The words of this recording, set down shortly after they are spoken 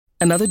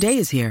Another day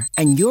is here,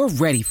 and you're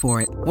ready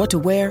for it. What to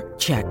wear?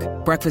 Check.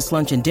 Breakfast,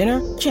 lunch, and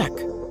dinner? Check.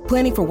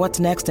 Planning for what's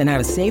next and how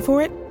to save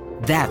for it?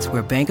 That's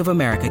where Bank of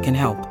America can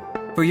help.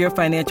 For your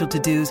financial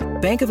to-dos,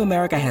 Bank of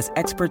America has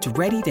experts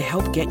ready to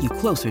help get you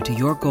closer to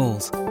your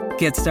goals.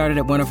 Get started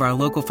at one of our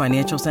local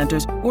financial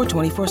centers or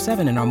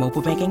 24/7 in our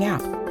mobile banking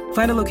app.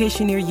 Find a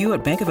location near you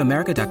at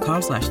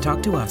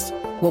bankofamerica.com/talktous.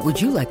 What would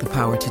you like the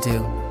power to do?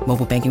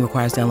 Mobile banking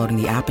requires downloading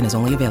the app and is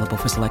only available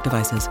for select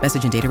devices.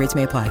 Message and data rates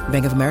may apply.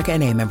 Bank of America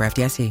N.A., member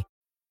FDIC.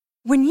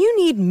 When you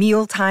need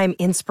mealtime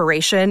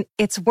inspiration,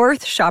 it's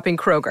worth shopping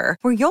Kroger,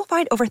 where you'll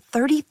find over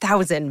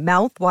 30,000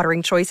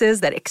 mouth-watering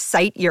choices that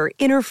excite your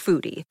inner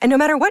foodie. And no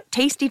matter what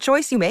tasty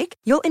choice you make,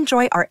 you'll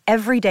enjoy our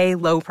everyday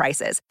low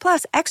prices,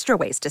 plus extra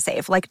ways to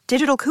save, like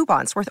digital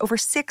coupons worth over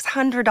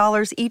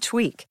 $600 each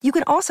week. You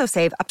can also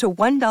save up to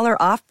 $1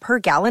 off per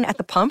gallon at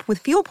the pump with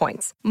fuel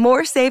points.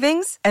 More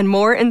savings and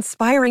more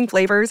inspiring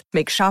flavors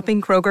make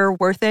shopping Kroger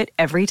worth it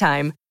every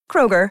time.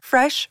 Kroger,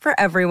 fresh for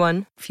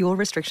everyone. Fuel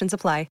restrictions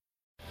apply.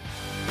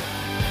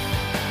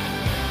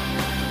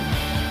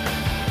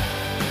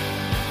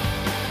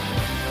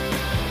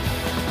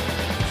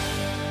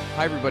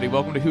 Hi, everybody.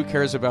 Welcome to Who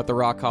Cares About the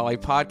Rock Hall, a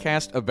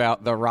podcast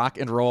about the Rock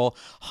and Roll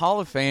Hall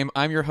of Fame.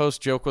 I'm your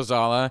host, Joe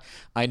Quazala.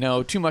 I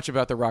know too much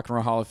about the Rock and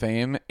Roll Hall of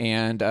Fame,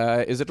 and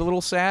is it a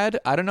little sad?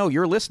 I don't know.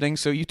 You're listening,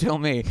 so you tell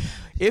me.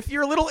 If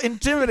you're a little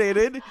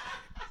intimidated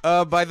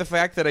by the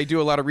fact that I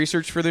do a lot of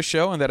research for this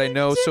show and that I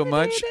know so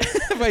much,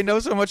 if I know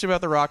so much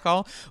about the Rock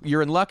Hall,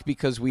 you're in luck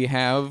because we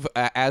have,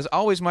 as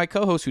always, my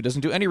co-host who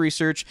doesn't do any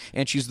research,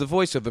 and she's the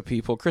voice of the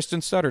people, Kristen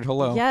Studdard.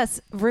 Hello. Yes,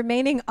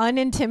 remaining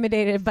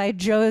unintimidated by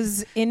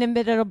Joe's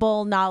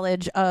inimitable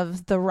knowledge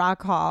of the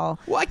Rock Hall.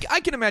 Well,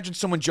 I can imagine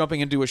someone jumping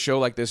into a show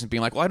like this and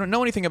being like, well, I don't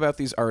know anything about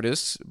these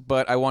artists,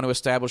 but I want to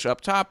establish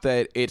up top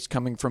that it's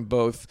coming from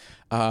both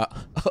a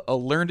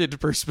learned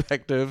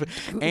perspective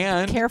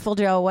and... Careful,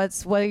 Joe.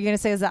 What are you going to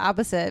say is the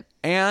opposite?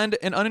 And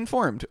an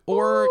uninformed.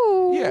 Or,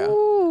 yeah.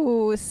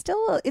 Ooh, it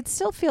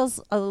still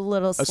feels a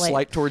little slight. A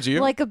slight towards you?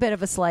 Like a bit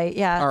of a slight,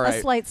 yeah. All right.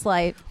 A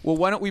slight. Well,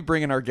 why don't we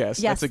bring in our guest?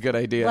 Yes, that's a good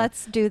idea.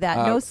 Let's do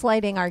that. No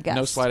slighting our guest.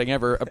 No sliding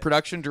ever. A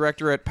production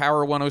director at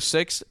Power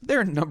 106.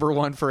 They're number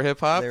one for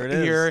hip-hop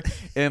here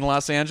in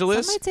Los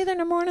Angeles. Some might say they're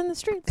number one in the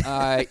streets.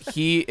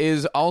 He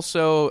is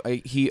also,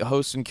 he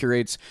hosts and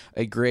curates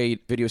a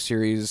great video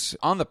series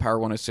on the Power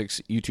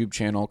 106 YouTube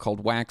channel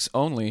called Wax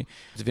Only.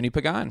 It's Vinny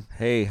Pagan.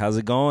 Hey, how's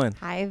it going?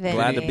 Hi, Vinny.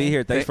 Glad to be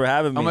here. Thanks for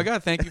having me. Oh my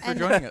God, thank you for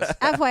joining us.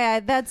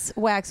 FYI, that's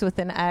Wax with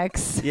an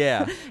X.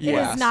 Yeah. It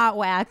is not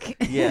whack.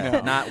 Yeah,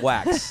 No. not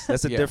Wax.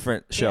 That's a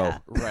different show. Yeah.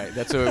 Right.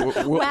 That's a...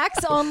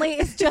 Wax Only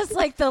is just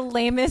like the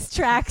lamest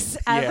tracks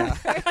ever.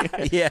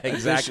 Yeah,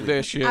 exactly.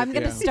 This shit, I'm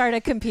going to start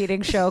a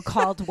competing show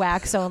called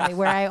Wax Only,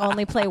 where I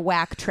only play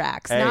whack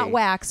tracks, Hey, not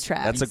wax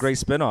tracks. That's a great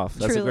spinoff.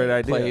 That's Truly. a great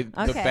idea. Play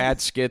the Okay. bad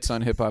skits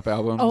on hip-hop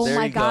albums. Oh There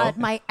my you go. God,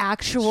 my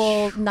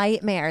actual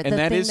nightmare. And the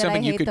that thing is that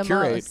something I you hate could the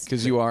curate most.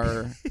 because you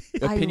are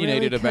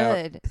opinionated I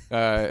really about...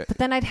 could. But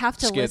then I'd have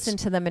to skits. listen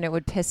to them and it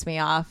would piss me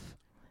off.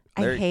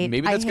 There- I hate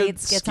maybe that's good.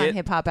 skits on Skit-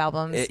 hip hop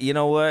albums. You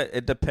know what?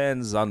 It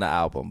depends on the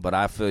album, but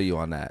I feel you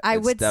on that. I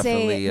It's would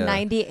say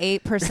definitely,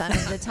 98%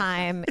 of the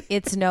time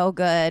it's no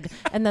good,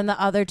 and then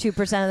the other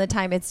 2% of the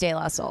time it's De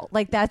La Soul.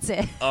 Like that's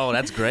it. Oh,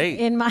 that's great.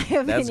 In my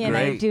opinion,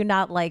 I great. do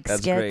not like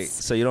That's skits. great.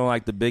 So you don't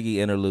like the Biggie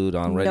interlude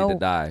on Ready No, to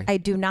Die? I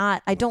do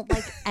not. I don't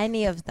like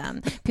any of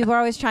them. People are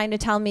always trying to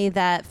tell me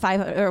that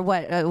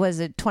was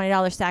it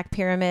 $20 Stack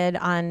Pyramid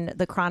on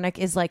The Chronic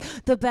is like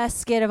the best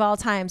skit of all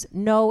times.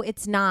 No,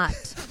 it's not.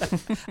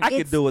 I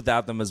could do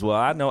without them as well.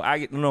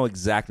 I know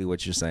exactly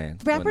what you're saying.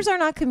 Rappers are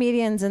not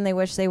comedians, and they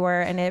wish they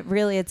were, and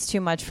it's too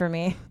much for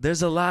me.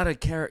 There's a lot of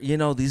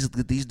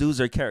these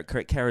dudes are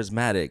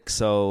charismatic.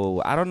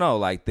 So I don't know,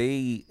 like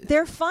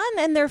They're fun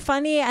and they're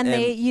funny, and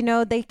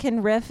they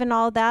can riff and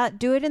all that.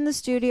 Do it in the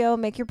studio,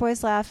 make your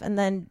boys laugh, and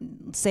then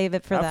save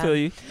it for them.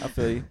 I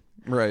feel you.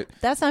 Right.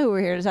 That's not who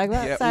we're here to talk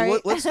about. Yeah, Sorry.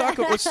 well, let's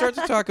start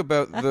to talk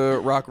about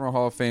the Rock and Roll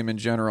Hall of Fame in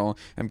general.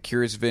 I'm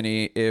curious,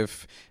 Vinny,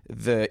 if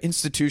the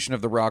institution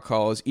of the Rock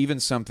Hall is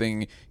even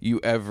something you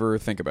ever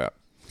think about.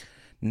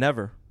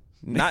 Never.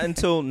 Not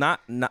until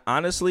not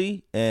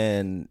honestly,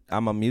 and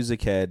I'm a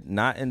music head.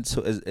 Not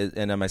until,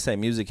 and when I say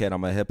music head,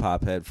 I'm a hip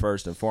hop head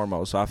first and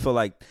foremost. So I feel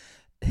like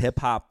hip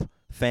hop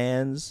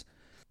fans,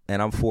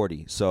 and I'm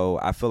 40, so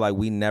I feel like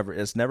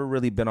it's never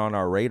really been on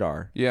our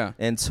radar. Yeah.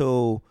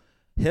 Until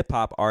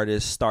hip-hop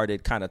artists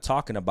started kind of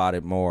talking about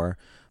it more.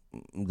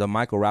 The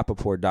Michael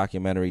Rappaport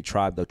documentary,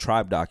 the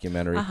Tribe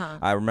documentary,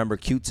 I remember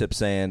Q-Tip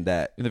saying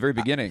that in the very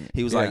beginning,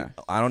 he was like,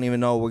 I don't even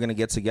know we're going to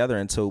get together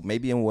until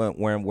maybe when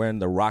we're in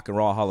the Rock and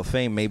Roll Hall of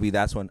Fame, maybe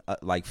that's when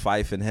like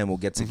Fife and him will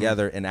get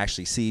together and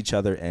actually see each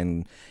other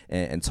and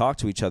talk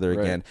to each other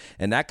again.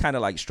 And that kind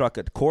of like struck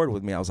a chord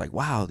with me. I was like,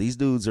 wow, these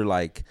dudes are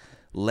like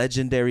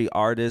legendary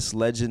artists,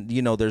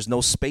 there's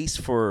no space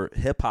for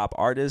hip hop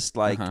artists,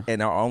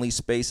 and our only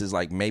space is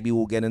like maybe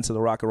we'll get into the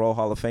Rock and Roll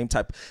Hall of Fame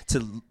type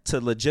to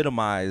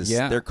legitimize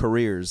their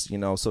careers,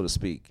 so to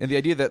speak. And the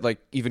idea that like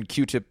even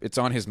Q-Tip, it's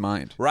on his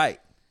mind. Right.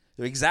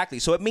 Exactly.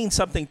 So it means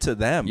something to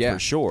them for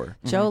sure.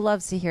 Joe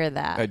loves to hear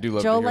that. I do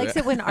love Joe to hear likes that.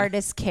 it when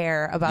artists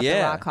care about the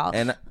Rock Hall.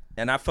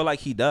 And I feel like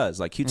he does.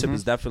 Like Q-Tip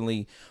is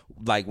definitely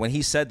like when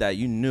he said that,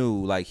 you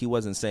knew like he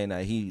wasn't saying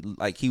that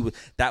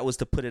that was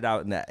to put it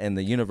out in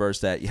the universe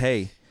that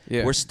hey,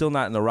 we're still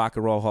not in the Rock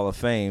and Roll Hall of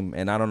Fame,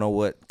 and I don't know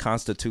what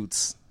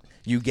constitutes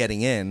you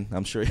getting in.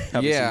 I'm sure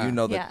you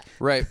know that. Yeah.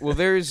 Right. Well,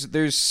 there's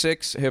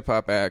 6 hip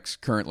hop acts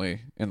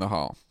currently in the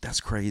hall. That's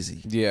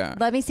crazy. Yeah.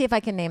 Let me see if I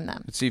can name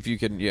them. Let's see if you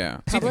can. Yeah.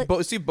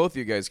 Public- See if both of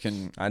you guys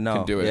can. I know.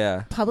 Can do it.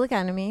 Yeah. Public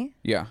Enemy,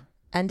 Yeah.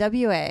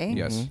 NWA,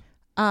 Yes.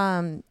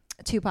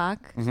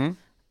 Tupac, Mm-hmm.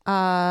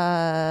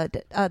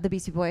 the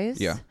Beastie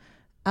Boys. Yeah.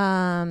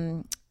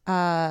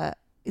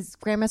 Is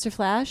Grandmaster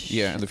Flash?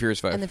 Yeah. And the Furious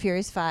Five. And the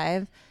Furious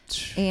Five.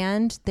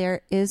 And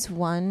there is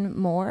one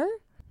more.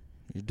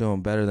 You're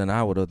doing better than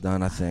I would have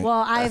done, I think.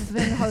 Well, I've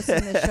been hosting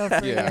this show for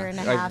a Yeah. year and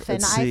a half,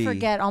 and let's I see.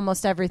 forget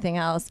almost everything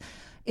else.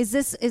 Is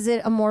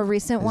it a more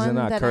recent one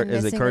not that Kurt- I'm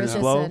is it missing, or Curtis is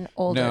this Blow? an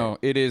older? No,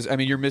 it is. I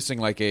mean, you're missing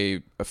like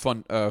a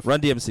fun. Run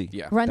DMC.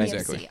 Yeah. Run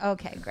exactly. DMC.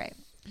 Okay, great.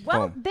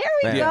 Well, Boom. there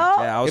we Yeah.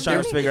 go. Yeah, I was If trying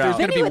to there's- figure there's out.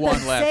 gonna Vinny be with the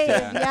one left, save,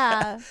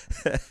 yeah.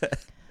 yeah.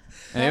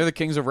 And they're the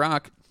Kings of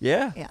Rock.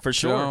 Yeah, Yeah. for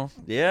sure. So,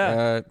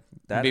 Yeah.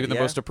 maybe the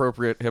most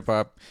appropriate hip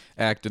hop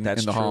act in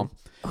That's the true. hall.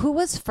 Who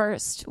was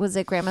first? Was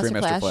it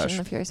Grandmaster Flash and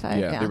the Furious Five?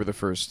 Yeah, they were the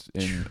first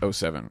in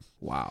 07.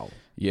 Wow.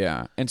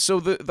 Yeah. And so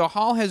the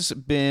hall has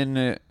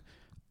been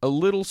a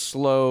little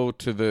slow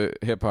to the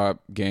hip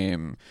hop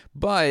game,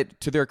 but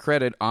to their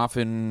credit,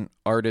 often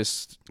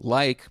artists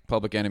like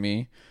Public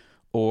Enemy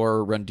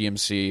or Run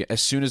DMC,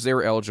 as soon as they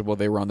were eligible,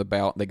 they were on the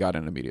ballot. They got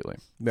in immediately.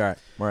 Right.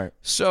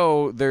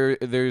 So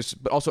there's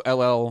but also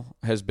LL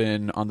has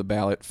been on the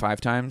ballot 5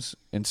 times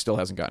and still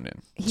hasn't gotten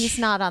in. He's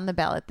not on the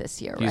ballot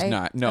this year, right? He's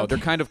not. No, they're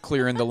kind of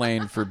clearing the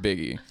lane for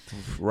Biggie.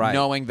 Right.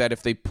 Knowing that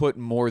if they put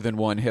more than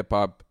one hip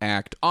hop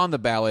act on the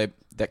ballot,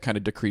 that kind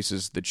of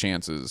decreases the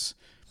chances.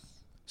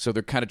 So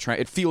they're kind of trying.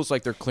 It feels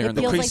like they're clearing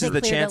the feels lane. like Increases they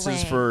the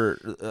cleared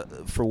the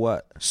chances for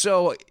what?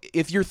 So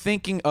if you're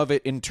thinking of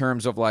it in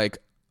terms of like,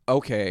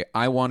 okay,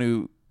 I want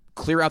to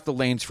clear out the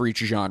lanes for each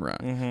genre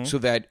so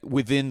that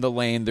within the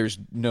lane there's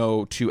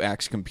no 2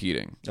 acts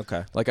competing.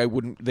 Okay. Like I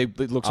wouldn't. It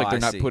looks like I they're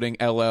not see. putting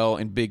LL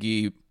and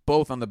Biggie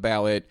both on the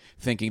ballot,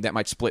 thinking that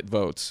might split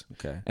votes.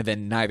 Okay. And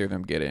then neither of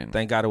them get in.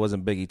 Thank God it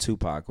wasn't Biggie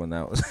Tupac when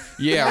that was.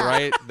 Yeah,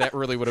 right. That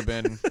really would have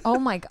been. Oh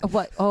my God!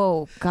 What?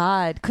 Oh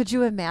God! Could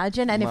you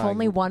imagine? And if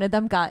only one of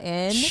them got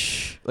in.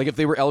 Like if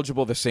they were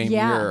eligible the same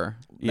Yeah. year.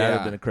 That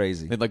would have been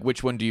crazy. Then like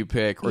which one do you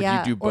pick, or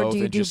yeah. do you do both or do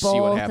you and do just both see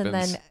what happens? and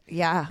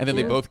then And then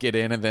they both get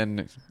in, and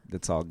then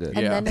It's all good. and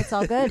yeah. then it's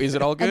all good. Is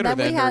it all good, And or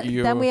then, then are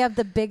you- then we have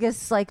the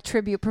biggest like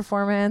tribute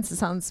performance. It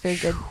sounds very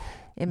good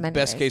in many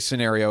best ways. case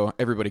scenario,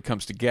 everybody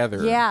comes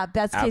together. Yeah,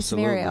 best case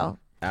Absolutely. scenario.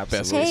 Absolutely.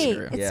 Best case Hey,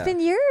 scenario. it's Yeah. been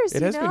years.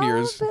 It has been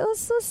years. But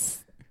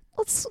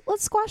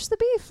let's squash the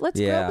beef. Let's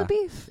grill the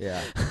beef.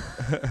 Yeah.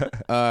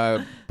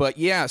 But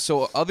yeah,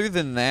 so other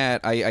than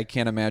that, I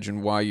can't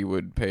imagine why you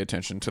would pay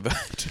attention to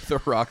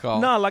the Rock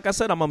Hall. No, like I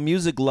said, I'm a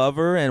music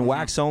lover, and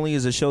Wax Only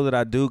is a show that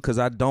I do because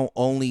I'm not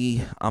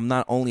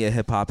only a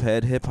hip hop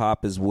head. Hip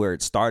hop is where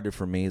it started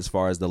for me as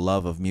far as the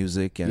love of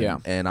music, and Yeah.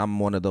 and I'm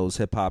one of those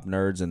hip hop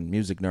nerds and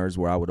music nerds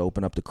where I would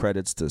open up the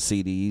credits to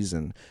CDs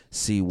and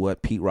see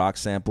what Pete Rock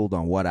sampled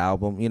on what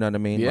album. You know what I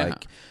mean? Yeah.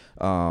 Like.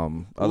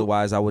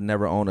 Otherwise, I would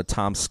never own a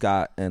Tom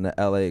Scott and the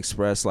LA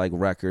Express like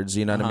records.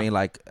 You know what I mean?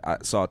 Like I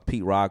saw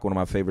Pete Rock, one of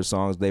my favorite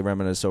songs, "They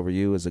Reminisce Over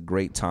You," is a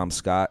great Tom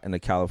Scott and the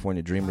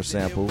California Dreamer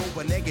sample.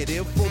 Over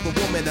negative for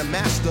the woman, a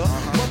master.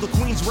 Mother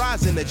Queen's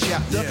rise in the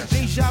chapter.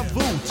 Deja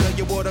vu, tell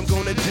you what I'm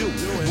gonna do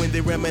when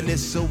they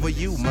reminisce over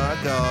you, my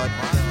God.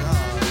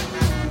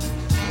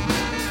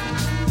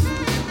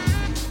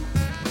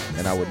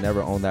 And I would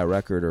never own that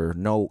record or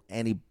know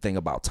anything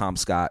about Tom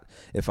Scott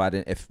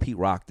if Pete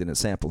Rock didn't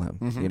sample him.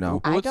 You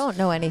know, I don't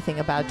know anything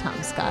about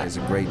Tom Scott. he's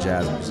a great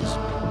jazz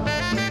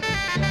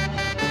musician.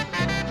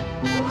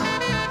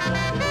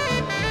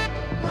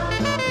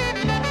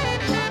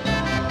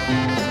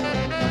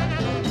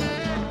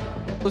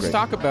 Let's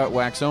talk about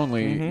Wax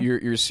Only, Mm-hmm.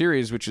 your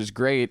series, which is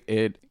great.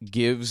 It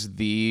gives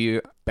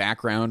the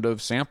background of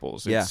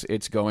samples.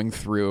 It's going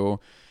through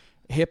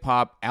hip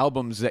hop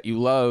albums that you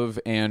love,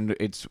 and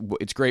it's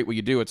great what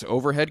you do. It's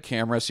overhead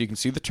camera, so you can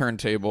see the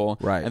turntable,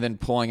 Right. and then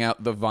pulling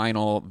out the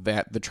vinyl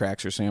that the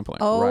tracks are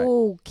sampling.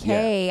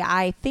 Okay,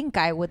 I think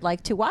I would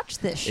like to watch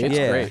this show. It's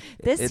great.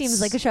 This seems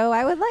like a show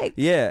I would like.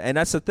 Yeah, and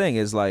that's the thing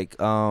is like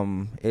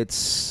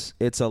it's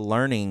a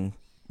learning.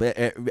 But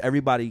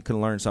everybody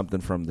can learn something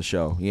from the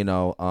show, you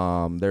know.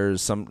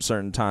 There's some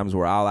certain times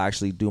where I'll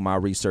actually do my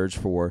research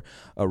for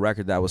a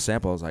record that was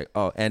sampled. I was like,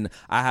 oh, and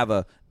I have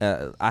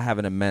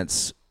an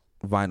immense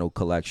vinyl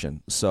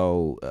collection,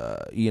 so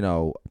you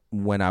know,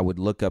 when I would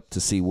look up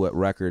to see what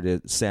record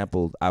it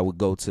sampled, I would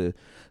go to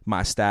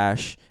my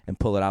stash and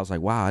pull it out. I was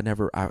like, wow,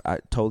 I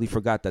totally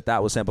forgot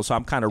that was sampled. So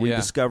I'm kind of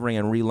rediscovering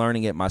and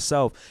relearning it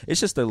myself. It's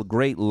just a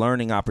great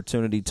learning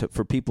opportunity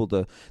for people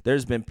to.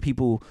 There's been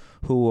people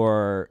who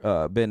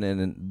are been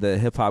in the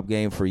hip hop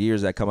game for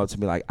years that come up to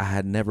me like, I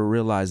had never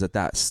realized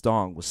that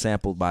song was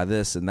sampled by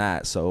this and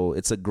that. So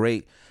it's a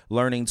great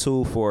learning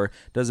tool for,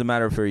 doesn't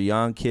matter if you're a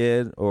young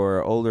kid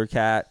or older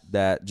cat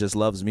that just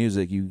loves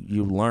music,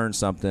 you learn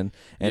something,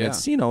 and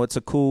it's, you know, it's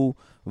a cool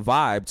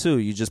vibe too.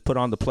 You just put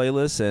on the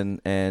playlist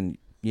and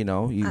you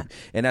know,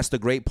 and that's the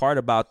great part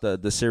about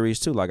the series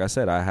too. Like I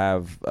said, I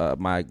have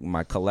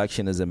my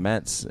collection is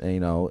immense,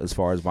 you know, as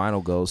far as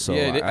vinyl goes. So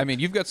I mean,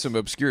 you've got some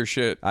obscure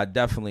shit. I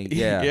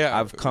definitely,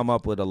 I've come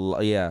up with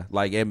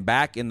like, and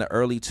back in the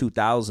early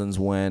 2000s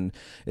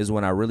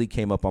when I really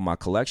came up on my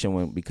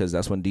collection, because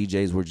that's when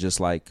DJs were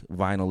just like,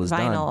 vinyl is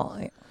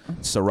done.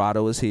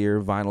 Serato is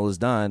here. Vinyl is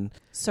done.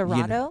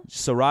 Serato?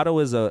 Serato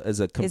is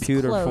a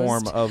computer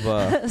form of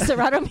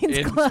Serato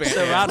means closed.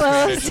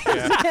 Closed.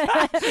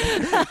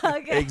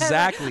 Okay.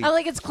 Exactly. I'm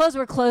like, it's closed.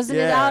 We're closing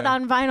it out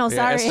on vinyl.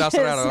 Sorry. It's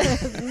Serato.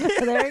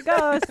 There it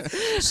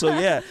goes.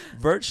 So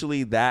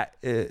virtually that,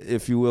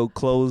 if you will,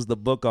 close the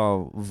book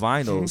on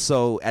vinyl.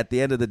 So at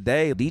the end of the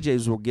day,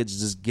 DJs will get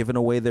just giving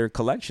away their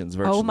collections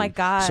virtually. Oh my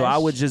gosh. So I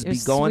would just be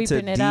going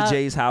to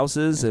DJs'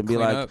 houses and be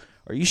like, up.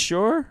 are you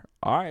sure?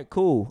 All right,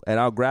 cool. And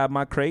I'll grab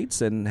my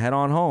crates and head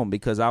on home,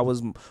 because I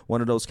was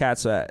one of those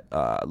cats that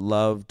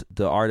loved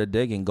the art of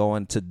digging,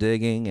 going to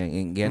digging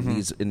and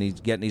getting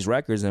getting these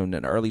records. And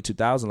in the early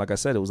 2000s, like I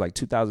said, it was like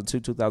 2002,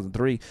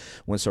 2003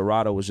 when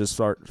Serato was just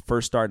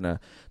first starting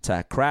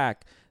to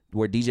crack,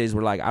 where DJs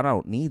were like, I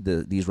don't need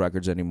these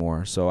records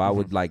anymore. So I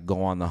would like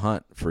go on the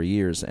hunt for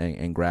years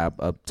and grab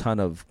a ton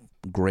of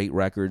great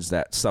records,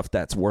 stuff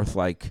that's worth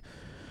like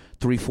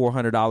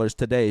 $300-$400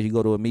 today. If you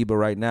go to Amoeba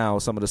right now,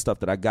 some of the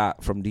stuff that I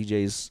got from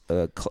DJ's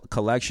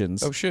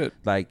collections, oh shit,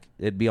 like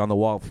it'd be on the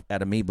wall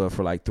at Amoeba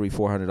for like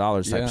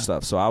 $300-$400 type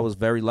stuff. So I was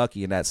very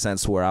lucky in that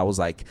sense, where I was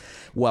like,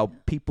 well,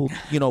 people,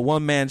 you know,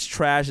 one man's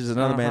trash is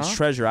another man's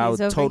treasure. I was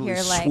totally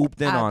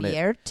swooped in on it.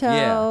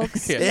 Yeah,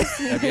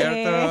 exactly.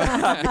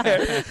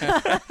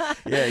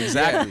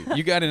 Yeah,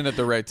 you got in at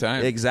the right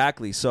time.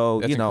 Exactly.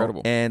 So that's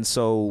incredible. And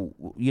so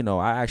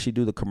I actually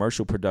do the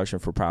commercial production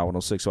for Power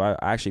 106. So I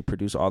actually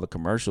produce all the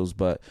commercials.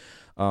 But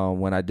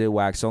when I did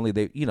Wax Only,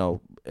 they,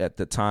 at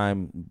the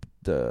time,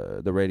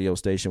 the radio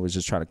station was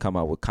just trying to come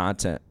out with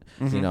content,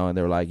 and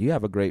they were like, you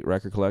have a great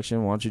record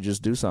collection, why don't you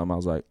just do something? I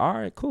was like, all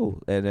right,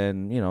 cool. And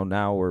then,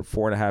 now we're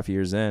 4.5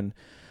 years in.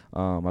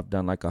 I've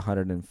done like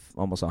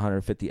almost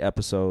 150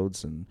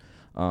 episodes, and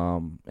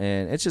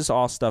it's just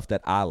all stuff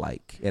that I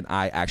like and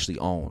I actually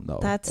own, though.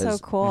 That's so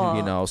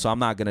cool. So I'm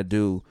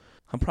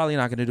probably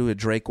not going to do a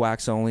Drake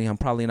Wax Only. I'm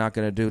probably not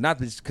going to do, not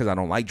just because I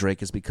don't like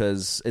Drake, it's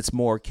because it's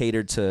more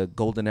catered to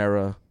golden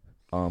era,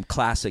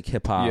 classic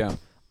hip hop,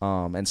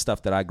 and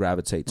stuff that I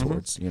gravitate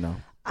towards,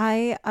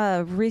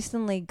 I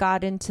recently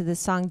got into the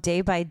song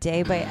Day by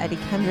Day by Eddie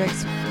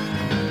Kendricks.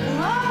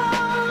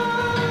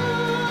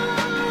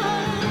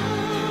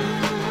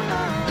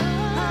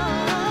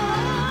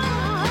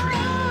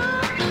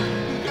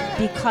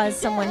 Because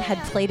someone had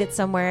played it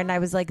somewhere, and I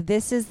was like,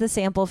 this is the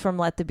sample from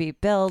Let the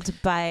Beat Build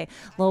by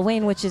Lil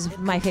Wayne, which is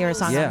my favorite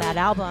song on that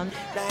album.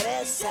 Now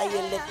that's how you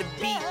let the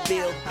beat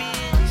build,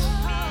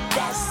 bitch.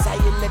 That's how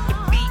you let the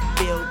beat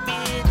build,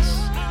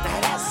 bitch.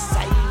 Now that's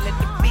how you let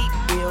the beat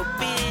build,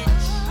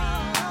 bitch.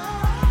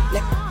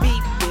 Let the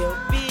beat build,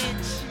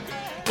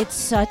 bitch. It's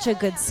such a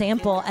good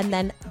sample, and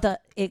then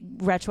it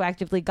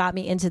retroactively got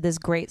me into this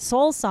great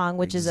soul song,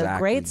 which is a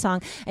great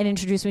song, and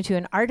introduced me to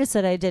an artist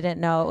that I didn't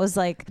know. It was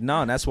like,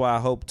 no, and that's why I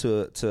hope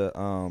to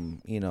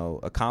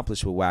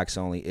accomplish with Wax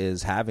Only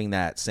is having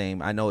that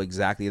same. I know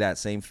exactly that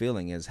same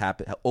feeling is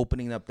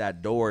opening up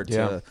that door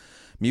to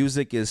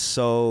music is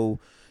so.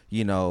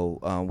 We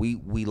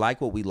like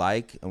what we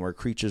like, and we're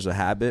creatures of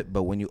habit.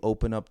 But when you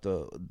open up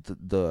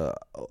the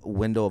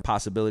window of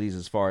possibilities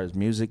as far as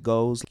music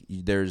goes,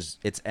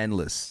 it's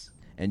endless.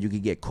 And you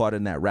could get caught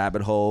in that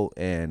rabbit hole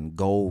and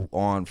go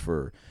on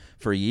for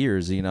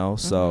years,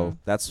 So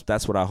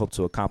that's what I hope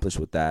to accomplish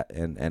with that,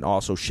 and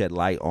also shed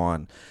light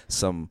on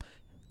some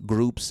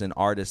groups and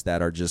artists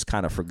that are just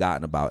kind of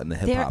forgotten about in the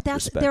hip hop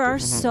perspective. There are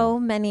so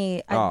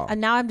many.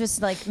 And now I'm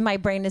just like, my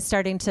brain is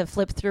starting to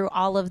flip through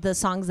all of the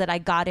songs that I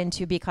got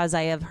into because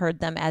I have heard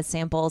them as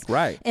samples,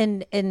 right?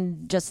 And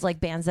just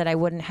like bands that I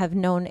wouldn't have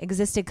known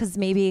existed because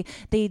maybe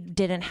they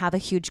didn't have a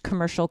huge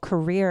commercial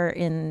career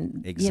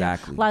in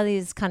exactly a lot of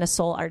these kind of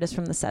soul artists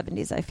from the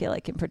 70s. I feel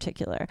like in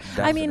particular.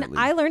 Definitely. I mean,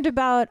 I learned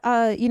about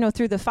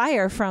Through the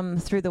Fire from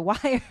Through the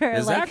Wire.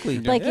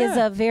 Exactly, is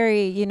a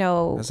very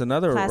that's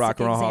another rock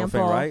and roll Hall of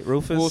Fame, right?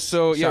 Rufus. Well,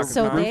 so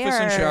Rufus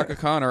and Shaka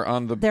Khan are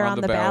on the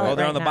ballot. Oh,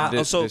 they're on the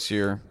ballot this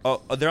year.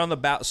 Oh, they're on the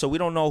ballot. So we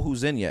don't know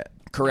who's in yet.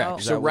 Correct. No.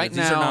 So right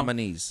now, these are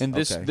nominees, and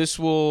this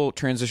will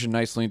transition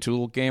nicely into a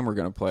little game we're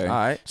going to play. All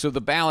right. So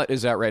the ballot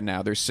is out right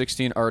now. There's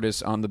 16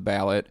 artists on the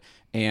ballot,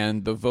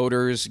 and the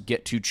voters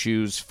get to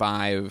choose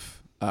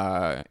 5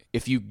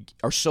 if you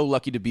are so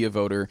lucky to be a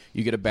voter,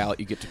 you get a ballot.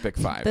 You get to pick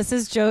 5. This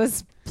is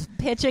Joe's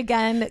pitch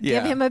again. Yeah.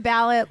 Give him a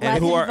ballot.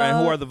 And who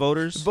are the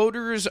voters?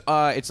 Voters,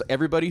 it's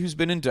everybody who's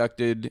been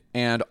inducted,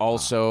 and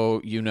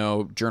also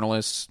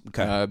journalists,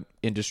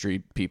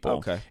 industry people.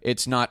 Okay.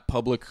 It's not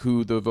public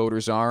who the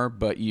voters are,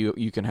 but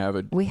you can have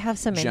a. We have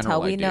some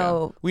general intel. We idea.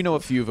 know. We know a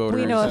few voters.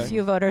 We know a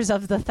few voters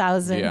of the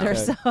 1,000 or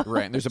so.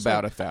 Right. There's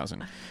about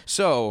 1,000.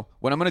 So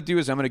what I'm going to do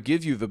is I'm going to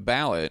give you the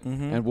ballot,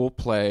 and we'll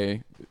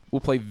play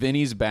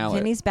Vinny's ballot.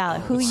 Vinny's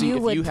ballot. Who Let's see, you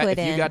if would you put if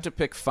in? you got to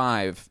pick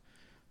 5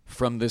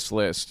 from this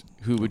list,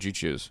 who would you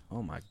choose?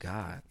 Oh my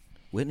God,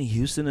 Whitney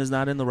Houston is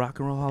not in the Rock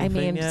and Roll Hall of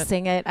Fame yet.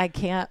 Sing it. I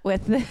can't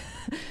with the.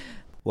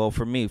 Well,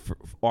 for me,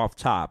 off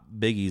top,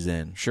 Biggie's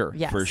in. Sure.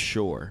 Yes. For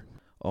sure.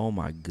 Oh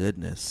my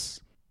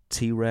goodness.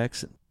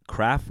 T-Rex,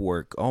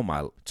 Kraftwerk. Oh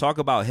my. Talk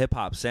about hip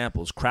hop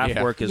samples.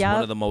 Kraftwerk is Yep.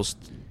 one of the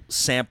most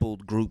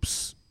sampled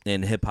groups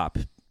in hip hop,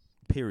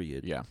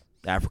 period. Yeah.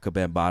 Africa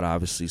Bambaataa,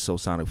 obviously, So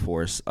Sonic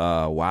Force.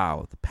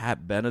 Wow. The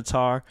Pat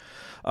Benatar.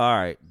 All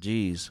right.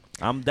 Geez.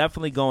 I'm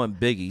definitely going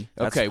Biggie.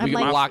 Okay, we I'm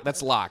can like- lock.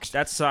 That's locked.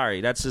 That's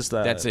just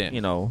That's it.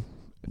 Biased.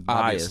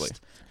 Obviously.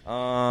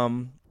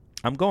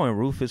 I'm going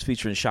Rufus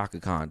featuring Shaka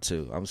Khan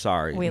too. I'm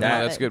sorry. We That-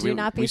 love that's it. good. Do We-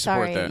 not we be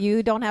support sorry. that.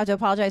 You don't have to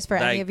apologize for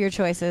any Like- of your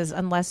choices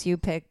unless you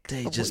pick.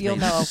 They just You'll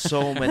made know.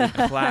 so many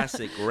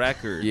classic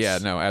records. Yeah,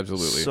 no,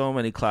 absolutely. So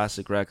many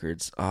classic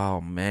records. Oh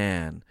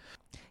man.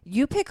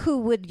 You pick who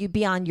would you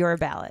be on your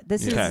ballot.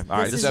 This is Okay. All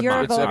right, this this is is your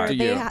up- it's up voter. to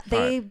They you.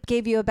 they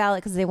gave you a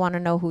ballot because they want to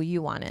know who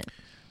you wanted.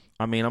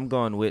 I mean, I'm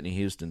going Whitney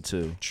Houston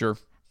too. Sure.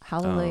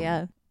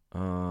 Hallelujah.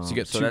 So you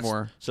get 2 that's,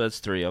 more. So that's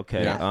 3.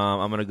 Okay. Yeah.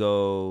 I'm gonna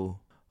go.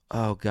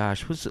 Oh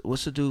gosh,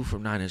 what's the dude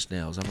from 9 Inch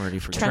Nails? I'm already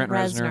forgetting. Trent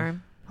Reznor. Reznor.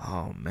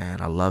 Oh man,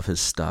 I love his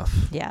stuff.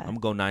 Yeah. I'm gonna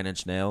go 9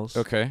 Inch Nails.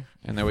 Okay,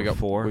 and then we got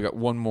 4. We got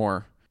one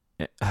more.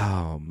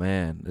 Oh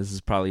man, this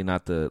is probably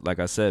not like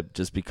I said,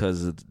 just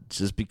because of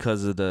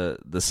the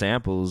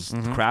samples,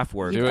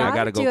 Kraftwerk. You I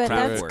gotta go do it.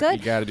 Kraftwerk. That's good.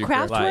 You gotta do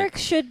Kraftwerk Like,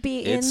 should be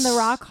in it's- the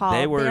Rock Hall.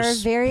 they were They're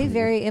very,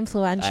 very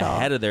influential.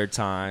 Ahead of their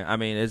time. I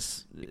mean,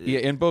 it's Yeah,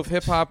 in both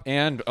hip hop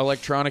and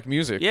electronic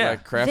music. Yeah.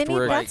 like Vinny,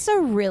 Kraftwerk. that's a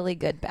really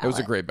good ballot. It was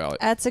a great ballot.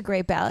 That's a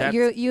great ballot.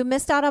 That's- You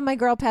missed out on my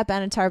girl Pat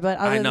Benatar, but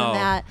other than know.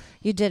 that,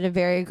 you did a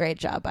very great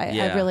job. I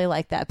Yeah. really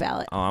like that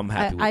ballot. Oh, I'm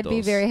happy with I'd be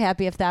those. very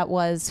happy if that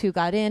was who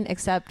got in,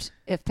 except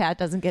if Pat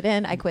doesn't get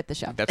in, I quit the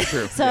show. That's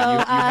true. So, Yeah,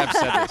 you have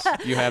said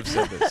this. You have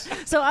said this.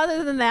 So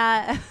other than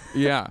that,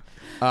 Yeah.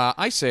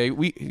 I say,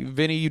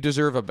 Vinny, you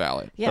deserve a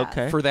ballot. yeah.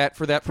 Okay. For that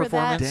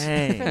performance.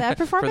 Dang. For that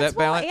performance,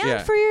 ballot, and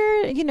yeah. for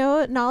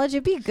your, knowledge,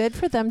 it'd be good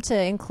for them to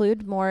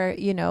include more,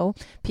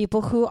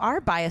 people who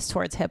are biased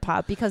towards hip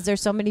hop because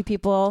there's so many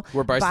people Who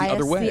are biased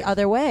the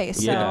other way.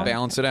 So Yeah.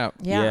 Balance it out.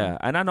 yeah.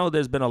 And I know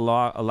there's been a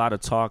lot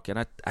of talk,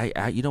 and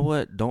I you know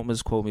what? Don't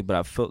misquote me, but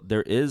I feel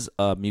there is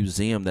a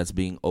museum that's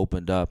being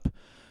opened up,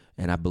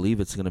 and I believe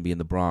it's going to be in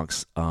the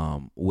Bronx,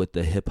 with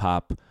the hip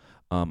hop.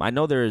 I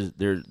know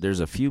there's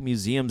a few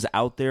museums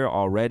out there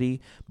already,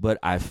 but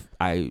I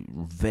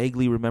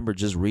vaguely remember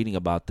just reading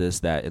about this,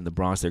 that in the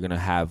Bronx they're gonna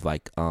have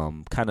like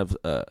kind of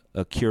a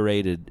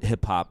curated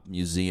hip hop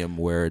museum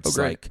where it's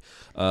great.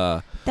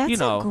 like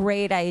That's a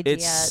great idea.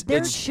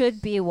 There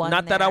should be one.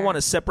 Not that I there. want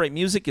to separate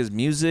music as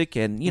music,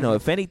 and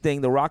if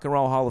anything, the Rock and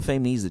Roll Hall of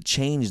Fame needs to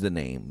change the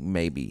name,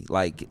 maybe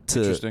like to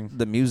Interesting.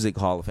 the Music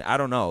Hall of Fame. I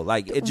don't know,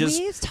 like it just.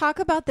 We talk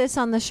about this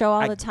on the show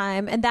all the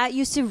time, and that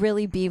used to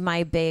really be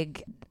my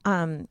big.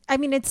 I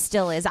mean, it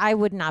still is. I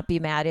would not be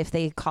mad if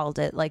they called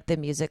it like the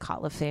Music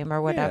Hall of Fame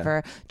or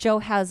whatever. Joe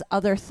has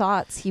other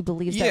thoughts. He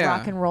believes that Yeah.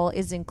 rock and roll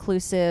is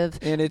inclusive.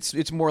 And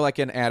it's more like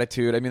an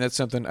attitude. I mean, that's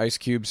something Ice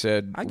Cube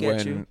said I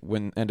get you.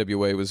 when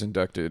NWA was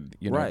inducted.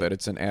 Right. That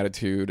it's an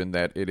attitude and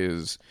that it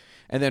is.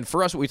 And then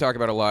for us, what we talk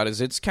about a lot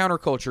is it's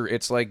counterculture.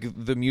 It's like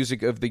the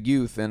music of the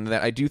youth, and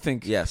that I do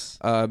think Yes.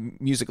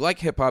 music like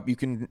hip hop you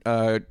can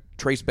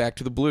trace back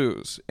to the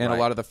blues and Right.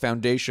 a lot of the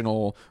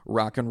foundational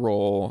rock and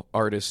roll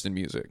artists in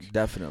music.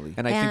 Definitely.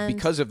 And I And- think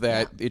because of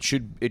that, it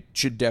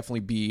should definitely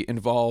be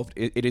involved.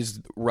 It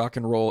is rock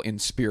and roll in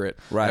spirit.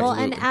 Right. Well,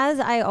 Absolutely. and as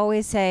I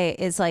always say,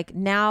 is like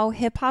now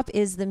hip hop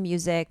is the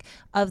music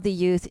of the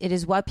youth. It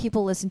is what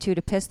people listen to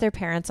piss their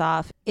parents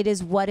off. It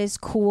is what is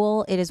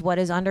cool. It is what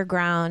is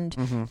underground.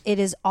 It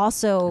is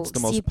also It's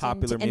the most seeped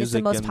popular and it's the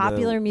music most in the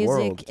popular music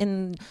world.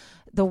 in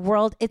the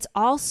world. It's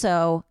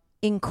also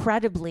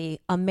incredibly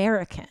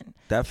American.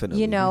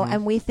 Definitely.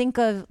 And we think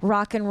of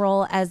rock and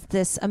roll as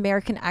this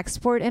American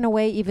export in a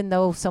way, even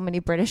though so many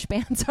British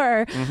bands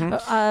are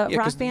Yeah,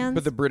 rock bands.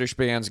 But the British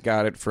bands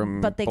got it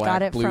from But they black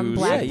got it blues, from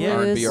black Yeah,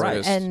 R&B blues,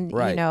 artists. and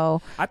Right.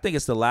 I think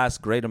it's the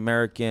last great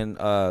American,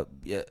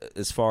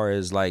 as far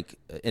as like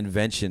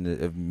invention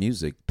of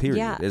music. Period.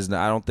 Yeah.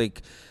 I don't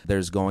think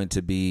there's going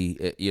to be.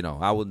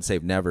 I wouldn't say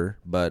never,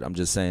 but I'm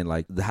just saying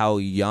like how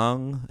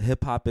young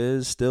hip hop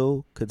is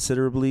still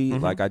considerably.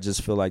 Like I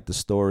just feel like the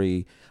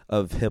story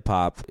of hip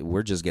hop, we're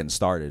we're just getting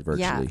started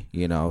virtually,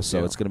 you know.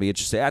 So it's going to be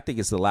interesting. I think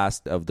it's the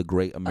last of the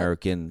great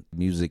American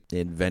music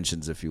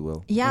inventions, if you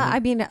will. Yeah, I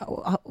mean,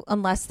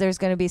 unless there's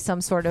going to be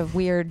some sort of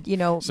weird,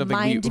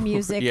 mind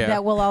music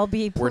that we'll all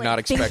be we're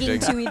not thinking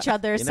to each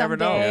other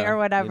someday or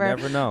whatever. You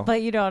never know.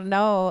 But you don't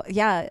know.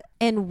 Yeah.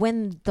 And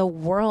when the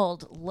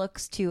world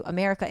looks to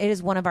America, it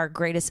is one of our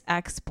greatest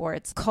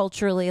exports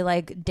culturally,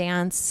 like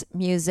dance,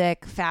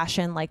 music,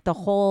 fashion, like the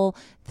whole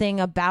thing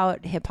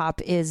about hip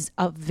hop is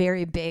a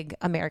very big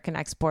American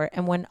export.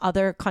 And when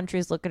other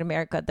countries look at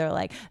America, they're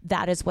like,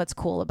 that is what's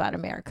cool about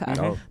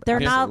America. They're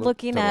not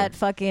looking at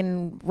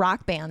fucking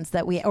rock bands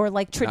or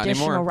like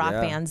traditional rock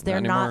bands.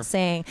 They're not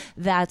saying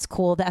that's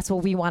cool. That's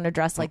what we want to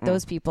dress like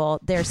those people.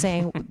 They're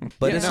saying,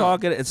 but it's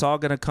all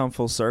gonna come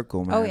full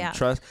circle, man. Oh yeah.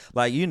 Trust,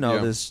 like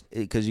this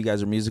because you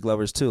guys are music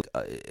lovers too.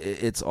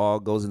 It's all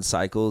goes in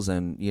cycles,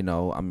 and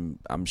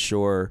I'm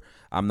sure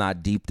I'm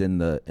not deep in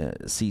the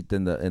seat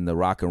in the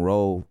rock and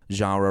roll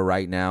genre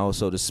right now,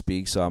 so to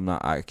speak. So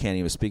I can't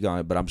even speak on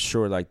it, but I'm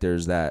sure like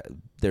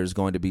there's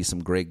going to be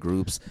some great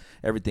groups.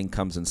 Everything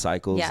comes in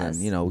cycles, and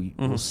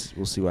we'll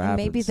see what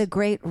happens. Maybe the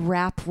great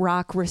rap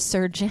rock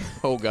resurgence.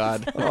 Oh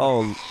God.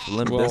 Oh,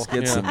 Limp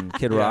Bizkits and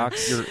Kid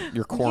Rocks.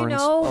 Your corns.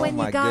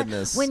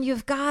 When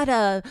you've got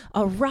a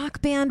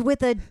rock band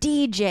with a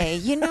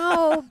DJ,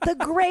 the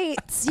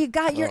greats. You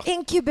got your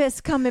Incubus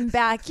coming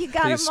back. You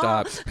got Please them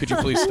all. stop. Could you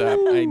please stop?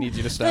 I need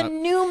you to stop. The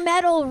new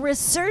metal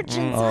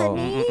resurgence,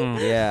 honey.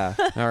 Yeah.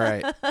 All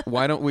right.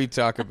 Why don't we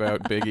talk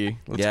about Biggie?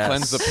 Let's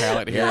cleanse the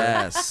palate here.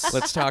 Yes.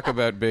 Let's talk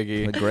about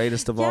Biggie. The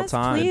greatest of all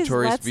time. Please,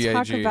 Notorious let's B.I.G.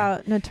 talk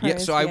about Notorious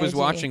Yeah, so I was B.I.G..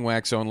 watching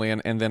Wax Only,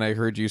 and then I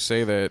heard you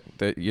say that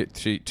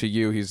to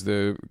you he's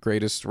the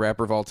greatest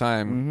rapper of all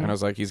time, and I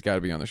was like, he's got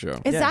to be on the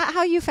show. Is that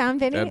how you found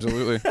Vinny?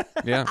 Absolutely.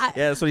 Yeah.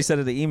 Yeah, that's what he said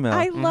in the email.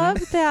 I love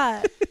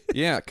that.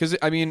 Yeah, because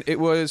I mean, it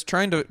was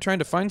trying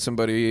to find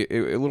somebody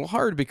a little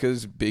hard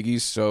because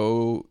Biggie's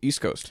so East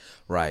Coast,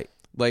 right?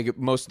 Like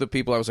most of the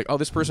people, I was like, oh,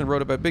 this person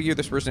wrote about Biggie, or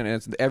this person,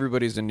 and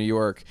everybody's in New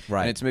York,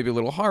 right? And it's maybe a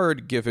little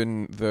hard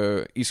given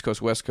the East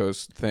Coast West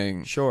Coast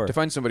thing, sure, to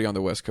find somebody on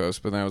the West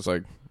Coast. But then I was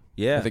like,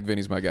 yeah, I think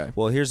Vinny's my guy.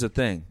 Well, here's the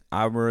thing: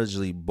 I'm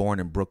originally born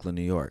in Brooklyn,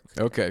 New York.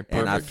 Okay, perfect.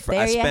 And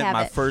I spent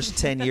my first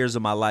 10 years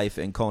of my life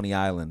in Coney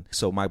Island.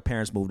 So my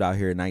parents moved out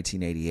here in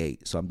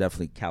 1988. So I'm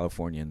definitely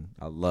Californian.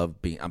 I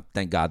love being.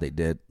 Thank God they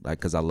did,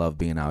 because I love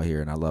being out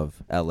here and I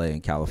love LA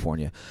and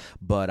California.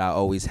 But I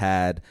always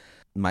had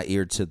my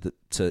ear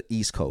to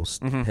East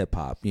Coast hip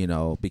hop,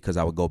 because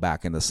I would go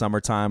back in the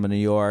summertime in New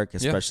York,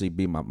 especially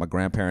be my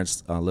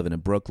grandparents living in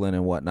Brooklyn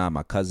and whatnot,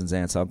 my cousins,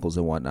 aunts, uncles,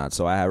 and whatnot.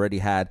 So I already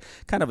had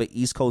kind of an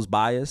East Coast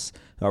bias.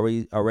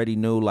 Already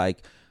knew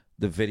like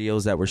the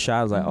videos that were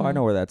shot. I was like, oh, I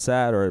know where that's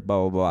at, or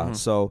blah blah blah.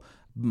 So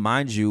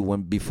mind you,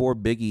 before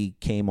Biggie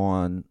came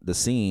on the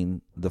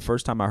scene, the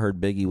first time I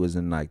heard Biggie was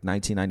in like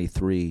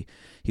 1993.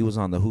 He was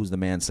on the Who's the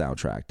Man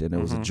soundtrack, and it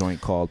was a joint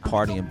called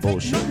Party and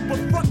Bullshit.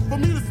 For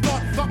me to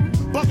start something,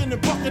 bugging and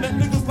bucking at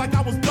niggas like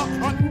I was duck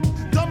hunting.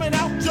 Dumbing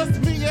out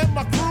just me and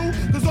my crew,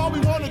 cause all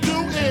we wanna do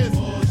is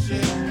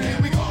bullshit,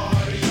 and we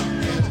party,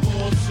 and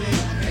bullshit,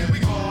 and we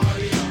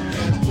party,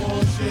 and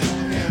bullshit,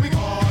 and we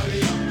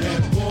party,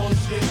 and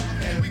bullshit,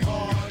 and we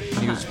party.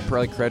 He was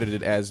probably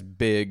credited as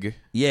Big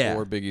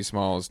for Biggie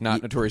Smalls,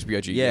 not Notorious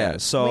B.I.G. Yeah,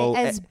 so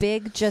wait, as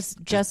Big,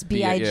 just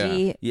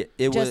B.I.G. Yeah,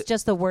 it was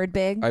just the word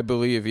Big. I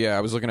believe. Yeah,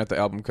 I was looking at the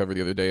album cover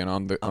the other day, and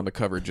on the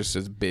cover it just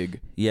says Big.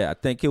 Yeah, I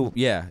think it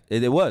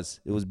was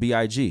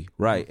B.I.G.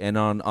 right, and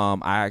on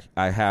I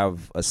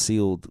have a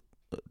sealed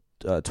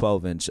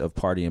 12-inch of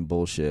Party and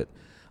Bullshit.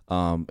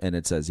 And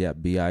it says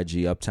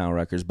B.I.G. Uptown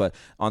Records, but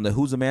on the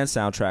Who's the Man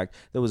soundtrack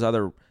there was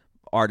other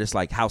artists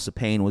like House of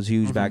Pain was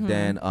huge back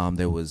then.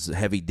 There was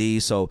Heavy D,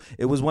 so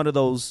it was one of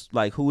those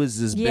like, who is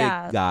this big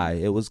guy?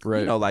 It was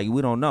like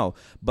we don't know,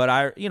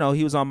 but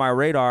he was on my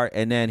radar,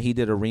 and then he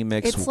did a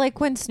remix. It's like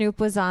when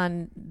Snoop was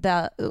on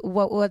the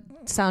what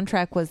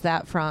soundtrack was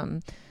that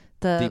from?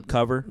 The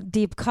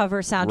Deep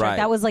Cover soundtrack. Right.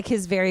 That was like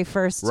his very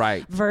first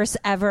verse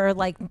ever,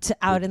 like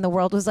out in the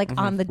world, was like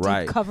on the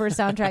Deep Cover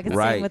soundtrack. And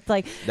same with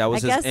like that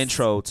was his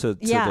intro to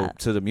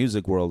the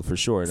music world for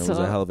sure. And it was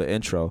a hell of an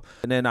intro.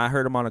 And then I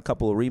heard him on a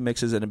couple of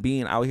remixes, and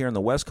being out here on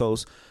the West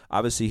Coast,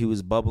 obviously he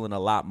was bubbling a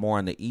lot more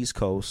on the East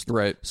Coast.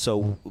 Right.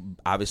 So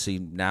obviously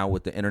now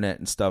with the internet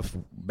and stuff,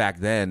 back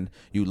then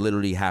you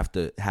literally had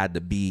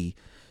to be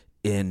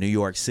in New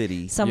York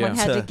City. Someone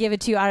had to give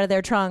it to you out of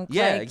their trunk.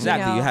 Yeah,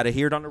 exactly. You had to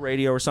hear it on the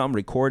radio or something,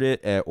 record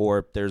it,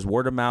 or there's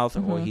word of mouth,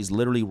 or he's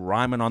literally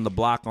rhyming on the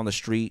block on the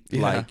street,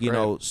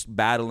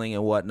 battling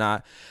and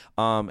whatnot.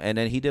 And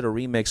then he did a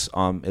remix.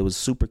 It was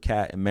Super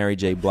Cat and Mary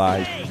J.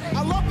 Blige.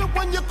 I love it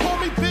when you call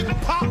me Big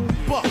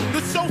Papa, the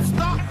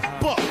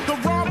showstopper, the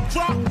rhyme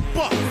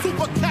dropper,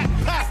 Super Cat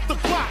past the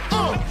clock.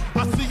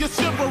 I see you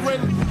shivering.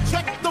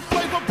 Check the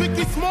flavor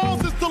Biggie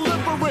Smalls is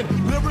delivering.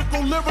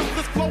 Lyrical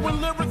lyrics, flowing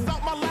lyrics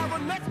out my larynx.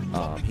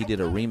 He did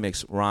a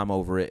remix rhyme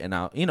over it, and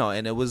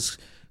and it was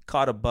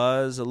caught a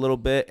buzz a little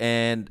bit,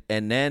 and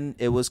then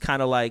it was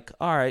kind of like,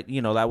 all right,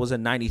 that was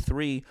in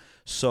 '93,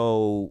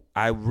 so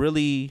I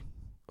really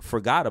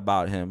forgot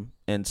about him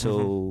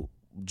until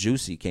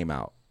Juicy came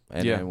out.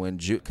 And then when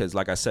because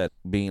like I said,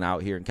 being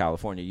out here in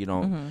California, you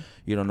don't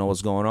know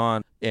what's going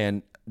on.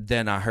 And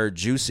then I heard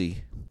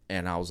Juicy,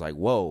 and I was like,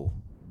 whoa.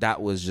 That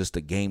was just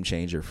a game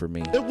changer for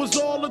me. It was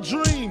all a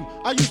dream.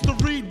 I used to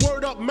read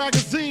Word Up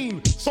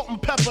magazine. Salt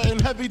and Pepper and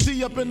Heavy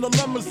D up in the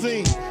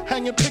limousine.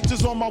 Hanging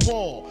pictures on my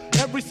wall.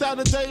 Every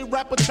Saturday,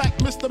 rap attack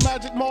Mr.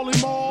 Magic Molly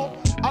Mall.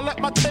 I let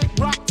my tape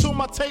rock till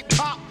my tape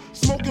pop.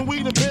 Smoking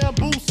weed and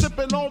bamboo,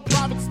 sipping on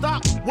private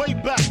stock. Way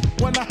back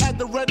when I had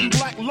the red and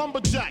black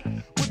lumberjack.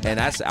 And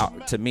that's,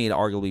 to me,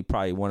 arguably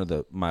probably one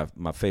of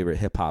my favorite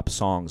hip-hop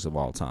songs of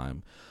all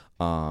time.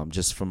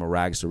 Just from a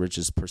rags to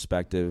riches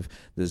perspective,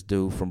 this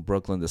dude from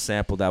Brooklyn, the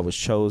sample that was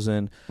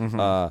chosen.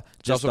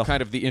 It's also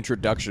kind of the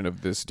introduction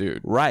of this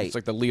dude. Right. It's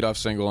like the lead-off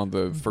single on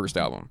the first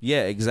album.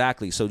 Yeah,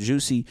 exactly. So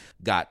Juicy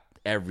got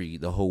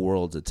the whole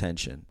world's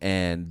attention.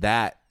 And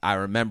that, I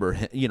remember,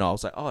 I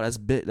was like, oh, that's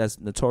big. That's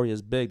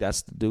Notorious Big.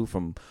 That's the dude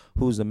from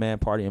Who's the Man,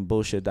 Party and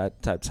Bullshit,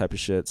 that type of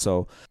shit.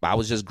 So I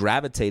was just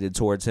gravitated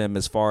towards him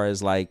as far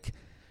as like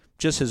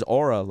just his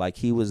aura. Like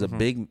he was a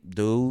big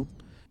dude.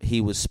 He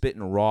was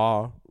spitting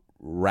raw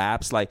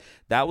raps. Like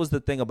that was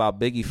the thing about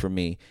Biggie for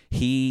me.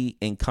 He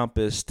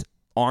encompassed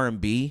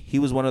R&B. He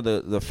was one of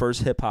the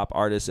first hip hop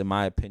artists, in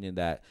my opinion,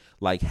 that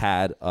like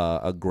had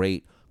a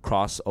great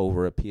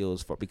crossover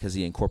appeals because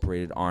he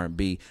incorporated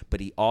R&B, but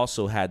he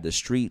also had the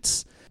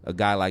streets. A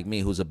guy like me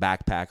who's a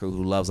backpacker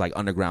who loves like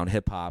underground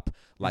hip hop,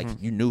 like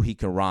you knew he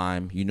could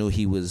rhyme. You knew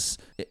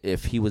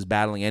if he was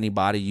battling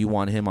anybody, you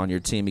want him on your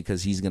team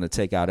because he's going to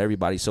take out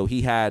everybody. So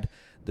he had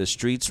the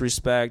streets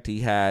respect, he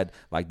had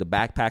like the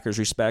backpackers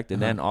respect,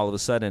 and then all of a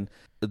sudden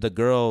the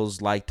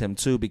girls liked him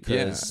too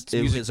because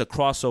it was a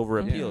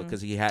crossover appeal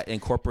because he had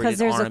incorporated because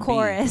there's R&B. a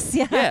chorus,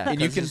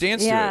 and you can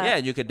dance to it. Yeah,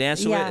 and you could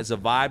dance to it. It's a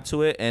vibe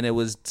to it, and it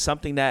was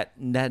something that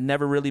had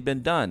never really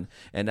been done.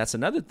 And that's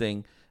another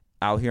thing.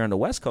 Out here on the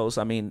West Coast,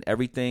 I mean,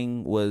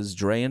 everything was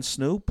Dre and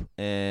Snoop,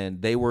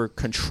 and they were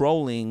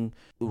controlling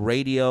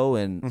radio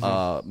and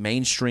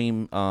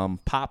mainstream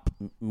pop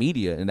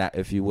media, and that,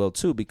 if you will,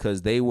 too,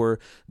 because they were,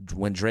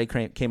 when Dre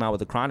came out with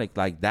The Chronic,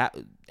 like that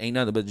ain't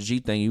nothing but the G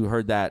thing. You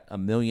heard that a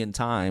million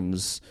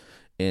times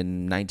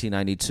in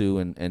 1992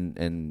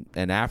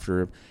 and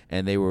after,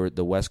 and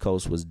the West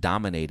Coast was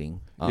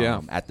dominating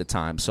at the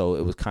time. So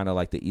it was kind of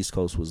like the East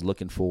Coast was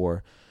looking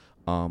for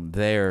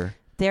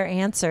their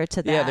answer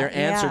to that. Yeah, their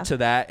answer to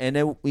that. And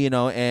it,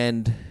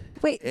 and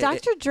wait,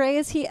 Dr. Dre,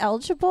 is he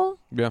eligible?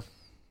 Yeah,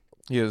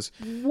 he is.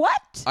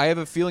 What? I have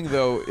a feeling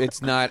though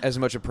it's not as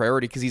much a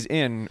priority because he's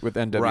in with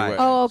NWA. Right.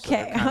 Oh,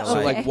 okay.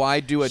 So like, why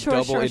do a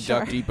double Sure.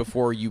 inductee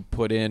before you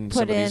put in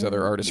some of these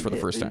other artists for the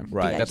first time?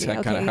 Right. That's kind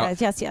of how.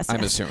 Yes.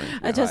 I'm assuming.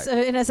 I just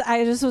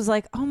was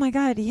like, oh my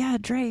god, yeah,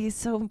 Dre is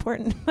so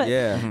important. But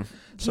yeah.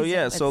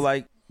 So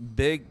like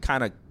Big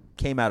kind of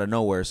came out of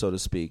nowhere, so to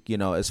speak.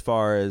 As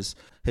far as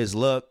his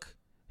look,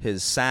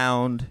 his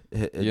sound,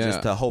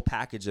 just the whole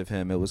package of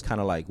him, it was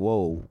kind of like,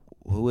 whoa,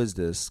 who is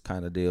this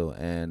kind of deal?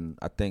 And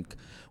I think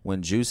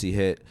when Juicy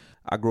hit,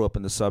 I grew up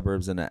in the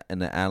suburbs in the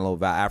Antelope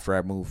Valley.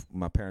 After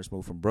my parents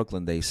moved from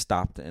Brooklyn, they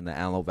stopped in the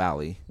Antelope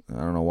Valley. I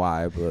don't know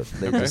why, but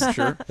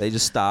they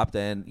just stopped.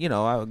 And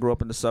I grew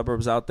up in the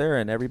suburbs out there,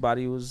 and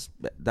everybody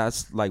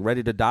that's like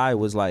Ready to Die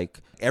was like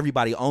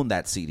everybody owned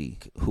that CD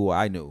who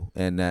I knew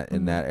in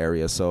that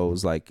area. So it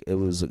was like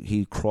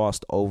he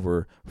crossed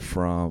over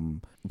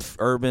from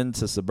urban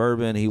to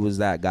suburban. He was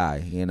that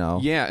guy,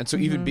 Yeah, and so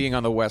even being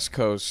on the West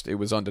Coast, it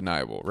was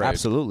undeniable, right?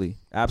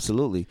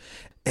 Absolutely.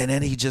 And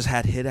then he just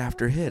had hit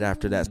after hit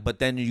after that. But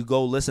then you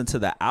go listen to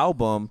the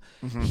album.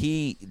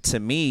 He, to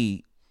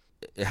me,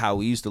 how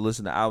we used to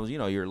listen to albums,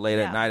 you're late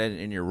at night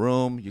in your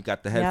room, you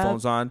got the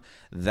headphones on.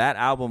 That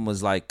album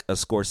was like a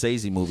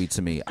Scorsese movie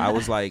to me. I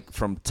was like,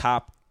 from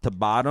top to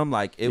bottom,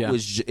 like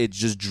it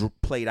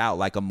just played out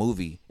like a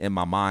movie in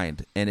my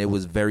mind, and it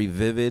was very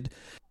vivid.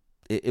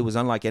 It was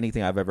unlike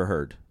anything I've ever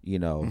heard,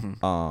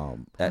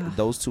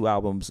 those two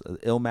albums.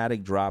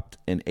 Illmatic dropped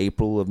in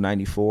April of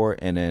 94,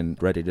 and then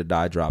Ready to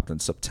Die dropped in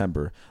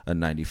September of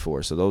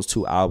 94. So those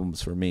two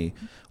albums for me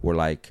were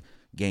like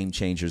game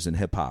changers in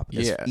hip hop,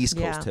 East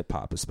Coast hip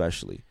hop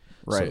especially.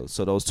 Right.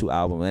 So those two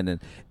albums,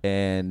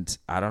 and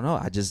I don't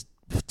know,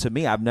 to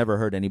me, I've never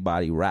heard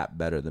anybody rap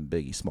better than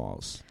Biggie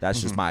Smalls.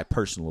 That's just my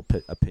personal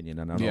opinion,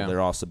 and I know they're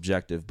all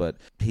subjective, but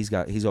he's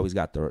always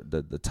got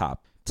the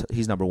top.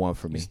 He's number one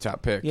for me. He's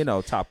top pick.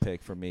 Top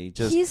pick for me.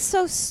 He's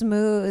so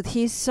smooth.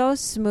 He's so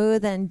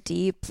smooth and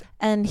deep.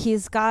 And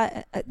he's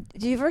got.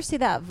 Do you ever see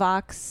that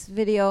Vox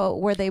video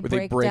where they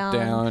break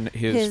down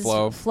his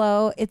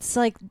flow? It's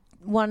like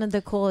one of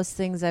the coolest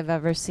things I've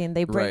ever seen.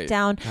 They break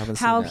down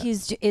how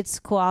he's. It's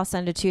cool. I'll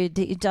send it to you.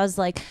 He does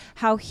like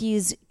how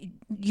he's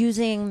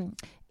using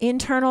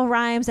internal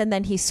rhymes, and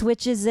then he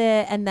switches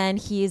it, and then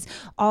he's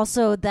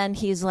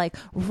like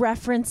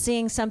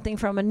referencing something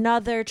from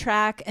another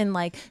track and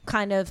like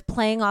kind of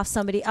playing off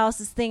somebody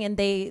else's thing, and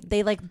they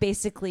like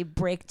basically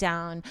break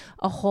down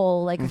a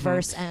whole like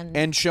verse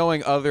and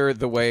showing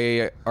the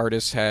way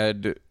artists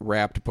had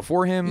rapped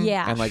before him,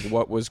 and like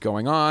what was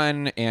going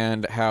on,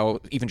 and how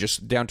even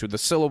just down to the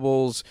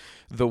syllables,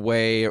 the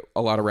way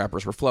a lot of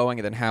rappers were flowing,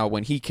 and then how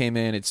when he came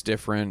in, it's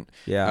different.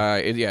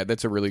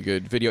 That's a really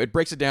good video. It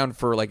breaks it down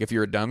for like if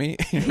you're a dummy,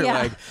 you're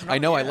like, I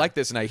know I like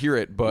this and I hear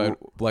it, but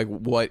like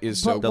what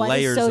is so the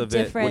layers so of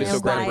it? What is so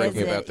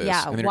groundbreaking about this?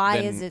 Yeah, why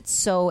is it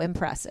so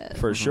impressive?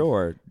 For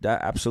sure,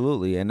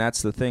 absolutely, and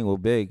that's the thing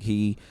with Big.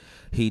 He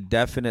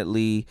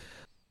definitely.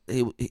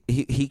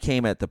 He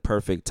came at the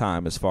perfect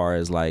time as far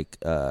as like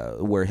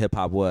where hip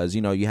hop was.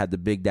 You know, you had the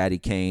Big Daddy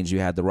Kanes, you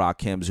had the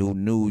Rakims, who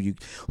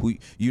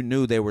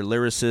knew they were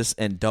lyricists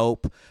and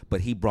dope,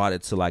 but he brought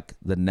it to like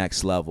the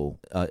next level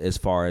as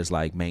far as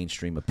like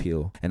mainstream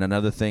appeal. And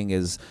another thing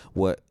is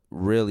what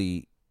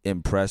really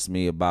impressed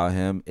me about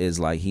him is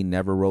like he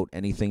never wrote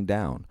anything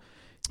down.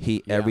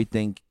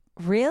 Everything.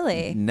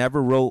 Really?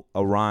 Never wrote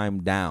a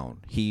rhyme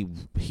down. He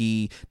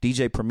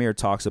DJ Premier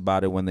talks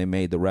about it when they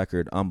made the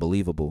record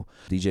Unbelievable.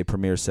 DJ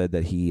Premier said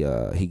that he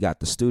got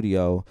the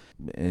studio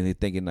and he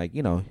thinking like,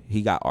 you know,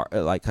 he got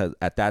like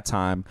at that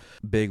time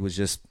Big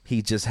was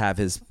he just have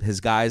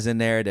his guys in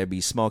there, they'd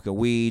be smoking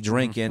weed,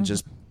 drinking,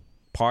 just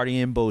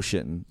partying,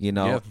 bullshitting, you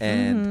know.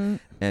 And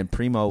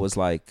Primo was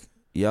like,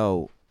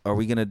 yo, are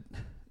we gonna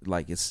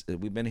like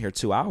we've been here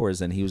 2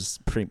 hours, and he was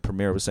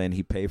Premier was saying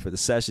he paid for the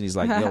session. He's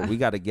like, yo, we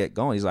got to get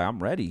going. He's like,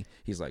 I'm ready.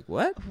 He's like,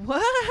 what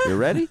you're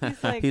ready?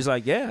 He's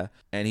like, yeah.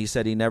 And he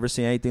said he never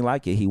seen anything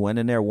like it. He went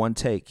in there one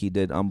take, he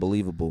did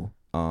Unbelievable,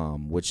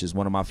 which is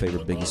one of my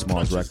favorite Biggie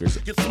Smalls records.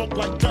 Get smoked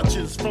like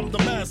Dutchess from the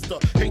master.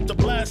 Hate to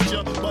blast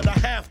ya, but I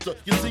have to.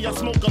 You see, I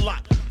smoke a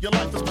lot. Your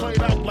life is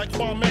played out like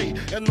Kwame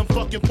and them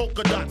fucking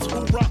polka dots.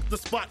 Who rock the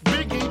spot?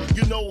 Biggie,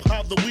 you know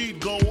how the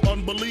weed go.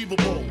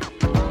 Unbelievable.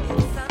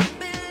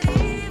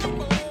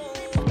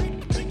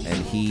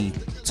 And he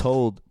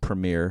told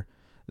Premier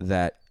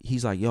that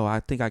he's like, yo, I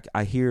think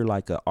I hear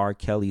like a R.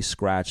 Kelly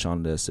scratch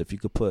on this. If you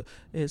could put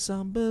 "It's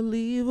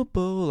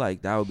Unbelievable,"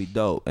 like that would be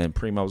dope. And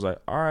Primo was like,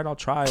 all right, I'll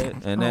try it.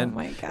 And then,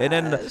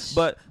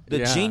 but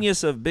the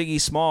genius of Biggie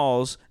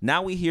Smalls,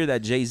 now we hear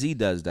that Jay-Z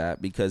does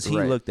that because he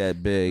looked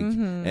at Big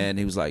and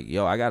he was like,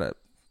 yo, I gotta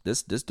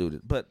this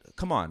dude. But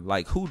come on,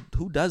 like who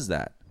does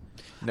that?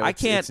 No, I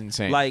can't. It's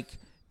insane. Like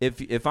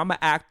if I'm an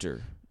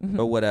actor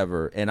or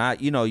whatever, and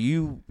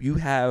you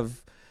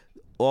have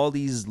all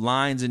these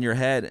lines in your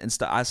head and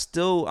stuff,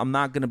 I'm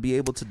not gonna be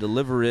able to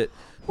deliver it.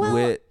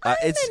 Well,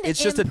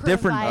 it's just a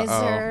different.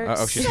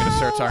 She's gonna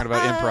start talking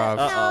about improv.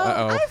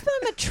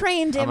 I'm a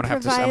trained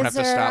improviser. I'm gonna have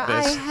to stop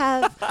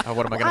this.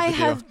 What am I gonna I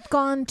have to do? have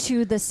gone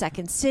to the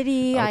Second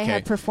City. I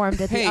have performed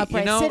at the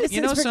Upright Citizens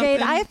Brigade.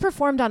 something? I have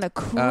performed on a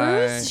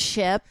cruise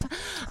ship.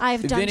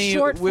 I've done Vinny,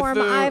 short with form.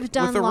 the- I've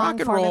done with the long Rock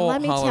and form. And Roll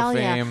let me Hall of tell you,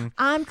 Fame,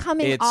 I'm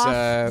coming it's,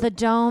 off the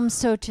dome,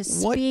 so to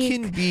speak. What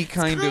can be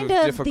kind of the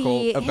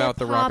difficult about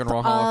the Rock and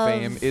Roll Hall of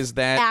Fame is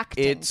that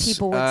acting. it's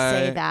People would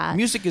say that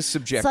music is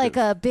subjective. It's like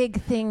a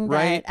big thing that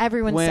right?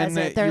 everyone when says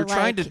it. They're you're like,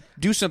 trying to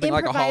do something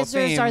like a Hall of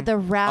improvisers Fame, are the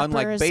rappers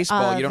unlike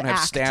baseball, of you don't have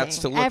acting.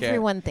 stats to look at.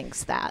 Everyone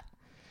thinks that.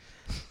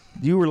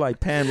 You were like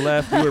pan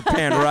left, you were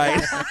pan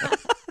right.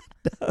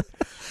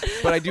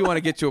 But I do want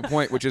to get to a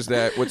point, which is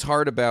that what's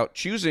hard about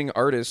choosing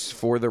artists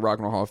for the Rock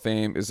and Roll Hall of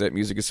Fame is that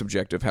music is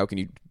subjective. How can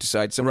you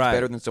decide someone's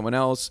better than someone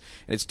else?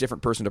 And it's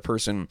different person to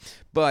person.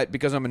 But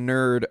because I'm a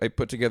nerd, I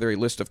put together a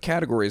list of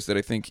categories that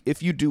I think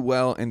if you do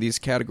well in these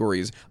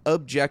categories,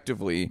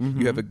 objectively,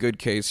 you have a good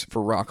case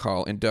for Rock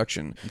Hall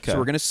induction. Okay. So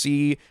we're going to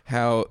see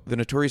how the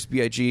Notorious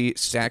B.I.G.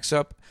 stacks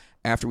up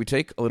after we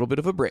take a little bit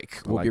of a break.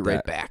 We'll be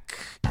right back.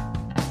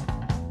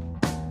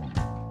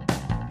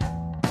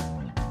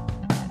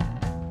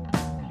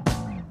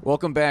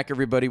 Welcome back,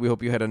 everybody. We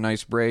hope you had a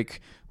nice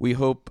break. We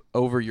hope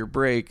over your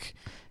break...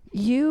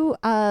 You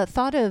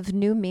thought of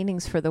new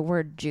meanings for the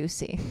word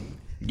juicy.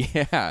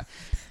 Yeah.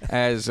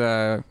 As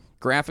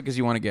graphic as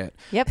you want to get.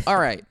 Yep. All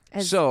right.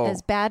 As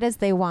bad as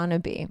they want to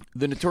be.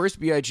 The Notorious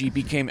B.I.G.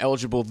 became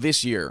eligible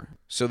this year.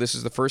 So this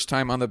is the first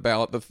time on the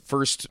ballot, the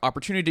first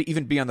opportunity to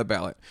even be on the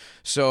ballot.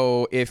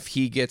 So if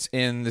he gets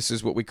in, this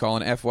is what we call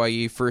an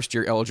FYE, first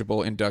year eligible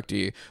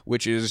inductee,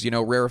 which is,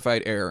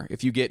 rarefied air.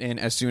 If you get in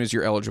as soon as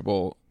you're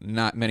eligible,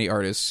 not many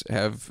artists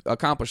have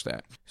accomplished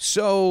that.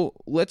 So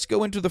let's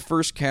go into the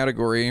first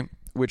category,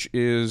 which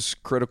is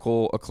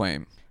critical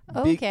acclaim.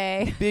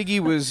 Okay. Biggie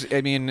was,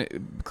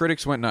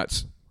 critics went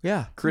nuts.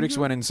 Yeah. Critics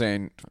went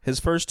insane. His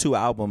first two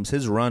albums,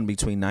 his run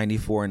between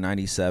 94 and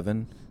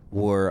 97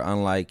 were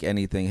unlike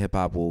anything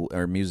hip-hop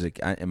or music,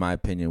 in my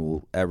opinion,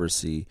 will ever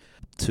see.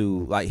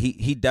 to like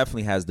he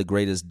definitely has the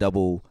greatest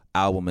double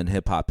album in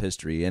hip hop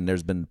history, and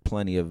there's been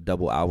plenty of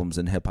double albums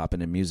in hip hop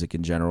and in music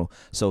in general.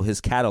 So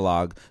his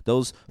catalog,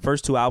 those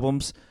first 2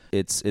 albums,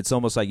 it's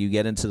almost like you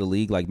get into the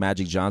league like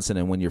Magic Johnson,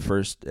 and when you're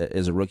first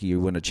as a rookie, you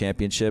win a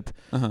championship.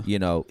 You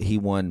know, he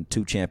won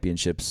 2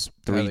 championships,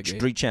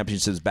 3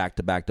 championships back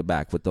to back to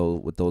back with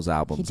those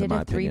albums. He did in my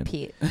a opinion.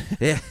 three-peat.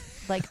 Yeah.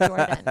 Like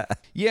Jordan.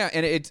 Yeah,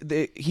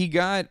 and he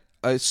got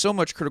so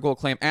much critical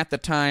acclaim at the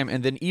time,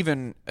 and then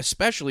even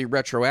especially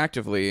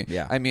retroactively.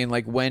 Yeah. I mean,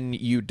 like when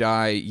you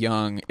die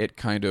young, it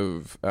kind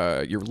of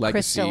your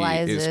legacy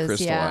is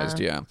crystallized.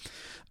 Yeah.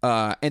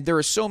 And there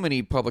are so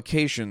many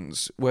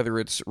publications, whether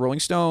it's Rolling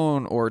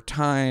Stone or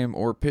Time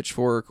or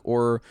Pitchfork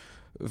or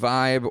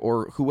Vibe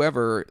or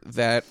whoever,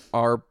 that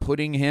are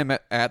putting him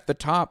at the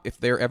top. If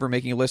they're ever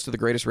making a list of the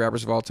greatest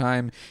rappers of all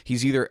time,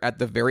 he's either at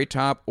the very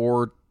top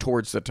or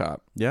towards the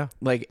top. Yeah.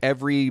 Like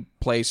every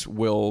place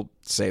will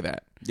say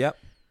that. Yep.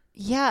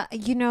 Yeah,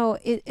 you know,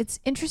 it's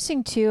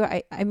interesting too.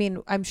 I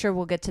mean, I'm sure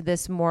we'll get to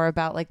this more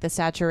about like the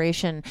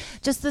saturation.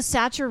 Just the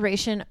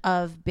saturation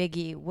of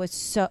Biggie was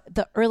so,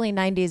 the early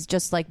 90s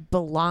just like the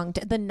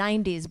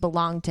 90s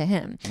belonged to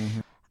him.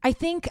 I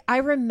think I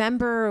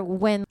remember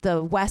when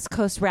the West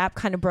Coast rap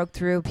kind of broke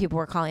through, people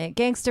were calling it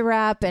gangsta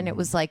rap, and it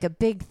was like a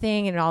big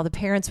thing, and all the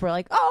parents were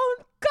like, oh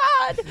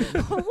God,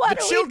 what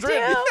do we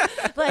do?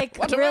 Like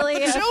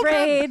really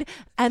afraid.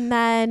 And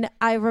then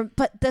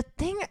but the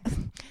thing,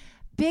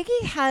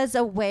 Biggie has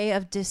a way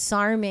of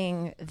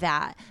disarming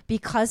that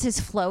because his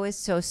flow is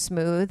so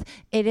smooth.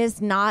 It is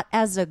not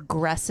as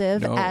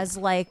aggressive as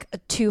like a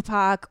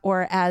Tupac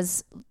or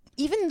as...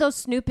 Even though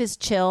Snoop is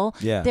chill,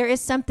 there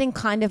is something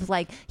kind of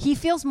like he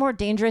feels more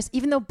dangerous,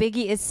 even though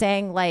Biggie is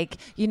saying like,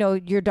 you know,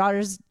 your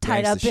daughter's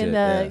tied up in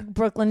the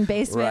Brooklyn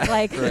basement,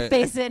 like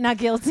face it, not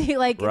guilty.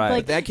 Like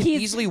that can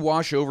easily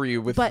wash over you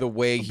with the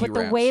way he raps.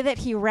 But the way that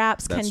he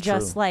raps That's can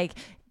just like,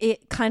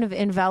 it kind of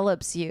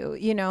envelops you,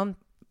 you know?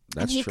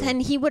 That's true. And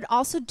he would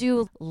also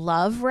do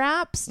love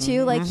raps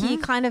too. Like he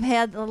kind of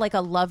had like a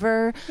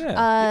lover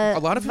a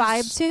lot of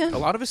vibe to him. A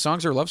lot of his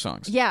songs are love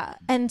songs. Yeah.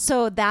 And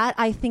so that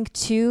I think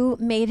too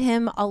made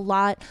him a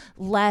lot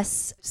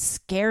less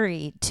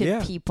scary to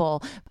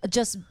people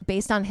just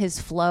based on his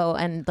flow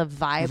and the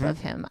vibe of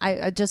him.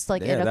 I just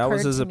like it occurred that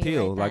was his to me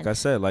appeal. right Like then. I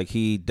said, like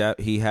he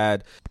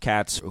had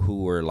cats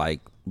who were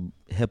like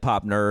hip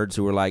hop nerds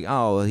who were like,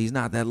 oh, he's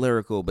not that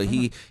lyrical, but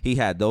he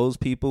had those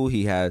people.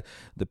 He had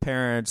the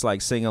parents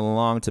like singing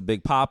along to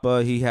Big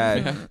Papa. He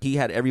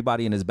had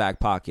everybody in his back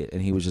pocket,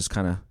 and he was just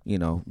kind of, you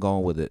know,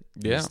 going with it.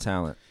 Yeah. His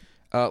talent.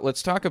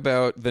 Let's talk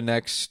about the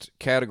next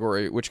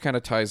category, which kind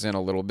of ties in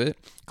a little bit.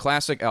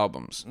 Classic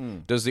albums.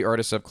 Does the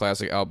artist have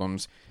classic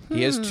albums?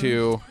 He has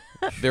 2.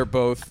 They're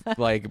both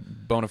like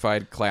bona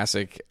fide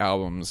classic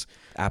albums.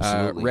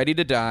 Absolutely. Ready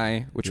to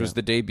Die, which was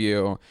the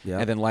debut,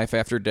 and then Life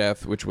After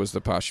Death, which was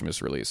the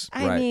posthumous release.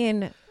 I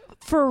mean,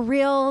 for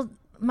real,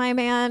 my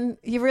man,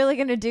 you really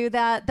going to do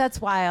that?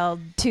 That's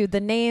wild. To the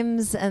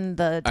names and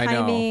the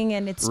timing,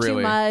 and it's too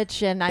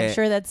much. And I'm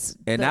sure that's...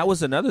 And that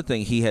was another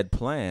thing he had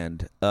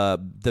planned.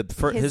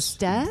 His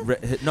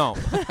death? No.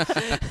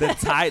 the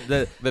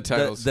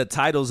titles. The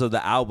titles of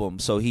the album.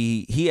 So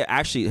he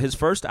actually, his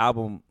first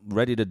album,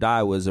 Ready to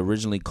Die, was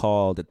originally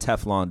called The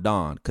Teflon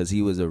Don, because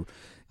he was a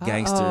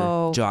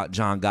gangster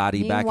John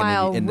Gotti back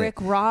in the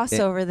Rick Ross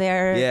over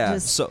there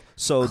just so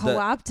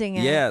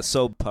co-opting it.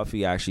 So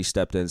Puffy actually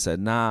stepped in and said,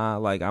 nah,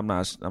 like I'm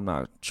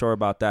not sure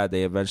about that.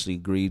 They eventually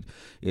agreed.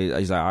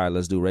 He's like, all right,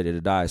 let's do Ready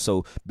to Die.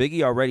 So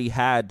Biggie already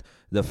had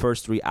the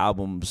first 3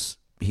 albums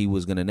he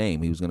was going to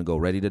name. He was going to go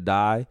Ready to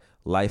Die,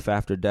 Life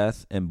After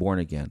Death, and Born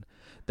Again.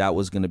 That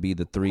was going to be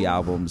the 3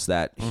 albums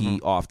that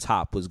he off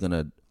top was going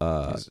to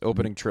his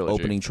opening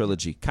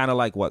trilogy. Kind of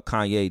like what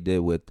Kanye did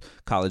with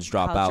College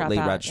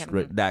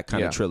Dropout, that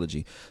kind of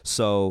trilogy.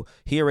 So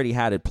he already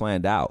had it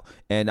planned out.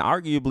 And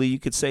arguably, you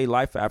could say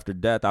Life After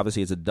Death,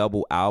 obviously it's a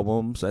double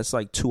album, so that's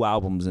like 2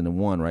 albums in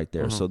one right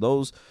there. So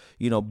those,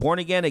 you know, Born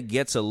Again, it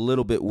gets a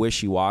little bit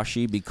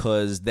wishy-washy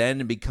because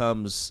then it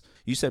becomes,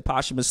 you said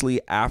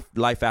posthumously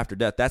Life After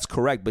Death. That's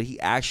correct, but he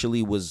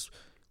actually was...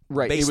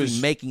 basically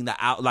making the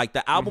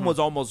album was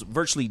almost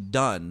virtually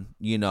done,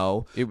 you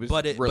know. It was,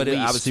 but it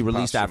obviously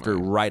released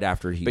right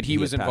after he. But he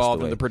was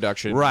involved in the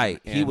production, right?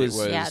 He was.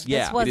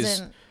 This was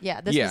his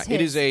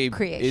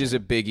creation. It is a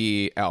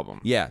Biggie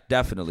album. Yeah,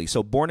 definitely.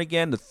 So Born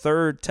Again,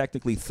 the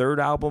technically third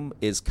album,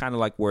 is kind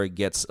of like where it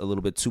gets a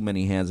little bit too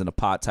many hands in a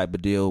pot type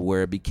of deal,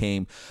 where it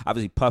became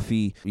obviously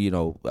Puffy, you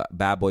know,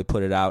 Bad Boy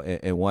put it out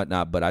and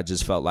whatnot. But I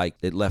just felt like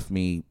it left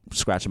me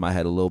scratching my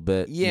head a little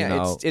bit. Yeah, you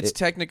know? it's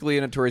technically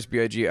a Notorious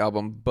B.I.G.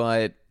 album,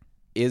 but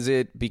is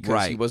it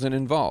because he wasn't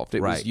involved?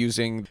 It was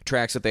using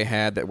tracks that they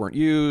had that weren't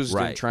used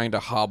and trying to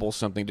hobble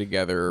something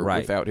together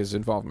without his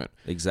involvement.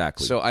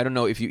 Exactly. So I don't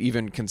know if you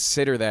even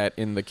consider that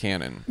in the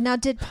canon. Now,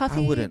 did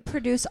Puffy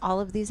produce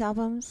all of these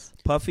albums?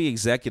 Puffy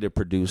executive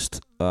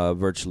produced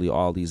virtually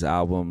all these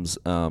albums.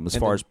 As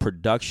far as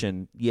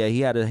production, he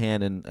had a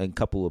hand in a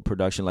couple of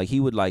production. Like he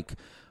would like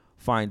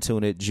fine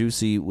tune it.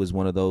 Juicy was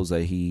one of those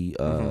that he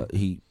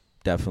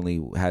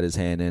definitely had his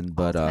hand in.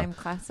 But All-time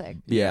classic.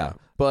 yeah.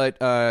 But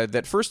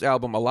that first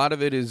album, a lot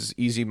of it is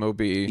Easy Mo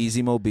B.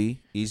 Easy Mo B,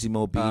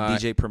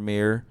 DJ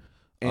Premier,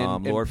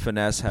 and Lord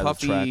Finesse has a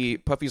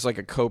track. Puffy's like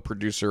a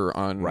co-producer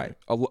on Right.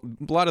 a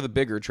lot of the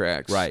bigger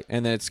tracks. Right.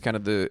 And then it's kind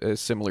of a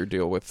similar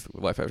deal with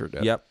Life After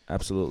Death. Yep,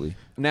 absolutely.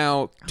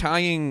 Now,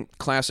 tying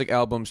classic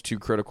albums to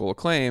critical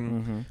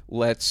acclaim,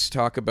 let's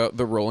talk about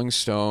the Rolling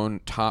Stone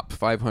Top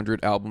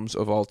 500 Albums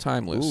of All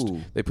Time list.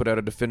 Ooh. They put out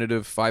a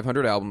definitive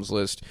 500 albums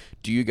list.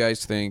 Do you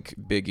guys think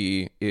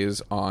Biggie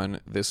is on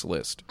this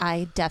list?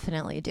 I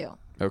definitely do.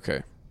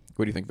 Okay.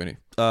 What do you think, Vinny?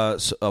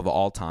 So of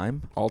all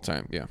time, All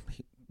time, yeah.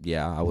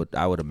 yeah,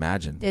 I would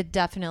imagine. It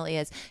definitely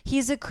is.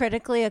 He's a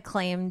critically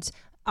acclaimed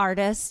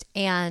artist,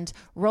 and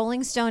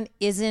Rolling Stone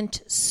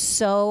isn't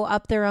so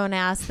up their own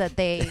ass that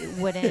they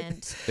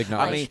wouldn't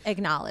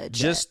acknowledge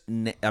Just,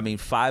 it.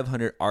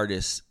 500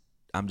 artists.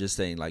 I'm just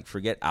saying, like,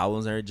 forget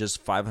albums there.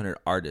 Just 500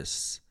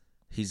 artists.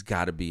 He's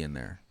got to be in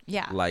there.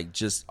 Yeah. Like,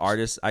 just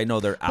artists. I know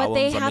their But albums.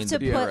 they have to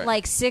put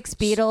like 6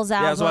 Beatles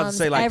I was about to albums,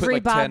 say, like, put, every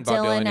like, Bob 10 Bob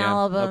Dylan Dylan, yeah.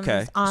 albums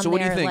Okay. on So what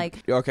do there. you think?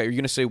 Like, Okay, you're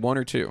going to say 1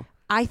 or 2?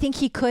 I think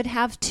he could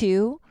have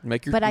 2.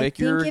 Make your but I make think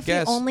your if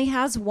guess. he only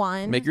has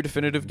 1, Make your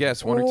definitive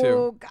guess, 1 or 2.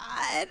 Oh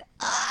God!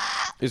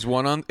 Is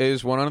one on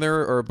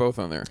there or both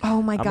on there?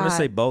 Oh my God! I'm gonna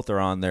say both are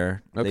on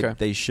there. Okay.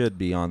 They should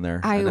be on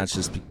there. And that's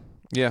just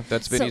Yeah,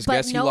 that's Vinny's but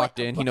guess. He no, locked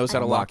in. He knows how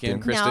to lock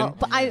in, Kristen. No,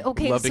 but Love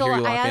to hear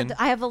you lock in.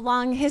 I have a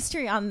long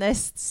history on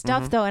this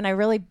stuff though, and I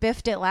really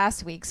biffed it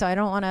last week, so I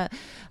don't want to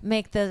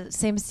make the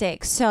same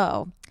mistake.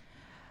 So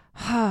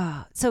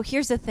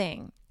here's the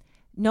thing: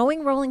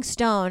 knowing Rolling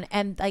Stone,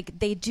 and like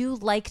they do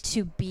like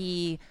to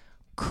be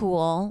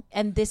cool,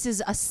 and this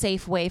is a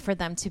safe way for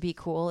them to be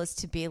cool, is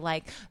to be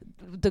like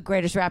the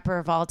greatest rapper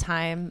of all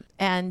time,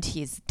 and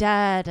he's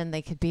dead, and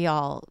they could be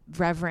all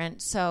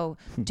reverent. So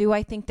do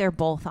I think they're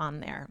both on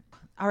there?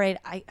 All right,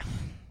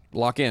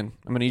 Lock in. I'm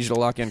going to need you to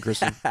lock in,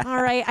 Kristen.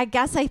 all right, I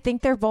guess I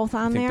think they're both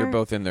on I think there. they're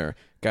both in there.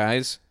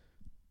 Guys,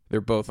 they're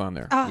both on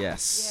there.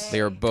 yes. They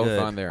are both Good.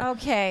 on there.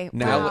 Okay.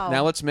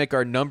 Now let's make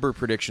our number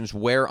predictions.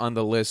 Where on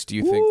the list do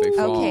you think they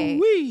fall?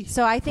 Okay.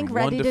 So I think From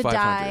 1 Ready to to 500.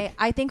 Die.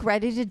 I think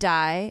Ready to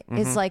Die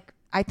is like,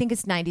 I think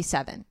it's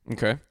 97.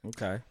 Okay.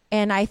 Okay.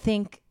 And I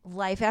think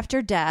Life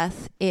After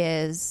Death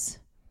is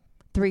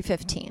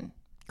 315.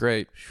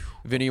 Great.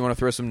 Vinny, you want to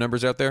throw some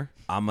numbers out there?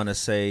 I'm gonna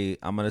say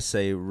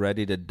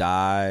Ready to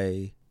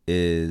Die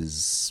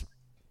is,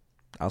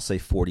 I'll say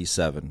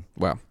 47.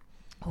 Wow.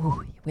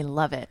 Ooh, we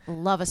love it.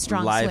 Love a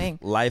strong swing.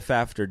 Life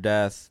After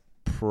Death,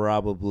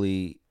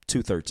 probably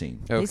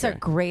 213. Okay. These are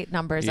great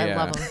numbers. I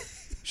love them.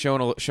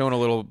 Showing a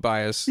little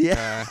bias.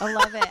 Yeah. I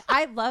love it.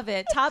 I love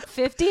it. Top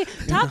 50 for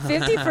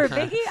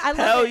Biggie. I love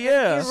Hell it.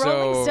 yeah. You're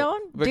Rolling Stone,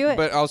 do it.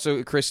 But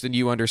also, Kristen,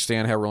 you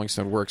understand how Rolling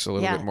Stone works a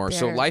little Yeah, bit more.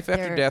 So they're- Life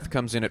After they're- Death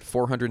comes in at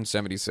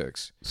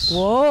 476.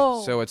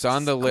 Whoa. So it's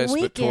on the list,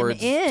 but Squeaking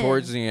in.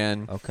 towards the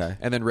end. Okay.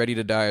 And then Ready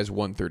to Die is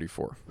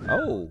 134.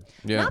 Oh.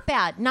 Yeah. Not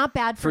bad. Not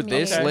bad for For me.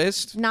 this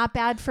list? Not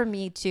bad for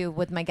me, too,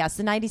 with my guess.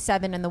 The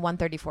 97 and the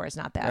 134 is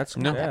not bad. That's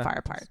not yeah. that far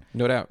apart.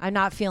 No doubt. I'm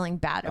not feeling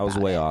bad about was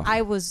way it. off.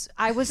 I was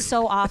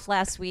so off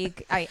last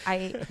week.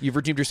 You've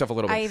redeemed yourself a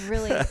little bit. I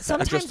really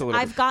sometimes Just a little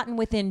I've bit. gotten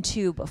within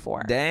 2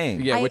 before.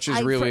 Dang. Yeah, which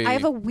is really... I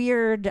have a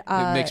weird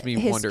makes me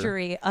wonder.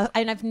 history,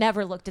 and I've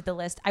never looked at the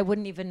list. I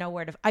wouldn't even know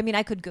where to. I mean,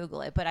 I could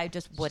Google it, but I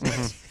just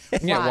wouldn't.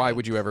 Yeah, why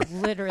would you ever?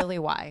 Literally,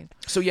 why?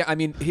 So yeah, I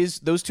mean,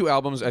 those 2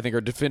 albums I think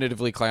are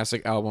definitively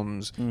classic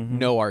albums,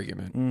 no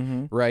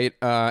argument, right?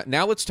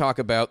 Now let's talk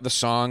about the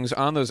songs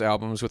on those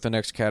albums with the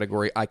next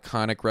category: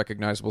 iconic,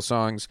 recognizable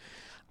songs.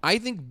 I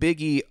think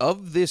Biggie,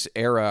 of this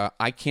era,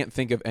 I can't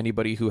think of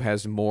anybody who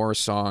has more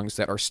songs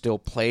that are still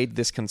played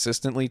this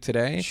consistently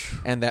today,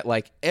 and that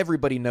like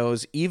everybody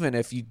knows, even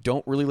if you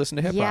don't really listen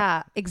to hip hop.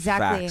 Yeah,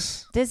 exactly.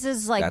 Facts. This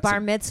is like That's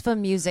bar mitzvah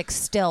music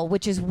still,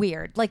 which is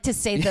weird. Like to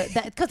say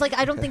that because like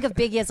I don't think of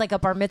Biggie as like a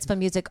bar mitzvah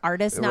music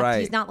artist. Not, Right.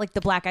 He's not like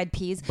the Black Eyed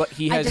Peas. But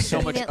he I has just so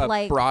mean much it a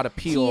like broad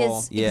appeal he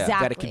is, Yeah.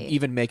 exactly. that it can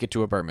even make it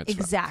to a bar mitzvah.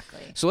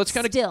 Exactly. So let's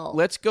kind of Still.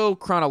 let's go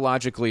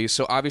chronologically.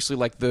 So obviously,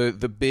 like the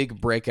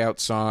big breakout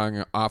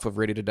song off of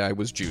Ready to Die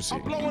was Juicy.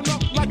 Blowing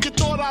up like you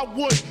thought I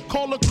would.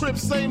 Call a crib,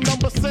 same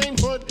number, same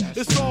hood.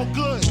 It's all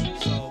good.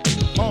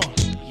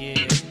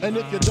 And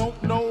if you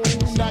don't know,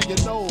 now you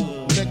know,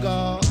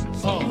 nigga.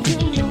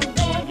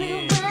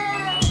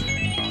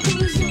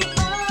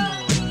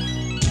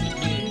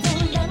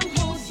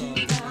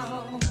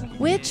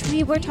 Which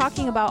we were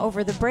talking about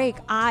over the break.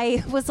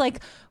 I was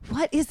like,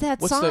 what is that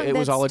What's song the It that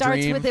Was All a starts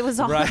Dream? with It Was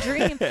All a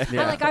Dream? I'm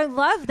like, I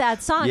love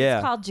that song. Yeah.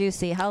 It's called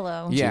Juicy.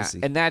 Hello. Yeah,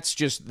 Juicy. and that's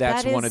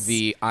That one is- of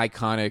the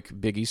iconic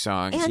Biggie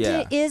songs. And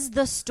Yeah. it is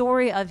the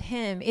story of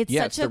him. It's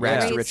Yeah, it's such a the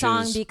rags to great song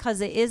riches. because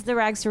it is the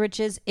rags to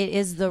riches. It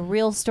is the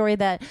real story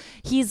that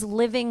he's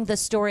living, the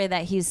story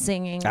that he's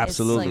singing. It's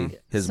Absolutely.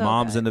 like His so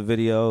mom's good. in the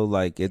video.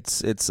 Like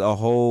it's a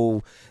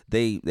whole.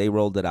 They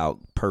rolled it out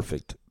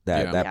perfect.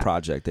 That Yeah.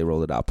 project, they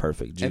rolled it out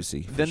perfect.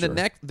 Juicy. for Then sure.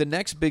 the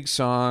next big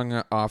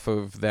song off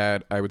of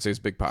that, I would say, is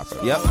Big Papa.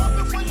 Yep.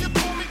 When you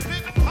call me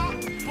Big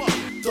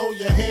Papa, throw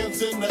your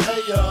hands in the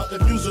air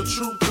if you's a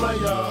true player.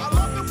 I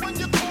love it when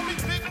you call me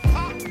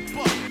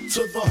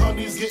To the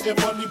honeys, getting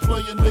money,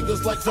 playing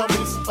niggas like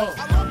dummies. I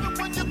love it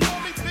when you call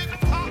me Big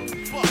Pop.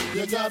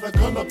 You got a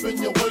gun up in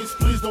your waist,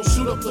 please don't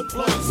shoot up the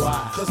place.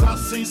 Wow. Cause I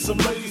see some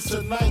ladies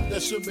tonight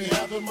that should be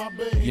having my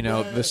baby. You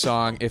know, the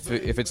song, if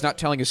it's not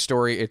telling his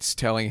story, it's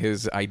telling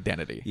his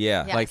identity.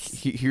 Yeah. Yes. Like,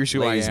 here's who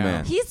Ladies I am.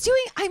 man. He's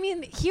doing, I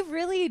mean, he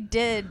really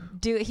did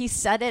do it. He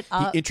set it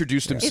up. He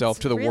introduced himself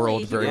It's to the really,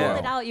 world very he rolled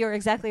well. it out. You're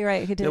exactly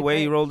right. He did The way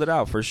he great. rolled it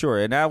out, for sure.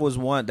 And that was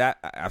one that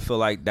I feel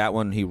like that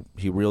one he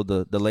reeled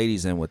the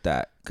ladies in with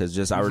that.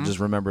 Because I just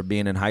remember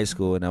being in high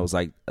school and I was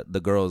like, the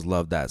girls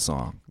loved that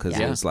song. Because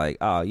Yeah. it was like,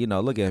 oh, you know,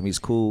 look at him. He's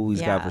cool.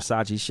 He's got Yeah.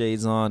 Versace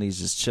shades on. He's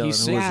just chilling. He Who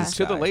is sings this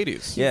to the guy?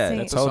 ladies. Yeah, sings-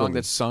 That's totally. a song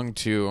that's sung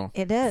to.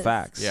 It is.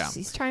 Facts. Yeah.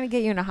 He's trying to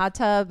get you in a hot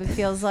tub. It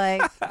feels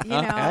like, you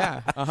know.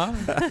 Yeah,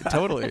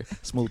 totally.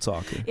 Smooth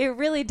talking. It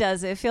really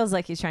does. It feels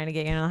like he's trying to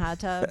get you in a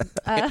hot tub.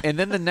 And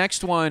then the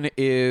next one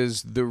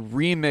is the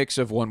remix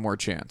of One More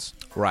Chance.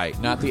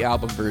 Right. Not the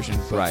album version,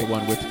 but Right. the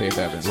one with Faith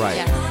Evans. Right.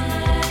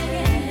 Yes.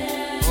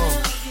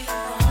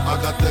 I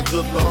got that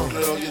good love,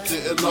 girl, you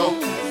didn't know.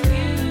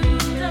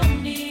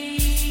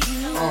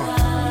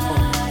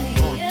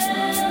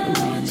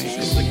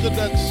 Sick of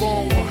that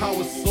song on how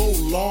it's so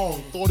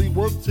long. Thought he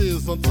worked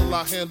his until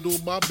I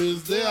handled my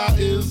biz. There I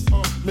is,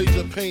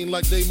 major pain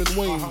like Damon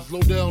Wayans.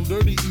 Low down,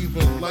 dirty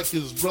even, like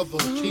his brother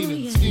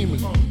Keenan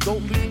scheming.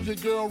 Don't leave your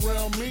girl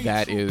around me.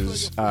 That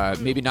is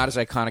maybe not as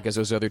iconic as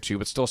those other two,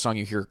 but still a song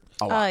you hear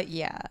a lot.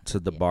 Yeah. To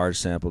the Barge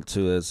sample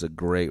too. It's a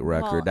great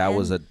record. Well, that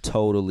was a and-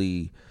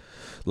 totally,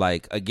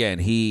 like, again,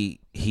 he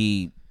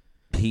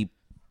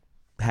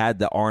had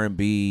the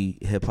R&B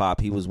hip hop.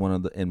 He was one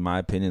of the, in my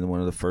opinion, one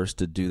of the first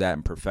to do that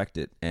and perfect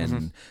it,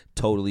 and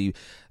totally,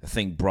 I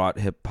think, brought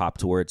hip hop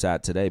to where it's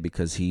at today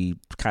because he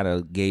kind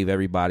of gave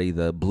everybody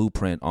the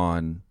blueprint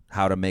on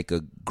how to make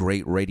a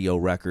great radio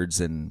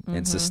records and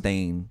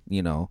sustain,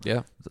 you know,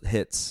 Yeah.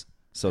 hits.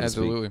 So to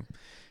speak. Absolutely.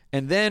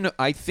 And then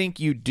I think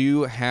you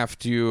do have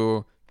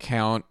to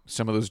count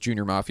some of those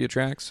Junior Mafia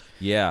tracks.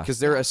 Yeah. Because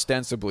they're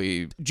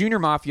ostensibly... Junior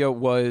Mafia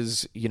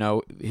was, you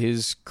know,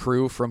 his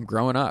crew from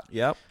growing up.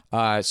 Yep.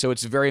 So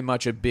it's very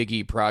much a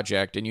Biggie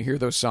project, and you hear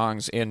those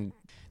songs, and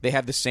they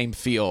have the same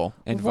feel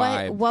and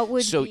vibe. What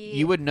would so be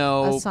you would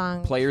know a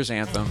song? Player's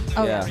Anthem.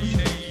 Oh, Yeah.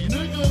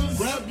 Niggas,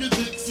 grab your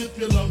dicks if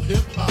you love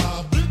hip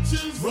hop.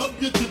 Bitches, rub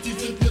your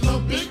titties if you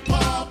love Big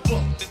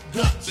Papa.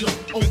 Gotcha.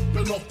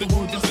 Open off the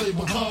words I say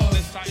because.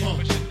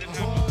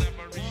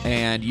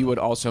 And you would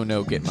also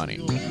know Get Money.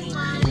 Check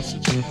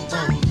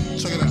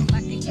it out.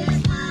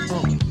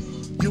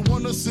 You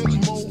wanna sit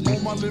more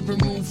on my living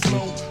room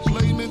floor?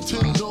 Play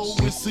Nintendo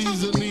with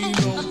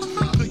Seasonino.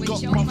 Pick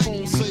up my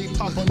phone, say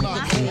Papa not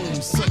home.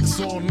 Sex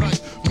all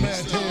night,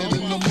 mad head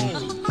in the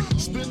moon.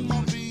 Spin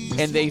my beats.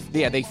 And they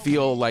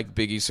feel like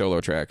Biggie solo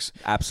tracks.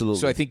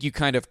 Absolutely. So I think you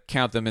kind of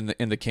count them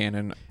in the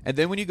canon. And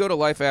then when you go to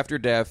Life After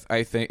Death,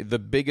 I think the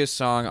biggest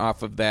song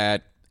off of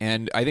that,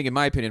 and I think in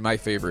my opinion my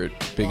favorite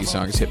Biggie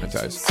song is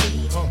Hypnotized.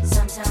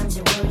 Sometimes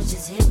your words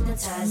just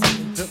hypnotize me,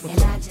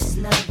 and I just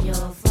love your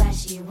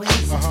flashy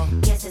ways.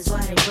 Guess that's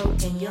why they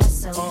broke in your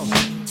soul.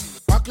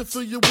 I can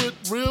fill you with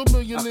real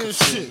millionaire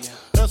shit.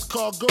 That's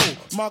cargo,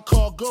 my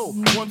cargo.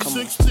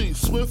 160,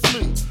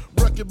 swiftly.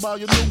 Wreck it by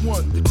your new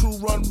one. Your crew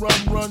run,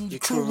 your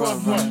crew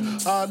run.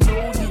 I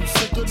know you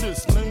sick of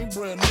this lame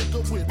brand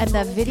nigga with. And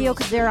the video,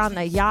 because they're on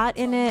the yacht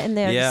in it, and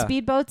they're Yeah.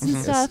 speedboats and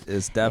stuff.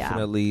 It's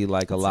definitely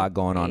like a lot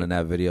going on in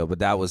that video, but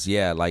that was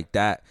like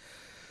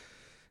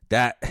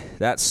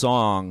that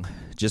song,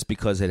 just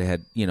because it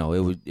had, you know,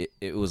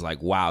 it was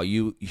like, wow,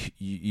 you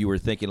were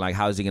thinking like,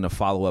 how is he gonna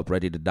follow up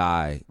Ready to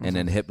Die, and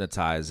then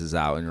Hypnotize is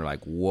out, and you're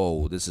like,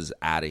 whoa, this is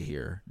out of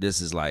here. This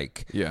is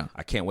like, Yeah.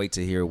 I can't wait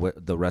to hear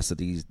what the rest of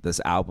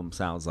this album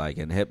sounds like.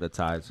 And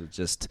Hypnotize was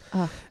just,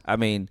 I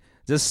mean,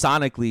 just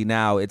sonically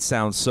now it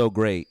sounds so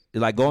great.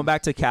 Like going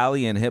back to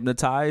Cali and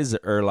Hypnotize,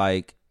 or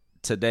like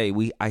today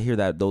I hear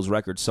those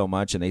records so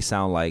much, and they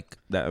sound like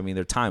that. I mean,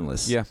 they're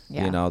timeless. Yeah.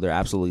 Yeah. You know, they're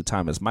absolutely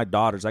timeless. I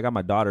got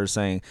my daughters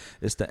saying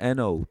it's the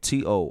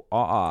NOTORROU.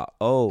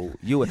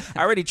 I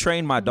already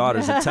trained my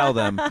daughters to tell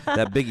them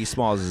that Biggie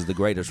Smalls is the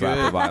greatest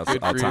rapper of all Good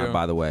for time, you.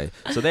 by the way.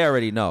 So they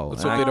already know.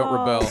 Let's And hope they don't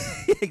rebel.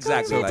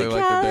 exactly. Hope they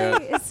Like, like their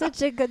Cali dad. is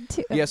such a good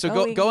tune. Yeah, so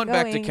going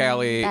back to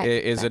Cali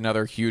is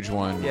another huge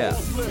one. yeah.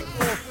 Flick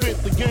or fit,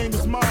 the game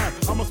is mine.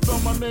 I'ma spell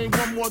my name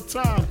one more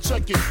time.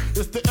 Check it.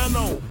 It's the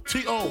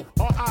NOTORIOUS.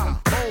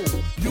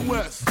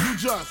 You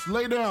just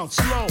lay down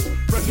slow.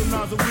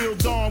 Recognize a real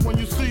dawn when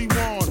you see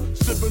one.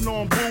 Sipping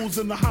on booze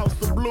in the house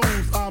of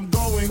blues. I'm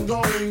going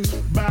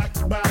back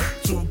to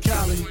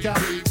Cali.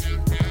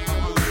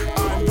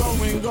 I'm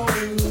going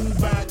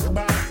back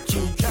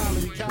to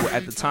Cali.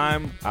 At the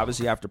time,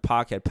 obviously after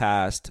Pac had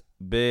passed,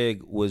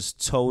 Big was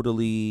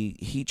totally,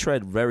 he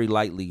tread very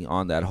lightly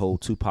on that whole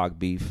Tupac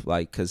beef,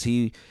 like, because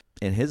he,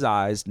 in his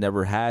eyes,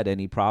 never had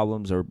any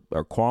problems or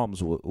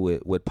qualms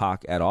with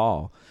Pac at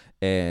all.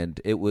 And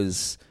it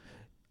was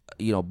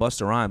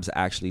Busta Rhymes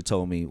actually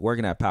told me,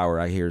 working at Power,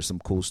 I hear some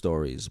cool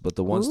stories. But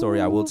the one story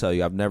I will tell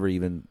you, I've never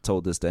even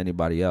told this to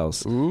anybody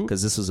else,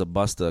 because this was a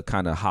Busta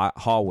kind of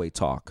hallway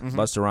talk.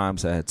 Busta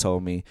Rhymes had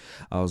told me,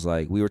 I was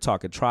like, we were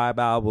talking Tribe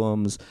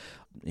albums.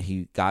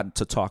 We got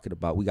to talking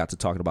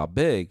about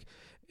Big.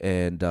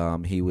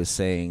 And he was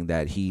saying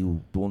that he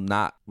will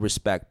not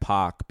respect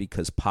Pac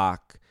because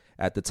Pac,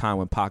 at the time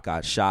when Pac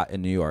got shot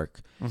in New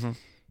York,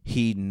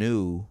 he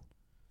knew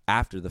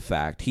after the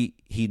fact, he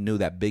knew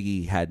that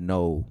Biggie had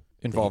no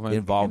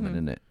involvement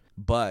in it.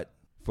 But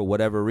for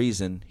whatever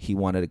reason, he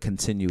wanted to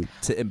continue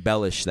to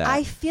embellish that.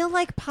 I feel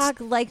like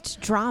Pac liked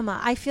drama.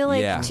 I feel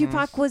like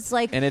Tupac was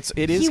like, and it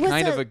is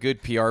kind of a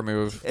good PR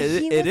move.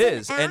 It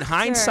is. In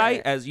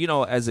hindsight, as you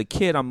know, as a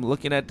kid, I'm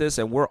looking at this,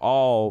 and we're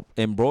all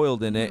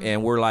embroiled in it,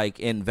 and we're like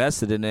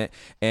invested in it,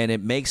 and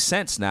it makes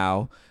sense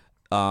now.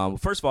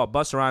 First of all,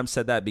 Busta Rhymes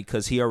said that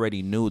because he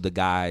already knew the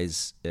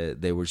guys.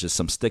 They were just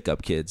some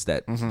stick-up kids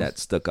that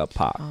stuck up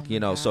Pac.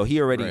 So he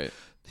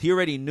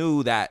already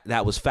knew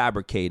that was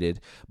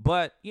fabricated.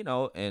 But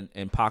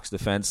in Pac's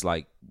defense,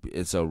 like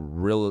it's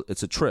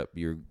a trip.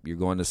 You're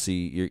going to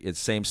see. It's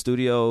same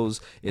studios.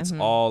 It's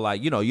all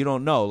like you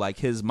don't know. Like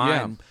his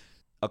mind,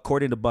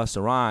 according to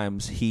Busta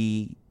Rhymes,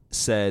 he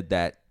said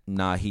that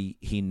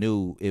he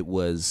knew it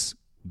was.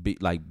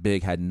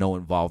 Big had no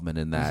involvement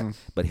in that,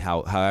 but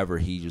however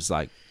he just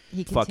like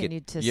he fuck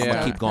continued it, to I'm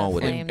gonna keep going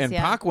with it. And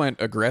Pac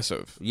went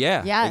aggressive.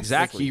 Yes.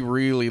 Exactly. He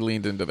really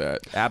leaned into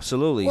that.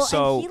 Absolutely. Well,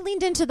 so and he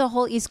leaned into the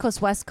whole East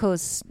Coast West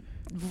Coast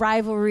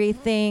rivalry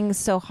thing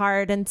so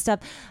hard and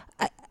stuff.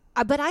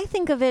 But I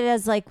think of it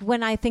as like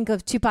when I think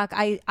of Tupac,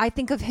 I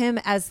think of him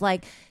as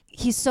like.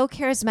 He's so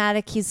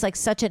charismatic. He's like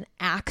such an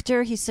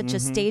actor. He's such a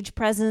stage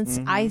presence.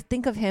 I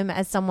think of him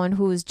as someone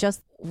who is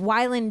just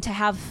wilding to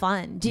have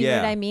fun. Do you know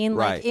what I mean?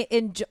 Right.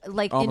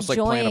 Like almost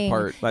enjoying, like playing a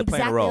part, like exactly,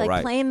 playing a role, like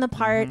right? Playing the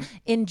part,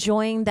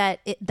 enjoying that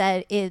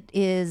it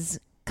is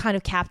kind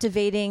of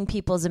captivating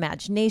people's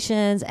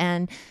imaginations,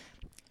 and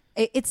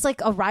it's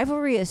like a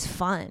rivalry is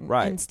fun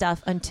and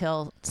stuff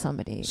until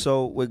somebody.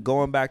 So with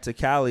going back to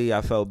Cali,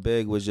 I felt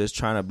Big was just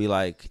trying to be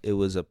like it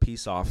was a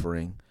peace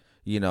offering.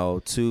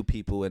 To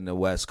people in the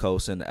West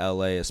Coast and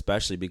LA,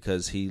 especially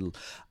because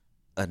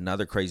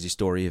another crazy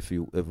story, if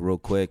real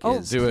quick,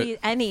 is do it.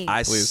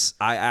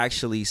 I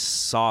actually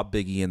saw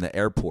Biggie in the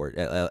airport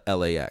at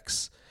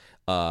LAX.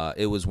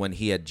 It was when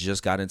he had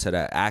just got into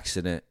that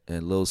accident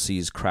and Lil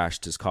C's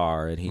crashed his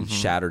car and he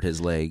shattered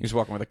his leg. He was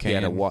walking with a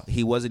cane.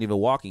 He wasn't even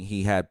walking.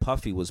 He had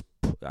Puffy was.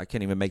 I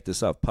can't even make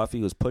this up. Puffy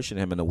was pushing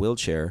him in a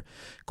wheelchair.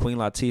 Queen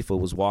Latifah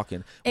was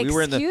walking.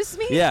 Excuse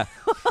me? Yeah.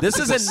 This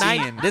is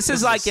This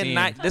is like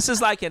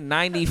in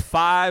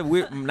 95,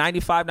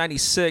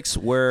 96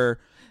 where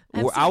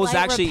I was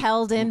actually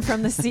repelled in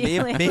from the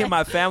ceiling. me and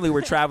my family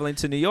were traveling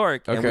to New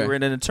York and we were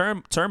in a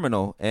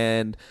terminal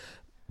and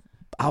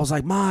I was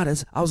like, Ma,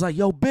 I was like,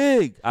 yo,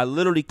 Big. I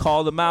literally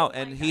called him out,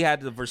 and he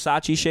had the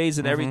Versace shades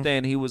and everything.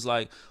 And he was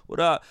like,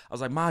 what up? I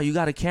was like, Ma, you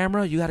got a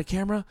camera? You got a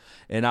camera?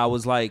 And I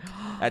was like,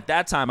 at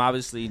that time,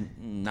 obviously,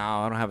 no,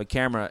 I don't have a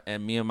camera.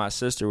 And me and my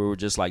sister, we were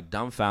just like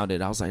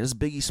dumbfounded. I was like, that's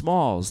Biggie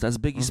Smalls. That's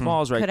Biggie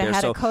Smalls right there. Could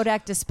have had a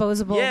Kodak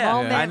disposable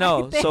moment. I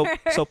know. Right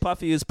So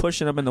Puffy is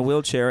pushing him in the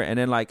wheelchair, and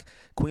then like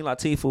Queen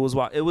Latifah was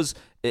walking.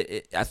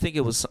 I think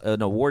it was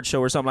an award show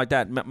or something like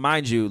that.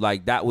 Mind you,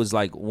 like that was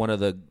like one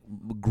of the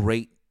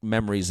great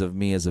memories of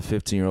me as a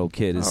 15-year-old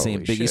kid is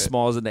seeing Biggie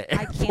Smalls in the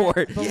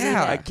airport.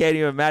 I can't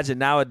even imagine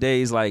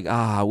nowadays. Like,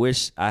 I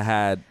wish I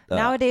had.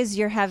 Nowadays,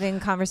 you're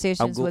having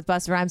conversations with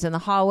Busta Rhymes in the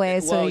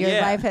hallway, so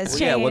your life has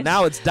changed. Yeah, well,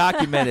 now it's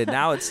documented.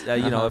 Now it's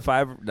if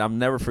I'll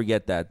never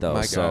forget that though.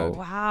 My so God.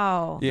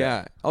 Wow.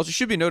 Yeah. Also,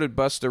 should be noted,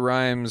 Busta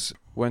Rhymes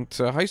went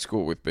to high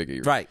school with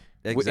Biggie. Right.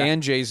 Exactly.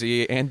 And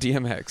Jay-Z and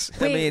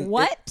DMX. Wait,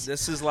 what?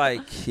 This is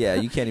like,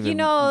 you can't even.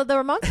 The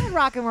Ramones had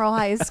rock and roll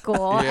high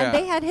school, and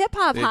they had hip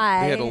hop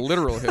high. They had a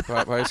literal hip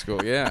hop high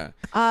school, yeah.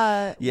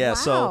 Wow.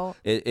 So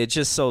it's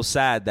just so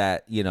sad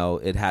that,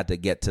 it had to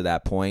get to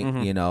that point,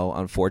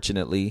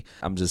 unfortunately.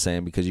 I'm just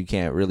saying because you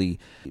can't really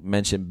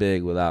mention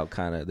Big without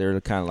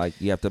they're kind of like,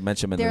 you have to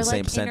mention them in the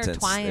same sentence.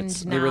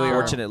 Intertwined now. They really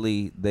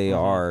Fortunately, they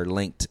are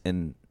linked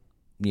in,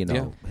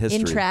 history.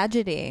 In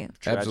tragedy.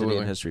 Absolutely.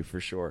 In history, for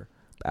sure.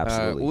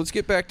 Absolutely. Well, let's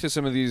get back to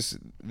some of these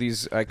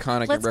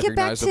iconic Let's and recognizable. get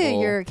back to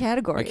your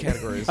categories. My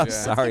categories. I'm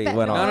sorry.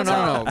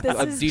 No. This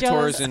is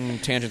Detours Joe's-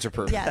 and tangents are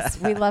perfect.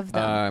 Yes, we love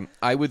them.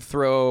 I would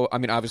throw. I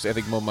mean, obviously, I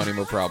think More Money,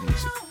 More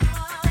Problems.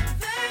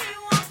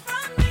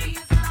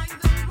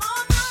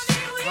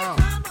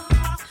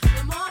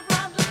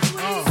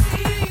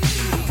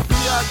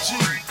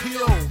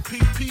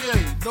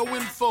 PPA, no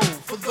info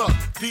for the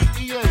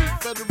DEA.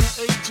 Federal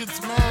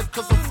agents mad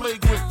cause I'm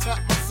flagrant. Tap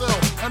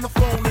myself and the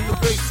phone in the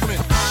basement.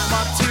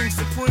 My team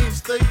supreme,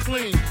 stay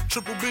clean.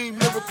 Triple beam,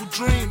 lyrical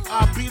dream.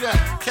 I be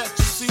that. Catch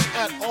a seat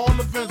at all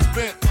events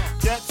bent.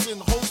 Gats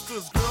and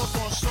holsters, girls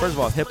on shoulders. First of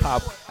all, hip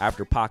hop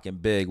after Pac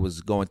and Big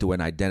was going through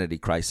an identity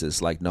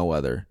crisis like no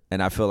other,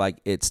 and I feel like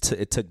it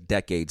took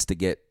decades to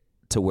get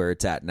to where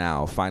it's at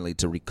now, finally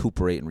to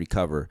recuperate and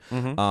recover.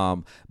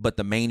 But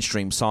the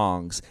mainstream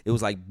songs, it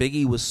was like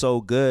Biggie was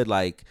so good.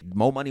 Like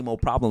Mo Money, Mo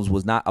Problems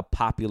was not a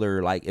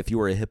popular, like if you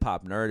were a hip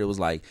hop nerd, it was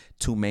like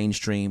too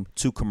mainstream,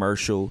 too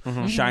commercial,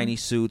 shiny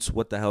suits,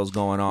 what the hell's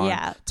going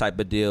on type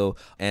of deal.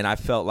 And I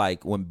felt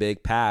like when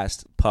Big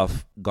passed,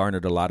 Puff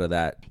garnered a lot of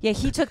that. Yeah,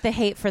 he took the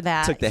hate for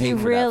that. Took the hate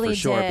for really that for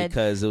sure, did.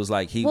 because it was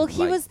like he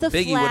was the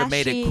Biggie would have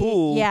made it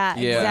cool. Yeah,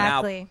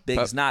 exactly. Now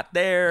Big's not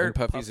there. And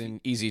Puffy's an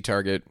easy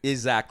target.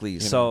 Exactly.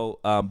 So,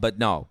 but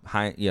no,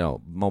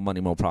 Mo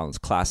Money, Mo Problems,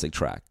 classic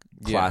track.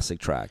 Classic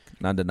track,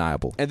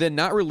 undeniable. And then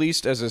not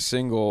released as a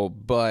single,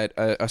 but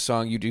a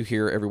song you do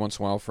hear every once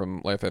in a while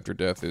from Life After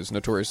Death is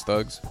Notorious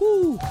Thugs,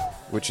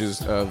 which is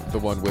the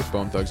one with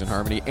Bone Thugs and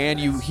Harmony. And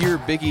you hear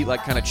Biggie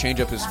like kind of change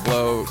up his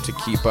flow to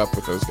keep up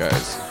with those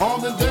guys.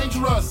 Armed and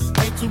dangerous,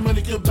 ain't too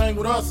many can bang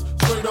with us.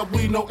 Straight up,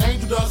 we no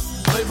angel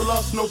dust. Label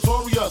us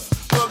notorious.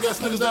 Thug ass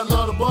niggas that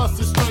love to bust.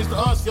 It's strange to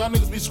us, y'all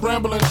niggas be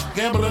scrambling,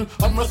 gambling.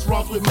 I'm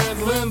restaurants with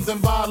mandolins and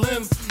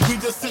violins. We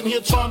just sitting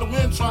here trying to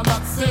win, trying not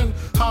to sin.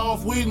 High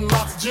off weed and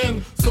lots of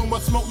gin. So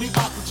much smoke, need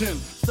oxygen.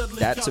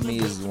 That to me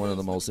is one of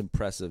the most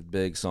impressive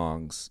Big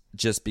songs,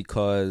 just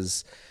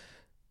because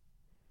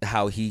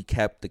how he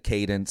kept the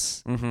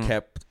cadence,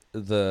 kept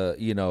the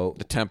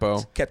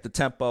tempo, kept the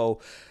tempo.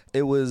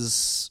 It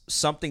was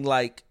something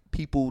like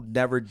people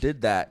never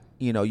did that.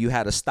 You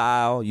had a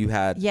style. You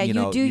had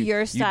you do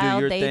your style. You do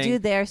your they thing. do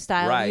their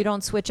style. Right. You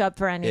don't switch up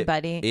for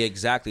anybody.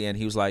 Exactly. And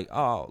he was like,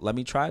 "Oh, let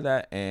me try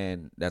that,"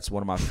 and that's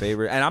one of my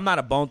favorite. And I'm not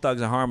a Bone Thugs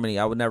and Harmony.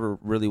 I would never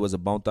really was a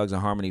Bone Thugs and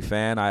Harmony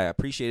fan. I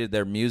appreciated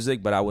their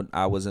music, but I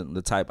wasn't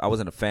the type. I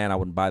wasn't a fan. I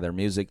wouldn't buy their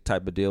music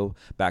type of deal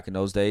back in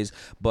those days.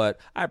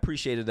 But I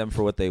appreciated them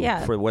for what they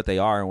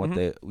are and what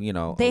they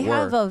were.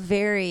 have a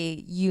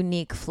very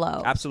unique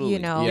flow.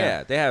 Absolutely.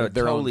 Yeah, they have a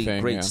their totally own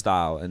thing, great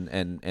style and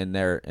in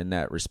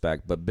that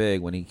respect. But Big,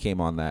 when he came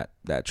on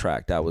that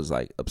track, that was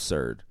like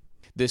absurd.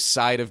 This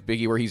side of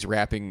Biggie where he's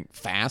rapping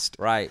fast,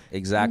 right?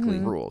 Exactly.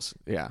 Rules.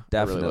 Yeah,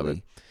 definitely. I really love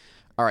it.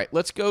 All right,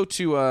 let's go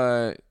to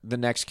the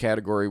next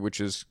category,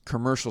 which is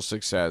commercial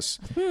success.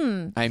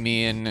 I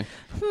mean,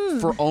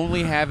 for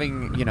only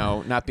having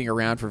not being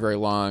around for very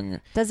long.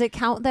 Does it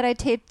count that I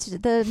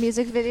taped the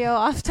music video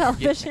off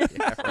television?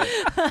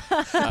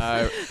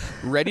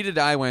 Ready to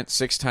Die went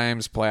 6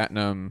 times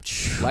platinum.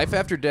 Life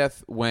After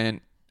Death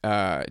went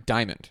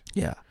diamond.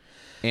 Yeah.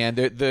 And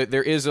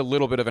there is a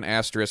little bit of an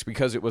asterisk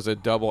because it was a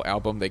double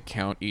album. They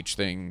count each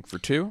thing for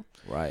 2.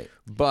 Right.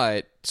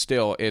 But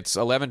still, it's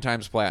 11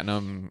 times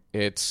platinum.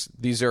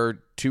 These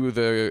are 2 of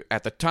the,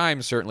 at the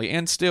time certainly,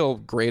 and still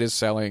greatest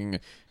selling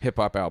hip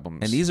hop albums.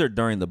 And these are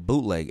during the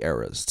bootleg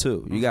eras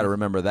too. You got to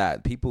remember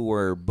that people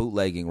were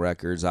bootlegging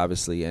records,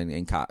 obviously,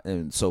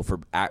 and so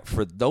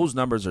for those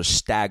numbers are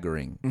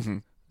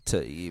staggering.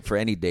 For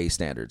any day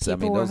standards.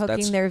 People were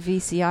hooking their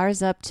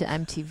VCRs up to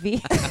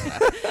MTV.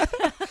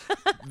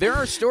 There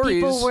are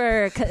stories. People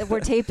were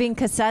taping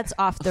cassettes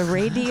off the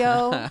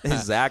radio.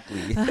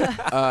 Exactly.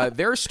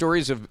 There are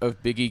stories of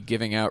Biggie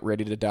giving out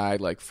Ready to Die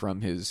like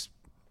from his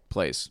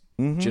place,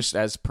 just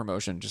as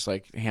promotion, just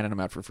like handing them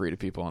out for free to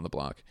people on the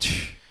block.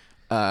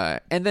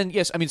 And then,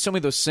 yes, I mean, some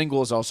of those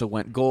singles also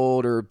went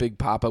gold, or Big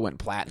Papa went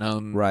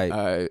platinum.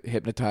 Right.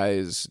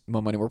 Hypnotize,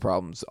 Mo Money, More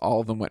Problems, all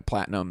of them went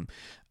platinum.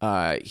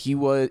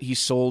 He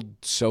sold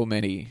so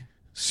many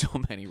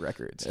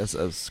records.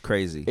 That's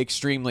crazy.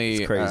 Extremely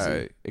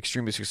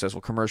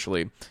successful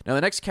commercially. Now,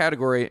 the next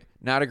category,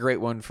 not a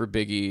great one for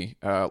Biggie,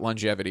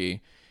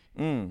 longevity.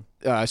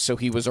 So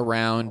he was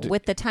around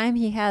with the time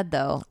he had,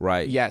 though.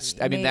 Right. Yes,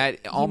 I mean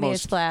that almost he made a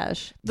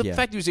splash. The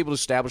fact he was able to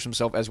establish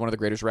himself as one of the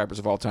greatest rappers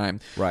of all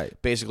time. Right.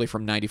 Basically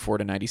from 94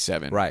 to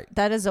 97. Right.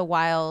 That is a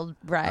wild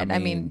ride. I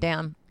mean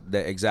damn.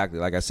 Exactly.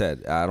 Like I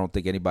said, I don't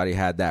think anybody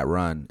had that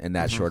run in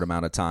that short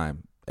amount of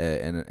time,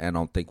 and I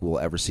don't think we'll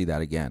ever see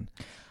that again.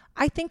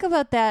 I think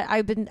about that.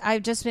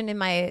 I've just been in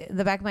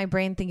the back of my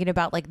brain thinking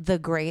about like the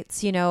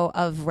greats,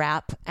 of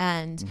rap,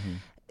 and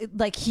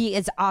like he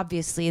is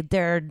obviously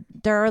there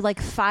are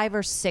like 5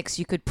 or 6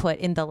 you could put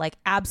in the like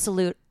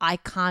absolute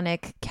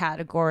iconic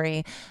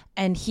category,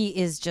 and he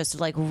is just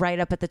like right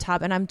up at the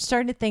top. And I'm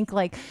starting to think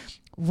like,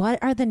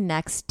 what are the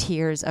next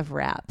tiers of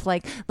rap?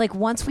 Like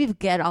once we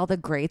get all the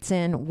greats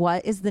in,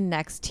 what is the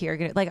next tier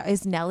gonna, like,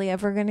 is Nelly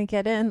ever gonna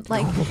get in?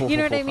 Like, you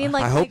know what I mean?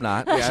 Like, I hope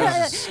not.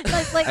 Yeah,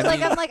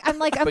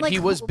 but he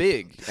was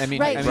big. I mean,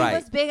 he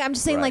was big. I'm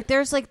just saying, like,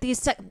 there's like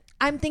these.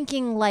 I'm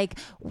thinking like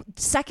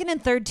 2nd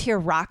and 3rd tier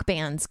rock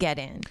bands get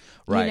in,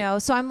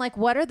 So I'm like,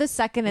 what are the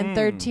 2nd and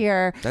 3rd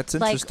tier? That's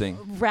interesting.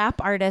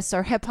 Rap artists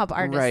or hip hop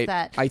artists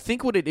that I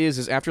think what it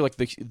is after like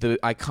the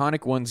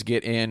iconic ones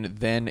get in,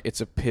 then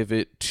it's a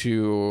pivot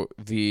to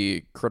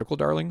the critical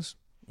darlings.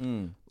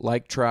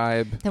 Like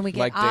Tribe, then we get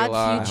like Odd De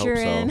La. Future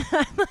in.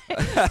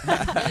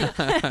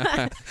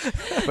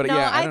 But no,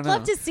 yeah, I'd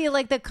love to see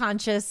like the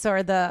conscious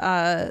or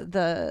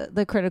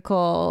the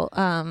critical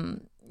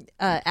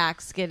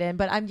acts get in.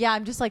 But I'm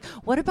just like,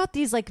 what about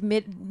these like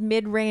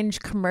mid-range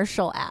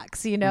commercial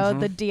acts? You know,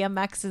 the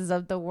DMXs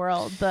of the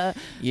world.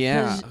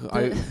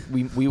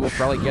 We will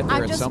probably get there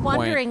I'm at just some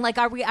wondering, point. like,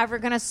 are we ever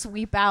going to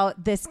sweep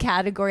out this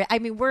category? I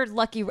mean, we're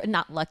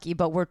not lucky,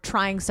 but we're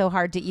trying so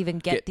hard to even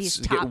get these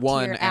top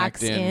one tier act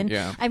acts in.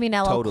 Yeah. I mean,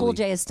 LL Cool Totally.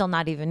 J is still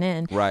not even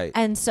in. Right.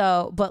 And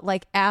so, but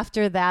like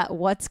after that,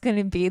 what's going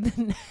to be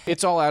the next?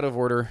 It's all out of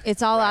order.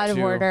 It's all out of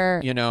too.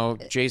 order. You know,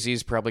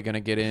 Jay-Z's probably going to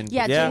get in.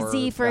 Yeah, before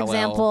Jay-Z, for LL.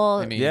 example,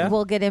 I mean, Yeah.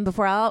 will get in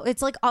before LL.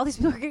 It's like all these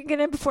people are going to get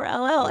in before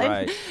LL.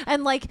 Right.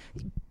 And like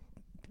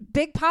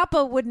Big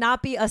Papa would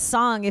not be a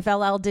song if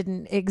LL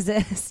didn't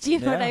exist. You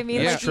know what I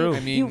mean? Yeah, Like true. You, I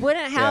mean, you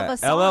wouldn't have a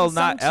song LL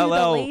sung to the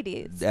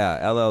ladies.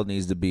 Yeah, LL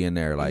needs to be in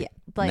there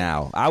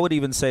now. I would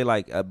even say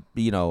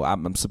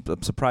I'm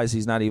surprised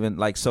he's not even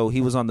like. So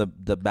he was on the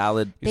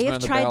ballot. He's They been have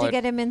on the tried to ballot.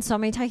 get him in so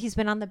many times. He's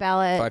been on the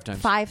ballot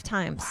 5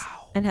 times.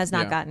 and has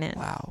not Yeah. gotten in.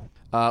 Wow.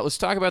 Let's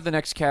talk about the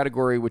next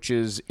category, which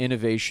is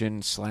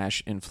innovation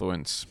 /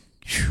 influence.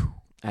 Phew.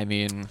 I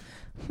mean,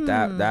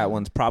 That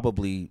one's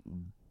probably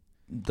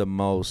the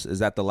most. Is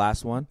that the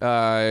last one?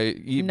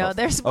 No,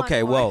 there's one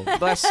Okay, more. well,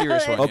 less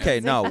serious one. okay,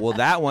 no. Well,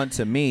 that one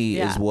to me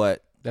Yeah. is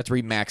what. That's where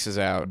he maxes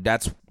out.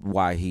 That's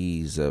why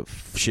he's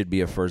should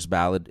be a first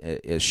ballot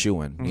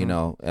shoo-in, you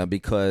know,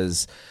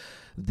 because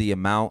the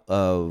amount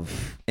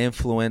of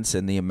influence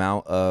and the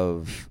amount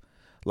of,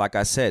 like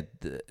I said,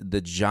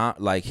 the John,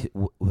 like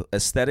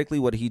aesthetically,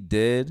 what he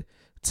did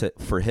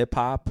for hip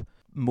hop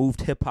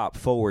moved hip hop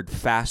forward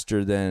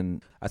faster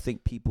than I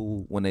think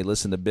people, when they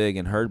listened to Big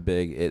and heard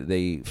Big,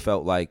 they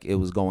felt like it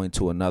was going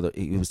to another.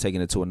 He was taking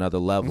it to another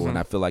level, and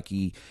I feel like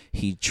he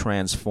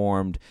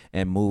transformed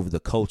and moved the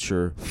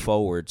culture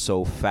forward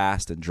so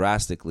fast and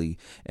drastically,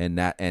 and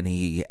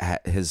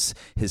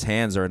his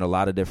hands are in a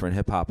lot of different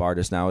hip hop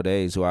artists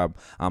nowadays who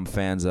I'm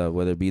fans of,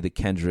 whether it be the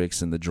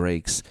Kendricks and the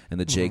Drakes and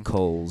the J.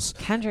 Coles.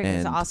 Kendrick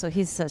is and- also,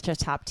 he's such a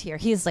top tier.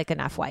 He's like an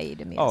FYE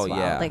to me Oh, as well.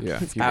 yeah. Like, Yeah.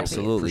 he's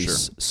Absolutely. For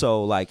sure.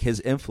 So like his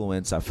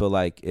influence, I feel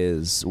like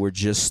we're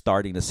just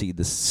starting to see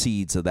the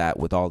seeds of that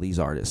with all these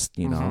artists,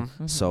 you know.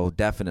 So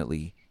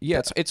definitely,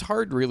 Yeah, it's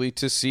hard really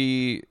to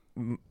see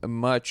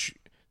much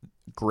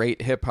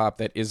great hip hop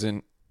that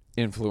isn't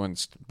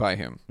influenced by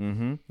him.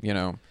 Mm-hmm. You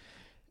know,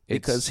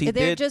 because he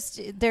there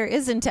did. there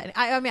isn't any,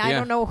 I mean, I Yeah.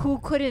 don't know who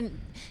couldn't.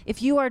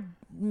 If you are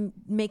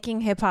making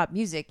hip hop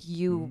music,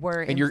 you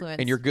were and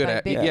influenced you're good by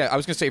at Big. it. Yeah, I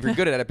was gonna say if you're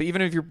good at it, but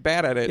even if you're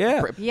bad at it,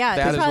 Yeah. Yeah,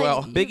 that that's as probably-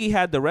 well. Biggie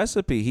had the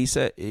recipe. He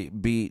said,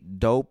 "Be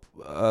dope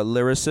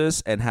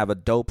lyricist and have a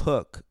dope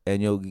hook,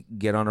 and you'll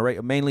get on the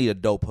radio." Mainly a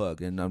dope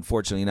hook, and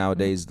unfortunately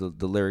nowadays the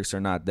lyrics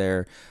are not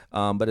there.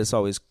 But it's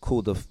always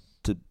cool to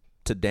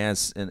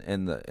dance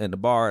in the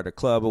bar at a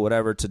club or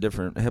whatever to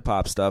different hip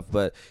hop stuff.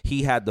 But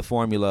he had the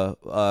formula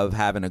of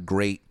having a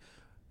great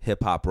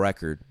hip hop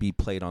record be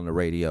played on the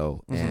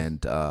radio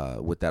and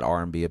with that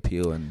R&B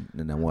appeal and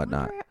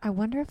whatnot. I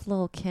wonder if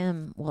Lil'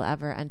 Kim will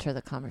ever enter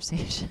the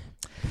conversation.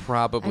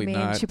 Probably I mean,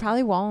 not. she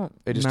probably won't.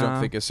 I just don't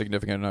Nah. think a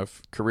significant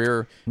enough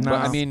career. No.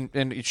 But I mean,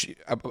 and she,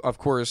 of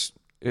course,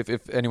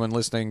 if anyone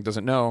listening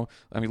doesn't know,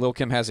 I mean, Lil'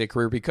 Kim has a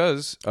career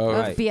because of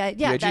Right. Yeah,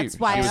 B.I.G. that's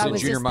why She was I in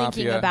was Junior just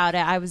thinking Mafia. about it.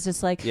 I was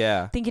just like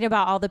Yeah. thinking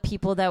about all the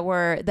people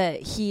that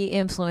he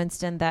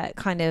influenced and that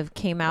kind of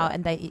came out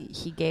and that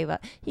he gave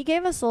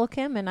us Lil'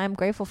 Kim, and I'm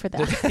grateful for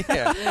that.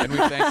 yeah, and we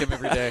thank him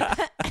every day.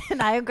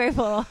 And I am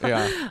grateful.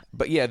 Yeah,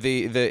 but yeah,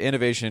 the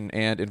innovation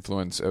and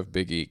influence of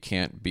Biggie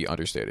can't be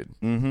understated.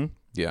 Mm-hmm.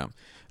 Yeah.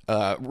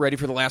 Ready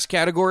for the last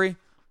category?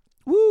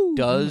 Woo!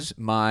 Does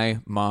my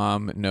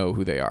mom know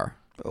who they are?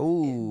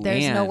 Ooh.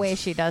 There's no And- way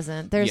she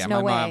doesn't. There's yeah,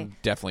 no my way. mom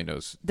definitely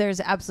knows. There's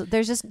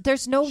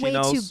no She way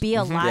to knows. be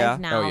alive Yeah.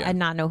 now Oh, yeah. and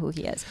not know who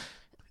he is.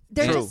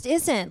 There True. just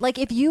isn't. Like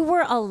if you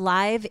were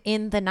alive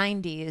in the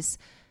 90s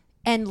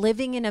and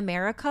living in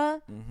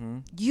America,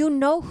 you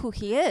know who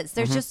he is.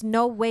 There's just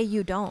no way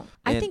you don't.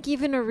 I And- think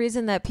even a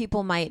reason that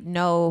people might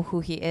know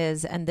who he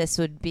is, and this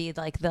would be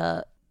like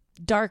the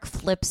dark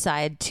flip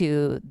side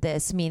to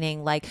this,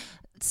 meaning like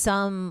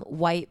some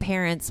white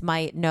parents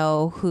might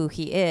know who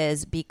he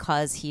is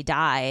because he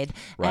died,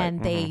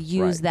 and they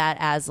use Right. that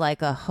as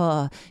like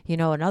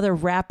another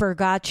rapper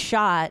got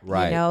shot.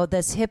 Right. You know,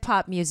 this hip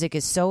hop music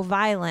is so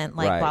violent,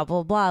 like Right. blah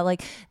blah blah.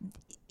 Like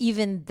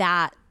even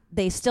that,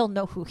 they still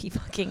know who he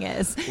fucking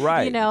is.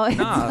 Right. You know, it's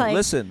like,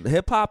 listen,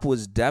 hip hop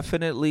was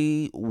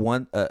definitely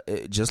one,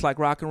 just like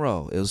rock and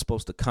roll. It was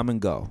supposed to come and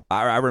go.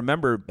 I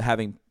remember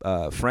having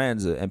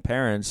friends and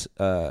parents,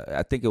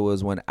 I think it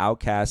was when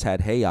Outkast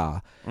had Hey Ya,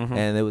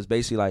 and it was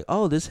basically like,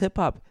 oh, this hip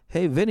hop.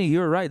 Hey, Vinny,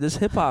 you're right. This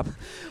hip hop,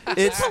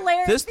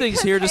 hilarious this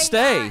thing's because here to Hey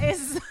stay. Ya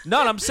is-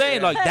 No, I'm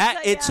saying like that.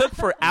 So, It yeah. took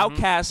for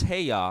Outkast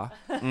Hey Ya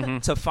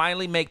to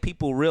finally make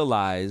people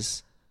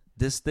realize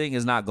this thing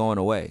is not going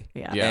away.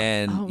 Yeah. Yeah.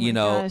 And Oh my you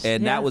know, gosh,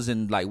 and yeah. that was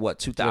in like what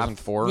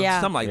 2004?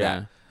 Yeah. something like Yeah.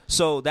 that.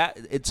 So that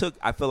it took,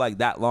 I feel like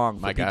that long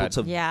for My people God.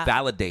 to Yeah.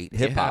 validate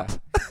hip hop,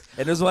 Yeah.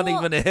 and this wasn't Well,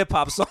 even a hip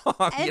hop song.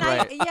 And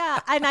you know?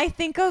 and I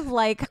think of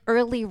like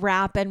early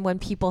rap and when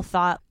people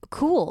thought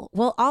cool.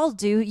 Well, I'll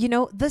do,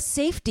 the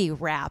safety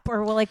rap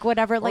or like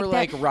whatever. Or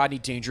like that. Rodney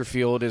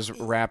Dangerfield is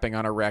rapping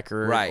on a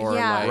record. Right. Or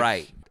Yeah.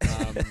 Right.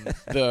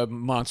 The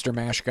Monster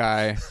Mash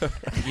guy,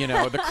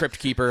 the Crypt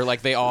Keeper.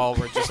 Like they all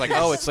were just like,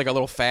 oh, it's like a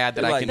little fad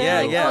that I Like, can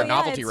yeah, do yeah. for a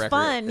novelty it's record.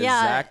 fun.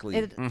 Yeah.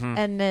 Exactly.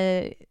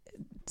 And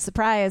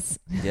surprise.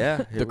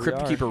 Yeah. The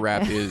Crypt Keeper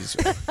rap is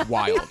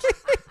wild.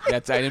 I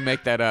didn't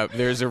make that up.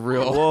 There's a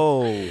real.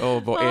 Whoa. Oh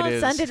boy, Oh, it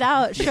is. send it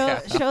out. Show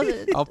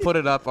the. I'll put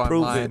it up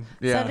online.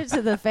 Yeah, Send it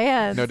to the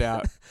fans. no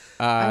doubt.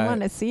 I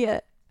want to see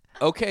it.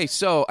 Okay,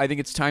 so I think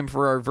it's time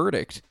for our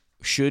verdict.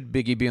 Should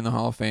Biggie be in the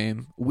Hall of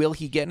Fame? Will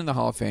he get in the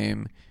Hall of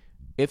Fame?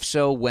 If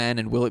so, when?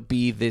 And will it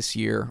be this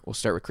year? We'll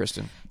start with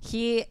Kristen.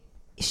 He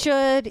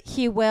should,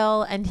 he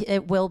will, and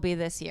it will be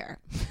this year.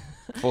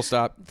 Full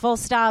stop. Full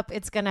stop.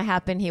 It's going to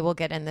happen. He will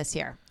get in this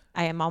year.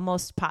 I am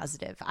almost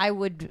positive.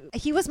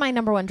 He was my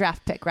number 1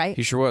 draft pick, right?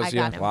 He sure was, I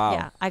got him. Wow.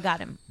 Yeah, I got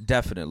him.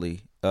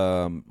 Definitely.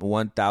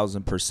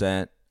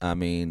 1,000%. I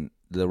mean,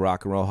 the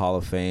Rock and Roll Hall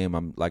of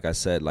Fame, like I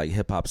said, like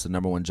hip hop's the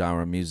number 1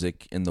 genre of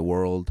music in the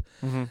world.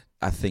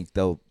 I think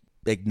they'll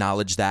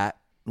acknowledge that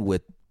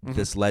with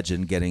this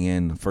legend getting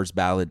in. First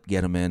ballot,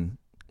 get him in,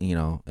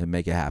 and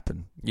make it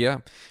happen. Yeah,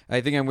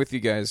 I think I'm with you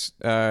guys.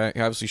 He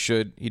obviously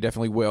should. He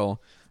definitely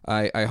will.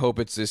 I hope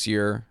it's this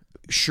year.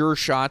 Sure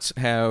shots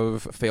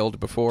have failed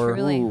before.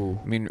 Truly.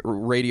 I mean,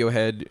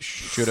 Radiohead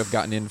should have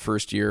gotten in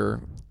first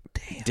year.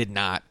 Did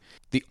not.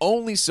 The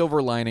only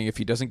silver lining, if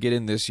he doesn't get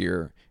in this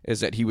year, is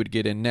that he would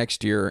get in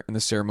next year and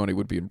the ceremony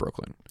would be in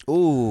Brooklyn.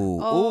 Ooh.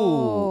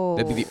 Oh.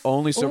 That'd be the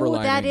only silver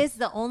lining. That is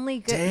the only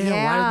good. Damn,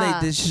 yeah. why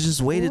did they should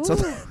just wait until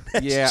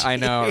Yeah, I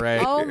know,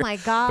 right? Oh my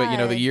god.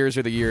 But the years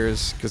are the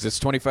years because it's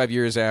 25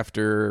 years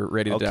after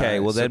Ready to Die. Okay,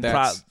 well So then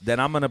that's-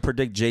 I'm going to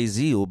predict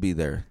Jay-Z will be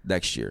there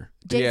next year.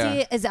 Jay-Z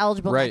Yeah. is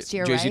eligible right. next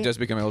year, Jay-Z right? does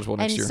become eligible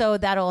next and year. so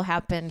that'll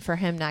happen for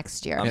him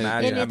next year.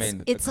 Imagine, And I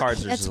mean, the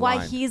cards are that's just why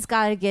aligned. he's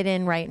got to get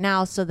in right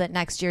now so that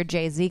next year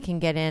Jay-Z can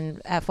get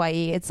in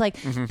FYE. It's like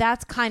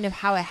that's kind of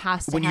how it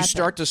has to when happen. you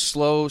start to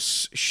slow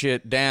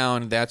shit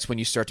down, that's when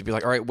you start to be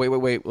like, all right,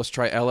 wait, let's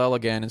try LL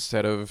again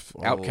instead of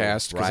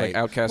Outkast because right.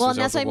 Outkast well, was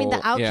and that's what I mean. The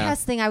eligible. Outkast Yeah.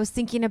 thing, I was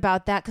thinking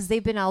about that because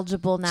they've been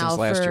eligible now Since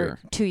last for year.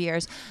 2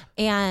 years,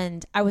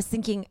 and I was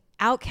thinking.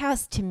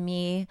 Outkast, to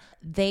me,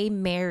 they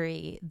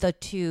marry the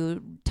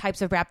two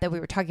types of rap that we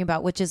were talking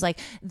about, which is like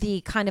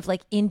the kind of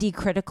like indie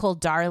critical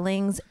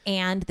darlings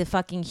and the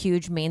fucking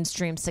huge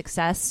mainstream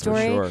success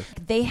story. sure.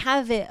 They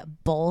have it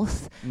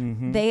both.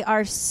 They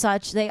are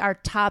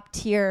top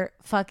tier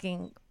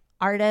fucking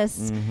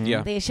artists.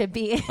 Yeah. They should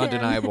be in.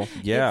 Undeniable.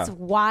 Yeah. It's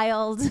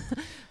wild.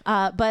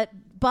 But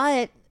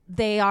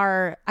they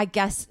are, I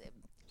guess,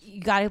 you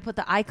got to put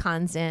the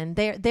icons in.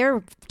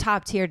 They're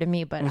top tier to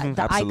me, but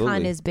the Absolutely.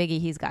 icon is Biggie.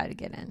 He's got to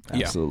get in.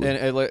 Absolutely.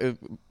 Yeah. And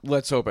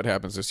let's hope it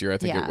happens this year. I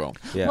think it will.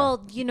 Yeah.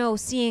 Well,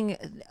 seeing,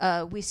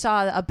 we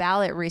saw a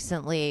ballot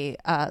recently.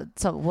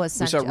 Was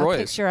sent saw a Roy's,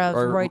 picture of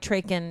or- Roy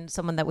Trakin,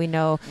 someone that we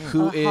know,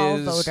 Who a Hall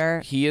is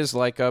voter. he is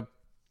like a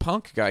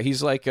punk guy.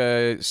 He's like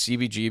a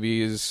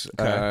CBGB's.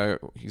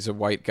 He's a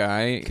white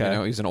guy.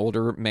 Okay. He's an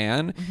older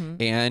man,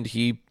 and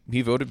he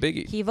voted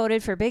Biggie. He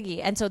voted for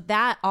Biggie, and so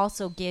that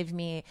also gave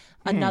me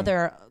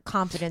another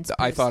confidence.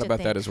 I boost thought to about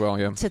think- that as well.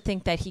 Yeah. to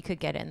think that he could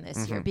get in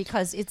this year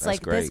because it's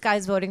like great. this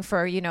guy's voting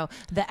for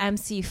the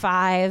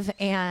MC5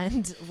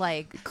 and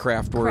like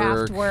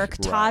Kraftwerk.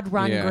 Todd Yeah.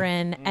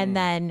 Rundgren, and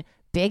then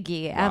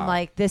Biggie. I'm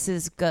like, this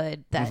is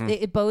good. That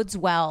it bodes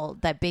well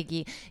that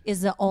Biggie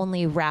is the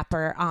only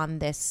rapper on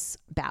this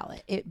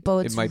ballot. It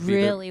bodes It might be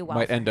really well.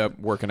 Might for end him. up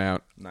working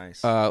out.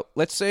 Nice.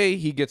 Let's say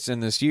he gets in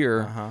this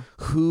year.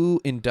 Who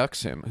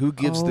inducts him? Who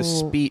gives the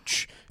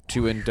speech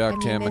to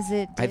induct I mean, him? is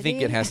it I think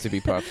Diddy? it has to be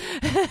Puff.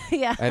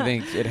 Yeah. I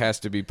think it has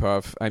to be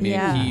Puff. I mean,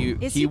 Yeah.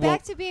 Is he back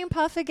won't. to being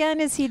Puff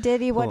again? Is he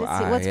Diddy? What's yeah.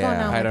 going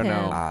on I with don't him?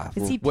 know.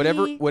 Is he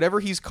P? Whatever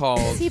he's called.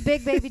 Is he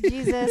Big Baby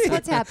Jesus?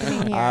 What's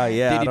happening here? yeah. I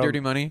Diddy don't- Dirty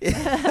Money.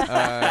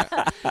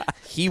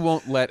 He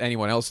won't let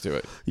anyone else do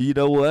it. You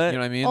know what? You know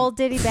what I mean? Old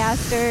Diddy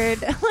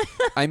bastard.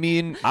 I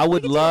mean, I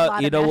would We could do a love.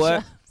 lot You of know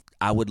what? mashups.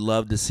 I would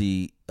love to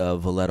see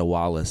Valletta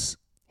Wallace.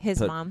 His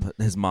put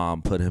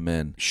mom. put him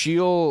in.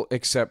 she'll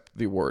accept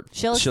the award.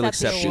 She'll accept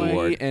accept the the award.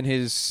 award. She and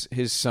his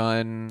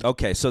son.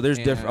 Okay, so there's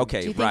different. And-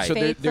 Okay, Do you think right. So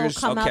Faith will there's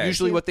come out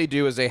usually too? what they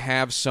do is they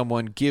have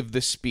someone give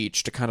the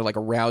speech to kind of like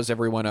arouse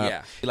everyone up.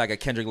 Yeah, like a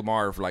Kendrick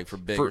Lamar for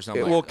Big For- or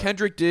something. well, like that.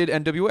 Kendrick did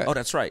NWA. Oh,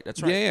 that's right.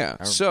 That's right. Yeah.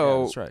 I-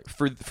 So that's right.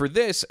 for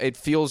this, it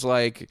feels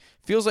like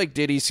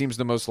Diddy seems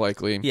the most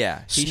likely.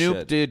 Yeah, he Snoop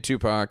should. did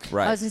Tupac.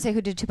 Right. I was gonna say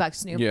who did Tupac?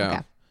 Snoop. Yeah. Okay.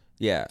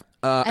 Yeah.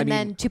 And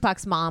then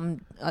Tupac's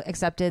mom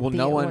accepted. well, the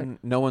no award.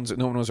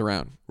 one was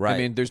around. Right. I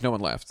mean, there's no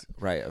one left.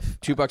 Right.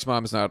 Tupac's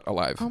mom is not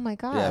alive. Oh my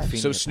god. Yeah,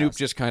 So Snoop passed.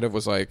 just kind of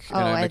was like, and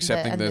Oh, I'm and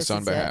accepting and this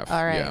on is it. behalf.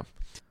 All right. Yeah.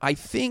 I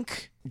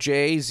think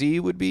Jay-Z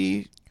would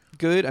be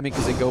good. I mean,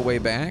 because they go way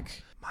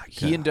back.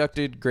 He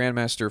inducted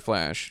Grandmaster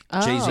Flash.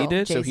 Oh, Jay-Z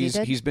did? So Jay-Z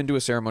did? he's been to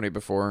a ceremony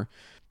before.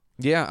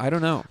 Yeah, I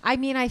don't know. I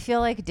mean, I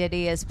feel like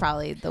Diddy is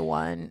probably the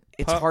one.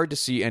 It's hard to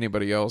see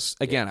anybody else.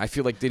 Again, I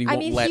feel like Diddy I won't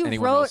mean, let he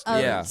anyone wrote else do a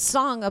it. Yeah.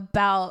 song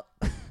about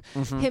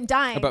him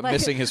dying, About like,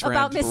 missing his friend.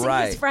 about missing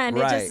Right, his friend.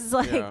 right. It just is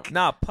like,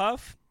 Nah,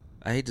 Puff.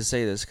 I hate to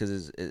say this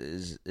because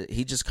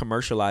he just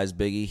commercialized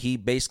Biggie.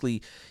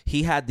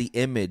 He had the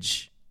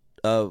image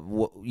of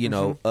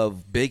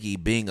of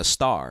Biggie being a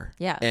star.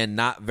 Yeah. And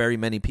not very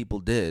many people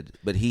did,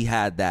 but he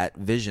had that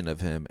vision of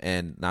him,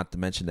 and not to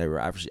mention they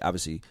were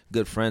obviously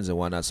good friends and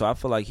whatnot. So I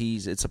feel like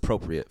it's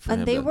appropriate for him.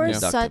 and they to were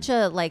induct such him.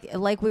 a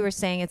like we were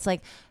saying, it's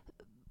like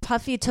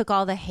Puffy took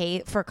all the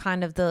hate for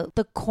kind of the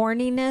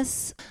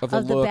corniness Of the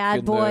of the look bad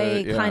and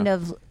boy the- yeah. kind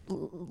of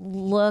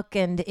look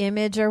and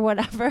image or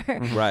whatever.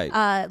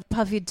 Right.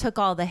 Puffy took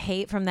all the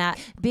hate from that.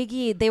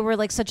 Biggie, they were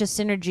like such a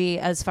synergy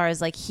as far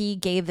as like he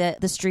gave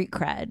it the street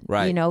cred.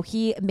 Right. You know,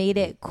 he made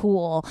it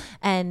cool.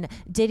 And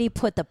Diddy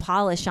put the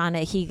polish on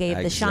it. He gave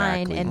the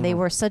shine. Exactly. And they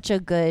were such a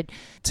good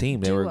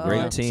team. They were a duo,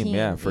 great team.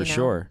 Yeah, for you know?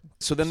 sure.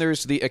 So then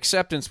there's the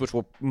acceptance, which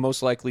will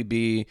most likely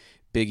be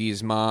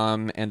Biggie's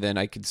mom, and then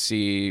I could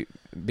see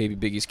maybe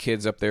Biggie's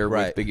kids up there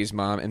Right. with Biggie's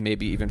mom, and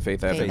maybe even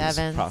Faith Evans.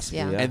 Evans, possibly,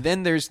 yeah. yeah. And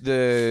then there's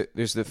the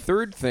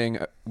third thing,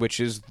 which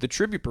is the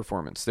tribute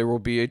performance. There will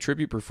be a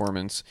tribute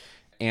performance,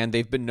 and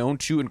they've been known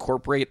to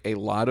incorporate a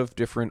lot of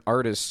different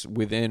artists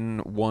within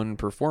one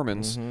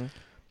performance.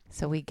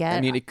 So we get.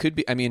 I mean, it could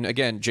be. I mean,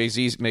 again,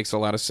 Jay-Z makes a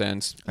lot of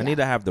sense. I need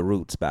to have the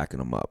Roots backing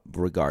them up,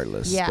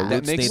 regardless. Yeah, The That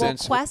Roots makes need well,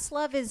 sense.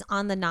 Questlove is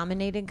on the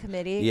nominating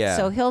committee, Yeah.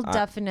 so he'll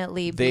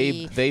definitely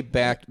be. They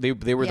backed. They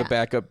were Yeah. the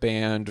backup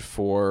band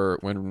for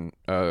when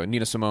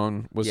Nina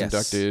Simone was Yes.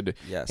 inducted.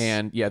 Yes.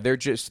 And yeah,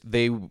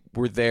 they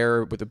were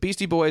there with the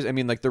Beastie Boys. I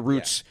mean, like the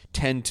Roots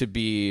tend to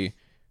be.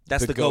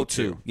 That's the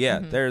go-to. Yeah,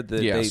 they're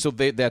the Yeah, they- so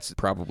that's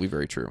probably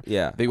very true.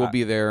 Yeah. They will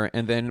be there,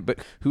 and then but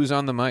who's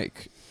on the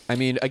mic? I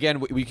mean, again,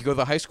 we could go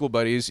the high school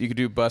buddies. You could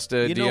do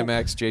Busta,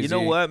 DMX, Jay-Z. You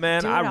know what,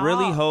 man? Do it I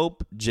really all.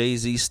 hope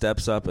Jay-Z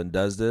steps up and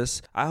does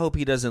this. I hope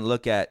he doesn't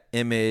look at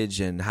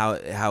image and how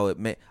it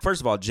may.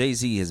 First of all,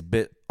 Jay-Z has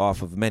bit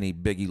off of many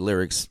Biggie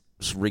lyrics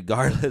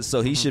regardless,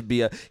 so he should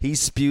be he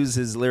spews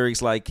his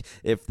lyrics like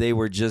if they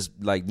were just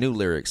like new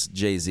lyrics,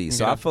 Jay-Z.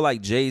 So I feel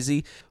like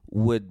Jay-Z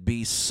would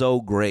be so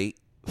great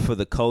for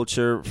the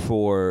culture,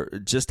 for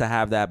just to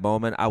have that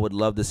moment. I would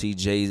love to see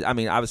Jay-Z. I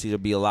mean, obviously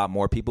there'll be a lot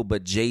more people,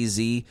 but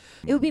Jay-Z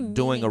It would be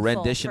doing a meaningful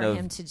rendition for of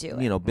him to do you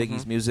it. know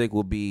Biggie's music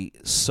will be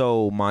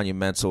so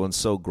monumental and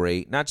so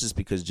great. Not just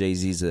because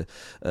Jay-Z's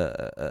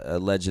a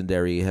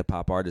legendary hip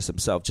hop artist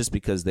himself, just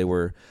because they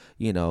were,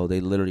 you know,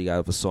 they literally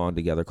got a song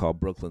together called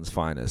Brooklyn's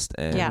Finest,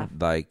 and Yeah.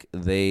 like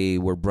they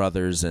were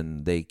brothers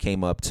and they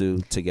came up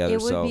together.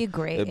 It would so be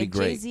great. It'd be And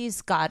great.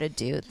 Jay-Z's got to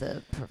do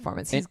the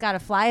performance. He's got to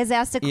fly his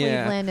ass to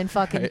Yeah. Cleveland and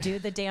fucking do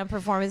the damn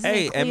performance.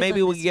 Hey, and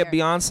maybe we can get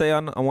Beyonce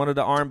on one of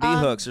the R&B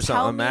hooks or something.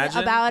 Tell Imagine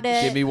me about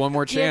it. Give me one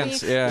more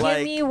chance. Yeah. Give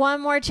Like- me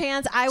one more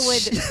chance. I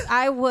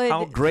would.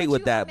 How great Could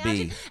would you that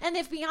imagine? be? And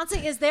if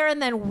Beyonce is there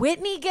and then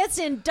Whitney gets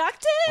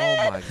inducted.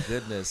 Oh my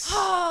goodness.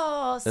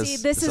 Oh, see, There's-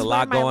 this there's is a where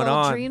lot my going little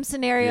on. dream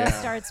scenario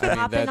starts I mean,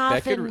 popping that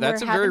off, could- and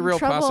that's we're a very having real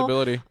trouble.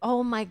 possibility.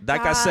 Oh my god!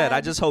 Like I said,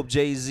 I just hope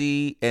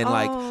Jay-Z and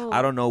like Oh.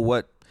 I don't know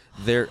what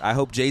I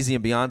hope Jay-Z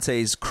and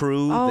Beyonce's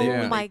crew Oh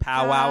they my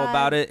powwow God.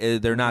 about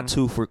it. They're not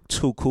too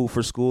cool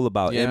for school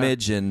about Yeah.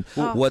 image and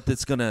what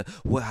that's gonna.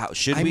 How,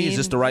 should I we? mean, Is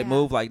this the right yeah.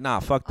 move? Like, nah,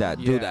 fuck that.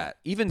 Do Yeah. that.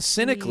 Even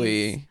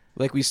cynically,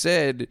 like we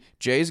said,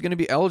 Jay's going to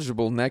be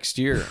eligible next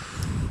year.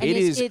 And It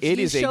is. if It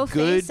you is show a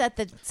good. face at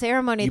the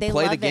ceremony. You They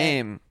play love the it.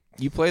 game.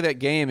 You play that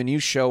game and you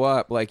show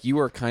up like you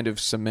are kind of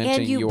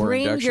cementing And you your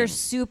bring induction. your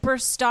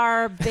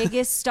superstar,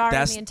 biggest star in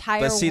That's- the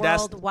entire but see,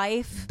 that's- world,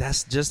 wife.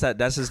 That's just that.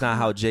 That's just not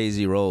how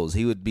Jay-Z rolls.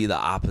 He would be the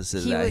opposite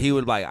of He that. would- He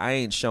would like, I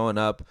ain't showing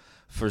up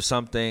for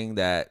something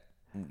that,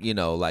 you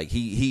know, like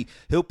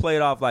he'll play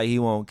it off like he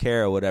won't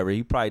care or whatever.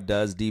 He probably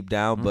does deep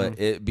down, but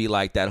it'd be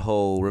like that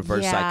whole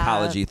reverse Yeah.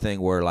 psychology thing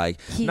where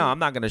like, He- no, I'm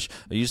not gonna.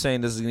 Are you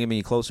saying this is gonna give me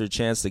a closer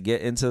chance to get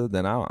into?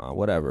 Then I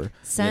whatever.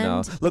 Send you know,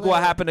 look what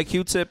Lil- happened to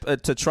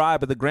Q-Tip to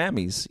Tribe at the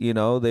Grammys. You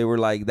know, they were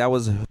like that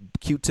was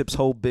Q-Tip's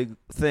whole big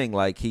thing.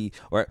 Like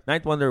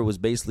Ninth Wonder was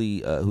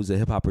basically who's a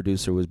hip hop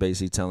producer was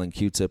basically telling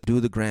Q-Tip do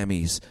the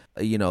Grammys.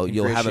 You know,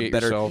 you'll have a Ingratiate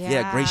better yourself.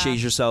 yeah, ingratiate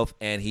yourself,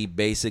 and he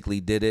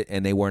basically did it,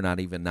 and they were not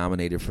even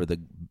nominated for the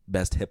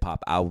best hip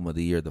hop album of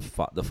the year the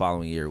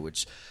following year,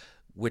 which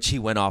he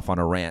went off on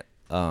a rant.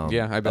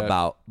 Yeah, I bet.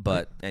 about.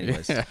 But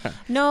anyways,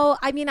 No,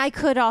 I mean, I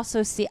could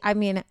also see. I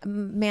mean,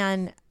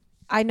 man,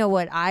 I know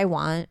what I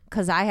want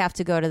because I have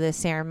to go to this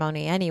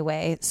ceremony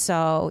anyway.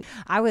 So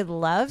I would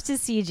love to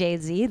see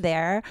Jay-Z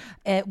there.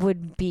 It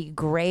would be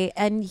great.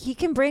 And he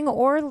can bring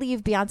or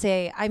leave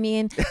Beyonce. I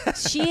mean,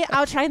 she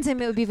outshines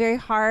him. It would be very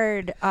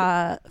hard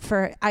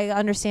for, I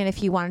understand if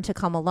he wanted to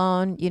come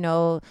alone, you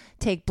know,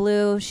 take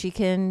Blue. She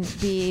can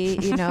be,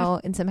 you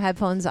know, in some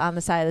headphones on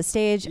the side of the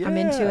stage. I'm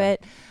into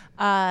it.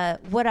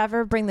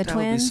 Whatever, bring the That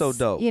would be twins. so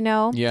dope. You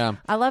know? Yeah.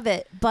 I love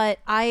it. But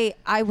I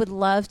would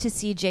love to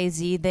see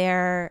Jay-Z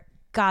there.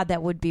 God,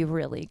 that would be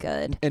really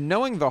good. And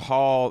knowing the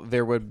hall,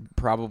 there would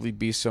probably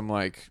be some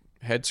like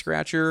head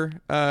scratcher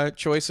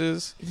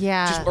choices.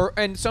 Yeah.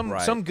 And some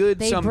Right. some good,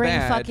 They some bring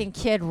bad. fucking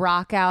Kid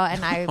Rock out,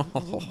 and I.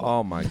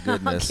 Oh my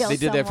goodness. Kill They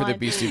did that for the someone.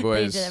 Beastie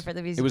Boys. They did it for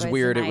the Beastie It was Boys,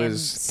 weird. and It I am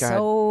was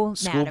so mad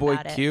Schoolboy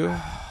about it. Q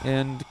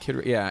and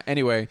Kid. Yeah.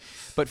 Anyway,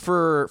 but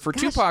for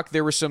Tupac,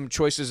 there were some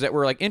choices that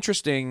were like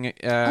interesting,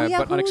 yeah,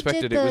 but who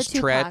unexpected. did It the was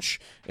Tupac? Tretch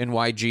and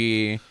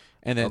YG,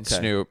 and then Okay.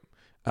 Snoop.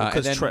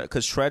 Because and then-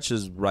 Tretch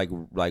is like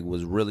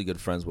was really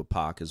good friends with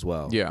Pac as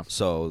well. Yeah.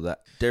 So that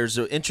there's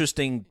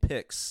interesting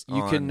picks.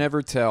 You can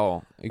never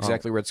tell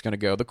exactly where it's going to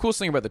go. The coolest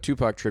thing about the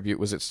Tupac tribute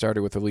was it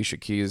started with Alicia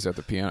Keys at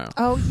the piano.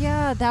 Oh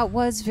yeah, that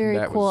was very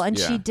That cool. was- And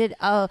yeah. she did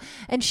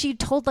and she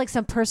told like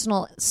some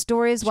personal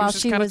stories while was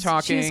just she kinda was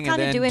talking she was and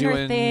kind of then doing her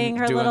doing- thing,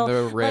 her doing little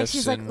the like riffs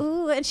she's like and-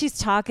 ooh, and she's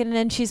talking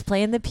and she's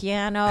playing the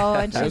piano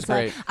and That was she's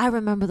like, great. I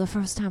remember the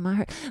first time I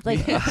heard like,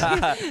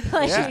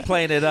 She's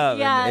playing it up.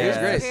 yeah, and- it was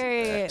great.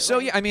 very So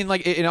yeah, I mean,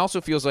 like it also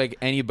feels like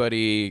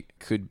anybody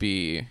could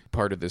be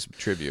part of this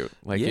tribute.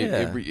 Like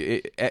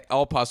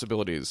all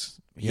possibilities.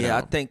 You know,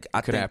 I think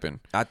could happen.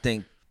 I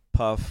think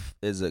Puff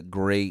is a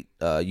great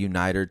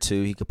uniter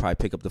too. He could probably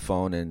pick up the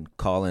phone and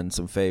call in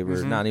some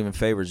favors, not even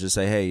favors, just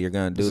say, "Hey, you're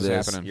gonna do This is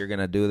this. happening." You're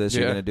gonna do this.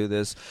 Yeah. You're gonna do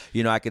this."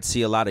 You know, I could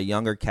see a lot of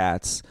younger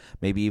cats,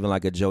 maybe even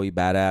like a Joey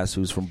Badass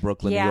who's from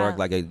Brooklyn, Yeah. New York,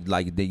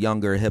 like the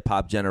younger hip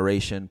hop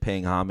generation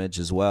paying homage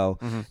as well.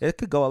 It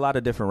could go a lot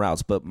of different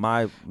routes, but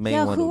my main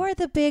yeah, one.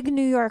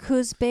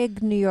 who's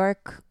big New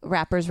York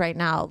rappers right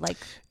now? Like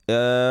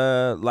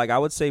Like I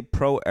would say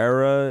Pro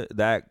Era,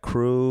 that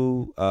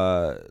crew,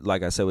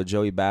 like I said with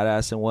Joey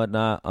Badass and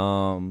whatnot,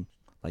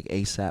 like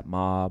ASAP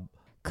Mob.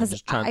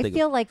 because I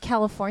feel like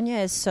California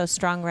is so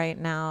strong right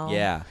now.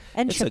 Yeah.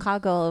 And It's a-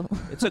 Chicago.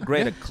 It's a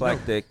great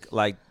eclectic.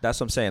 Like that's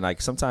what I'm saying.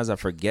 Like sometimes I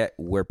forget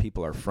where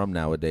people are from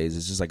nowadays.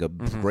 It's just like a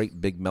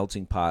great big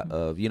melting pot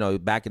of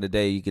back in the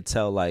day you could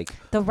tell like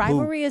The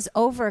rivalry is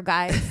over,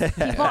 guys.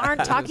 People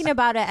aren't talking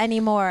about it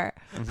anymore.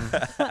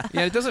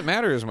 Yeah, it doesn't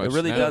matter as much. It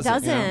really now. doesn't.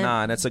 doesn't.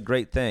 Nah, and that's a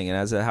great thing,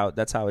 and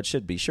that's how it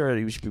should be. Sure,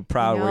 you should be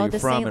proud You know, where you're the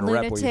from Saint and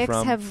rep where you're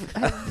Lunatics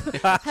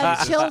from.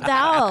 have chilled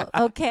out.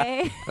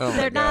 Okay, Oh my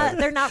they're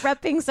God. not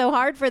repping so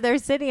hard for their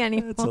city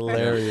anymore. It's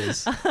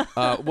hilarious.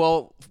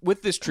 Well,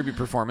 with this tribute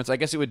performance, I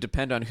guess it would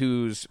depend on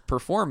who's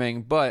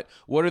performing, but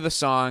what are the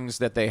songs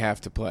that they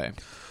have to play?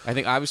 I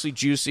think obviously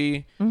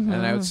Juicy, and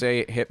I would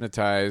say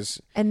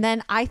Hypnotize. And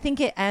then I think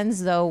it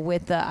ends though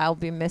with the "I'll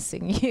be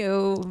missing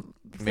you."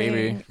 Maybe.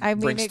 Thing. I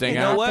mean, Bring it Sting could You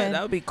know what? happen.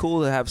 That would be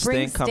cool to have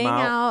Bring Sting come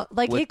out.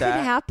 Like with it could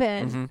that.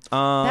 happen.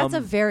 That's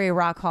a very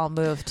rock hall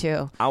move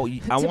too. I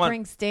to want.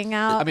 bring Sting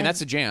out. I mean, and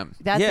that's a jam.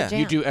 that's Yeah. a jam.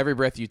 You do Every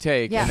Breath You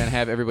Take, Yeah. and then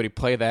have everybody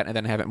play that, and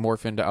then have it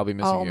morph into I'll Be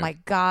Missing Oh You. my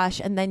gosh!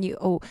 And then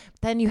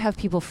you have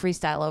people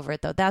freestyle over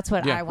it though. That's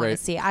what Yeah, I want right.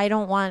 to see. I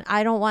don't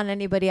want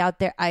anybody out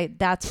there.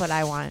 That's what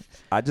I want.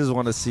 I just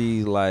want to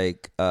see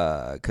like,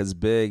 cause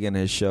Big in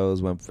his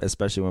shows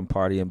especially when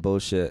Party and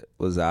Bullshit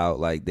was out,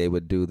 like they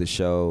would do the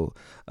show,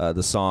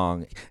 the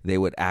song. They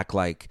would act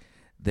like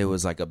there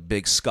was like a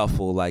big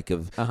scuffle, like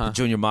if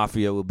Junior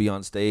Mafia would be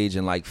on stage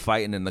and like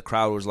fighting, and the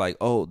crowd was like,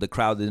 oh, the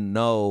crowd didn't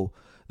know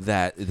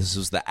that this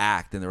was the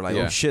act, and they're like,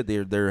 Yeah. oh shit,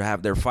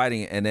 they're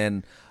fighting, and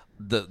then.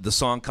 The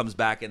song comes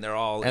back and they're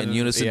all in And,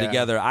 unison yeah.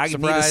 together. I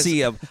Surprise.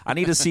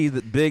 need to see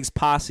the Big's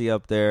posse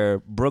up there,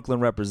 Brooklyn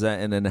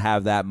representing, and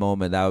have that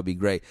moment. That would be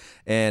great.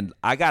 And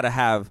I gotta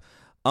have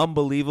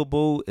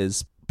Unbelievable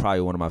is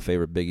probably one of my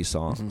favorite Biggie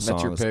songs.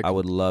 That's your pick. I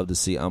would love to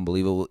see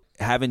Unbelievable.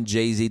 Having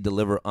Jay-Z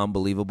deliver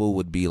Unbelievable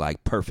would be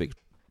like perfect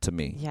to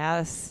me.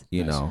 Yes.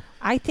 You know,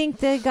 I think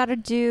they got to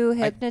do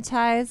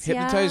Hypnotize.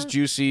 Hypnotize, yeah.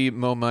 Juicy,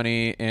 Mo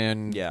Money,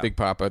 and Yeah. Big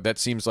Papa. That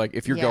seems like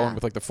if you're Yeah. going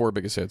with like the 4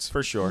 biggest hits.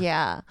 for sure.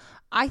 Yeah.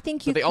 I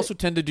think you But they could- also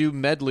tend to do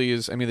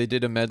medleys. I mean, they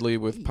did a medley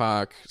with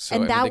Pac, so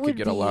and I mean, that they would could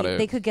get a lot of.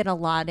 they could get a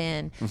lot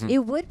in. It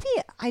would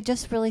be. I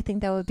just really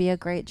think that would be a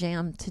great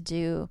jam to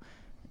do.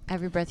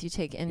 Every breath you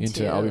take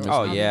into I'll Be Missing You.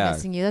 Oh, I'll Be yeah.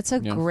 Missing You. That's a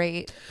Yeah.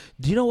 great.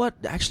 Do you know what?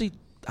 Actually,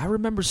 I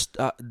remember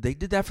they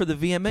did that for the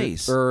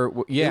VMAs.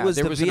 Yeah, it was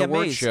there the was an VMAs.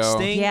 award show.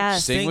 Sting,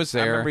 Yes. Sting was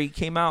there. I remember he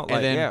came out And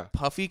like, then yeah.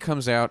 Puffy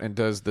comes out and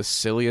does the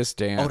silliest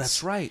dance. Oh,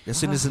 that's right. As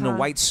soon as in a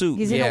white suit.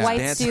 He's in a white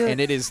dancing. suit. and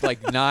it is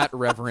like not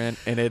reverent,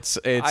 and it's.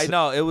 I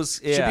know it was.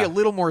 Should Yeah. be a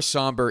little more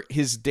somber.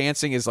 His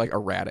dancing is like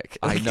erratic.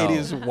 I Like, know. it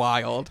is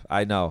wild.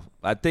 I know.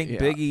 I think Yeah.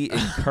 Biggie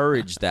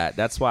encouraged that.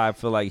 That's why I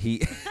feel like he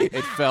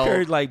It felt.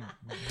 encouraged like,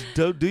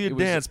 do your It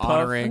was dance, Puff.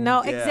 honoring.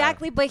 No, Yeah.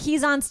 exactly. But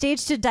he's on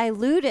stage to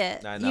dilute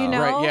it. I know. You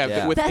know, Right, yeah, Yeah.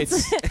 but with That's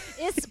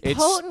it's it's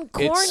potent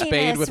it's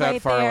Spade corniness without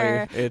right Farley.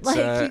 there. It's, like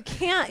you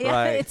can't. Yeah,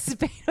 right. it's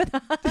Spade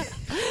without.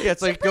 yeah,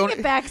 it's like Bring going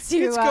it back to.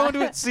 it's going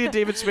to see a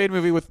David Spade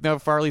movie with now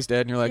Farley's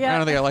dead, and you're like, Yeah. I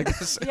don't think I like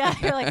this. Yeah,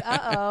 you're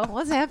like,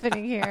 what's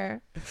happening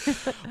here?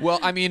 Well,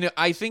 I mean,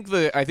 I think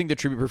the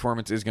tribute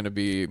performance is going to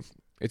be.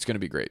 It's going to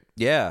be great.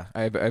 Yeah.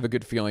 I have a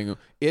good feeling.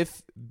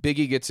 If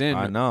Biggie gets in,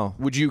 I know.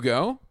 Would you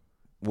go?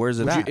 Where's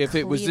it Would you, at? if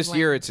it was this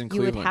year, it's in You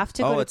Cleveland. would have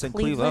to oh, go it's to in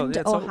Cleveland.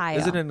 Cleveland, Oh, yeah, Ohio.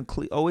 Is it in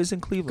always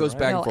in Cleveland? Goes right?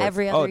 back no, and forth.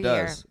 every Oh, other it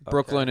year. does. Okay.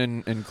 Brooklyn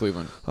and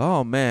Cleveland.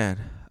 Oh man,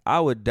 I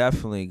would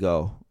definitely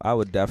go. I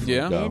would definitely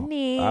Yeah? go.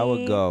 Vinny. I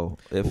would go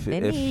if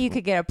Vinny, you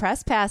could get a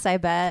press pass. I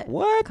bet.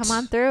 What? Come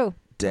on through.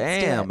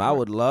 Damn, I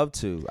would love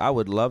to.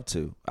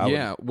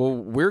 Yeah, well,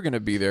 we're going to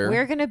be there.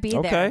 We're going to be there.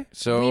 Okay.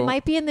 So we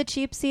might be in the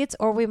cheap seats,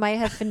 or we might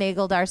have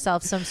finagled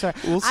ourselves some sort.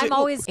 I'm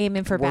always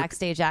aiming for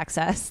backstage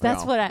access.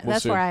 That's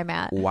that's where I'm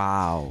at.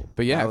 Wow.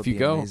 But yeah, if you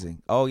go,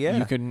 amazing. Oh yeah,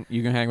 you can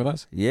hang with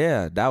us.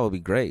 Yeah, that would be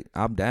great.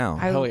 I'm down.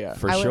 Hell yeah,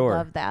 for I sure. would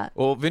love that.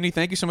 Well, Vinny,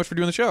 thank you so much for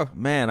doing the show.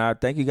 Man, I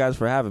thank you guys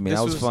for having me.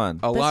 That was fun.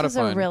 A lot of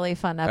fun. This was a really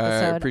fun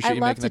episode. appreciate I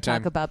you love making to the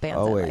time. talk about bands.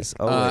 Always.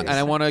 And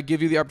I want to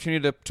give you the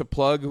opportunity to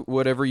plug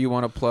whatever you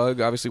want to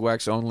plug. Obviously,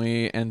 Wax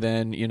Only, and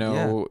then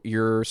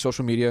your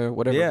social media,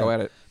 whatever. Yeah. Go at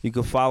it. You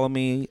can follow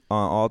me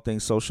on all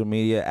things social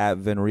media at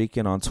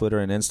Venrican on Twitter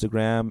and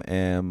Instagram,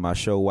 and my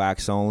show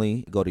Wax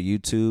Only. Go to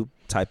YouTube,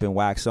 type in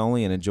Wax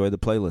Only, and enjoy the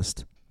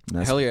playlist.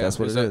 Hell yeah. That's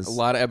what There's it is. a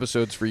lot of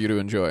episodes for you to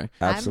enjoy.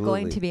 Absolutely.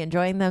 I'm going to be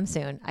enjoying them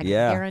soon. I can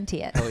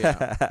guarantee it. Hell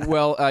yeah.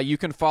 Well, you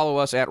can follow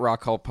us at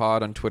Rock Hall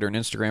Pod on Twitter and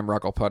Instagram,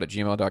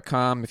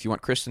 rockhallpod@gmail.com. If you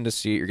want Kristen to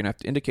see it, you're going to have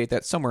to indicate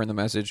that somewhere in the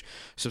message.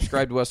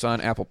 Subscribe to us on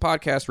Apple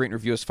Podcasts. Rate and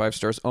review us 5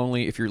 stars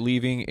only. If you're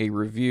leaving a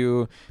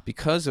review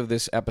because of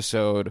this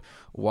episode,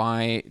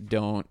 why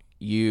don't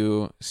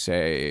you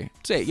say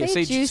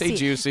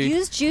juicy.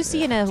 Use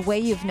juicy in a way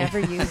you've never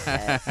used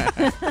it.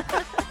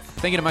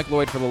 Thank you to Mike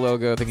Lloyd for the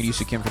logo. Thank you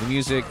to UC Kim for the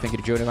music. Thank you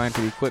to Joe Devine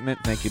for the equipment.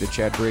 Thank you to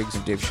Chad Briggs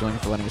and Dave Schilling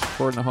for letting us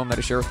record in the home that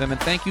I share with them. And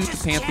thank you to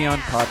Pantheon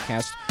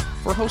Podcast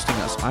for hosting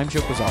us. I'm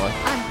Joe Kozala.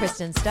 I'm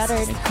Kristen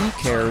Studdard. And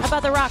who cares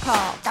about the Rock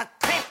Hall? The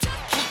Crypt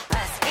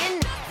Keepers in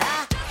the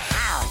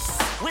house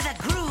with a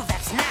groove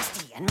that's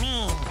nasty and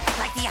mean,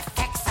 like the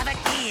effects of a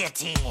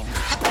guillotine.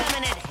 A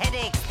permanent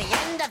headache's the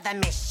end of the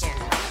mission,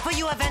 for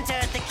you have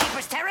entered the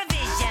Keeper's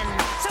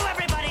TerraVision. So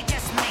everybody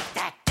just make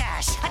that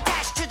dash, a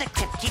dash to the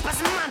Crypt Keeper's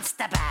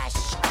Monster Bash.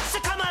 So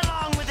come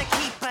along with the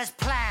Keeper's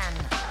plan,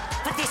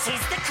 but this is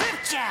the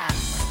Crypt Jam.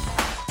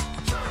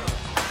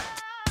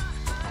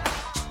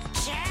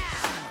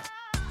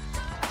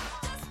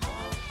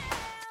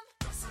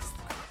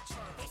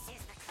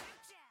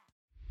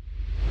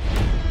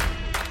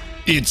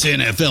 It's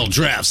NFL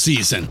draft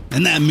season,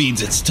 and that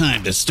means it's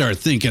time to start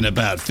thinking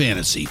about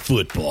fantasy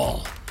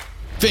football.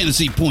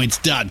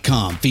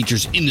 FantasyPoints.com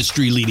features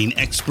industry-leading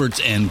experts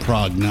and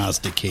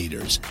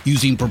prognosticators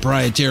using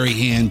proprietary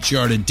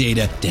hand-charted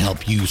data to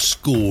help you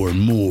score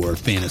more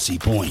fantasy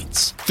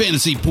points.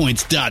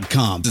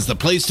 FantasyPoints.com is the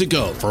place to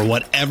go for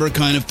whatever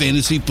kind of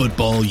fantasy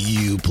football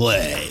you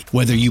play.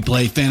 Whether you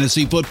play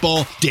fantasy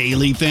football,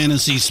 daily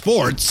fantasy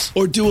sports,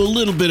 or do a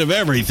little bit of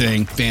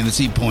everything,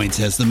 Fantasy Points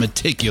has the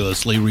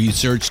meticulously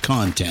researched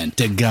content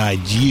to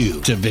guide you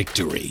to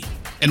victory.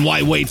 And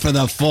why wait for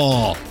the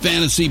fall?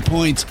 Fantasy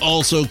Points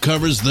also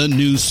covers the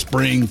new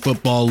spring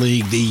football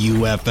league, the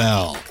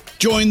UFL.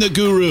 Join the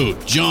guru,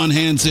 John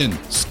Hansen,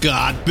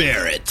 Scott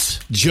Barrett,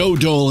 Joe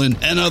Dolan,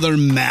 and other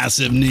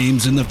massive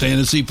names in the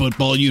fantasy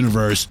football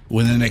universe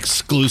with an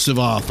exclusive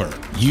offer.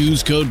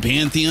 Use code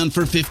Pantheon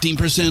for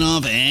 15%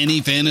 off any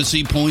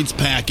Fantasy Points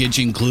package,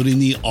 including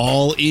the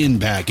all-in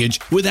package,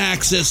 with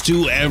access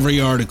to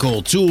every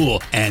article,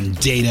 tool, and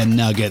data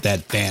nugget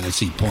that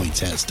Fantasy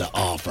Points has to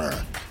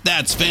offer.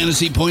 That's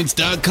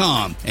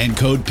FantasyPoints.com and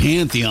code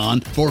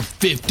Pantheon for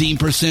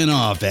 15%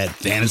 off at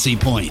Fantasy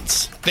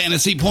Points.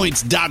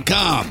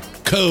 FantasyPoints.com,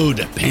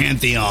 code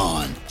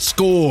Pantheon.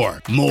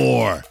 Score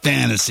more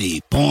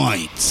fantasy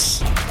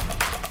points.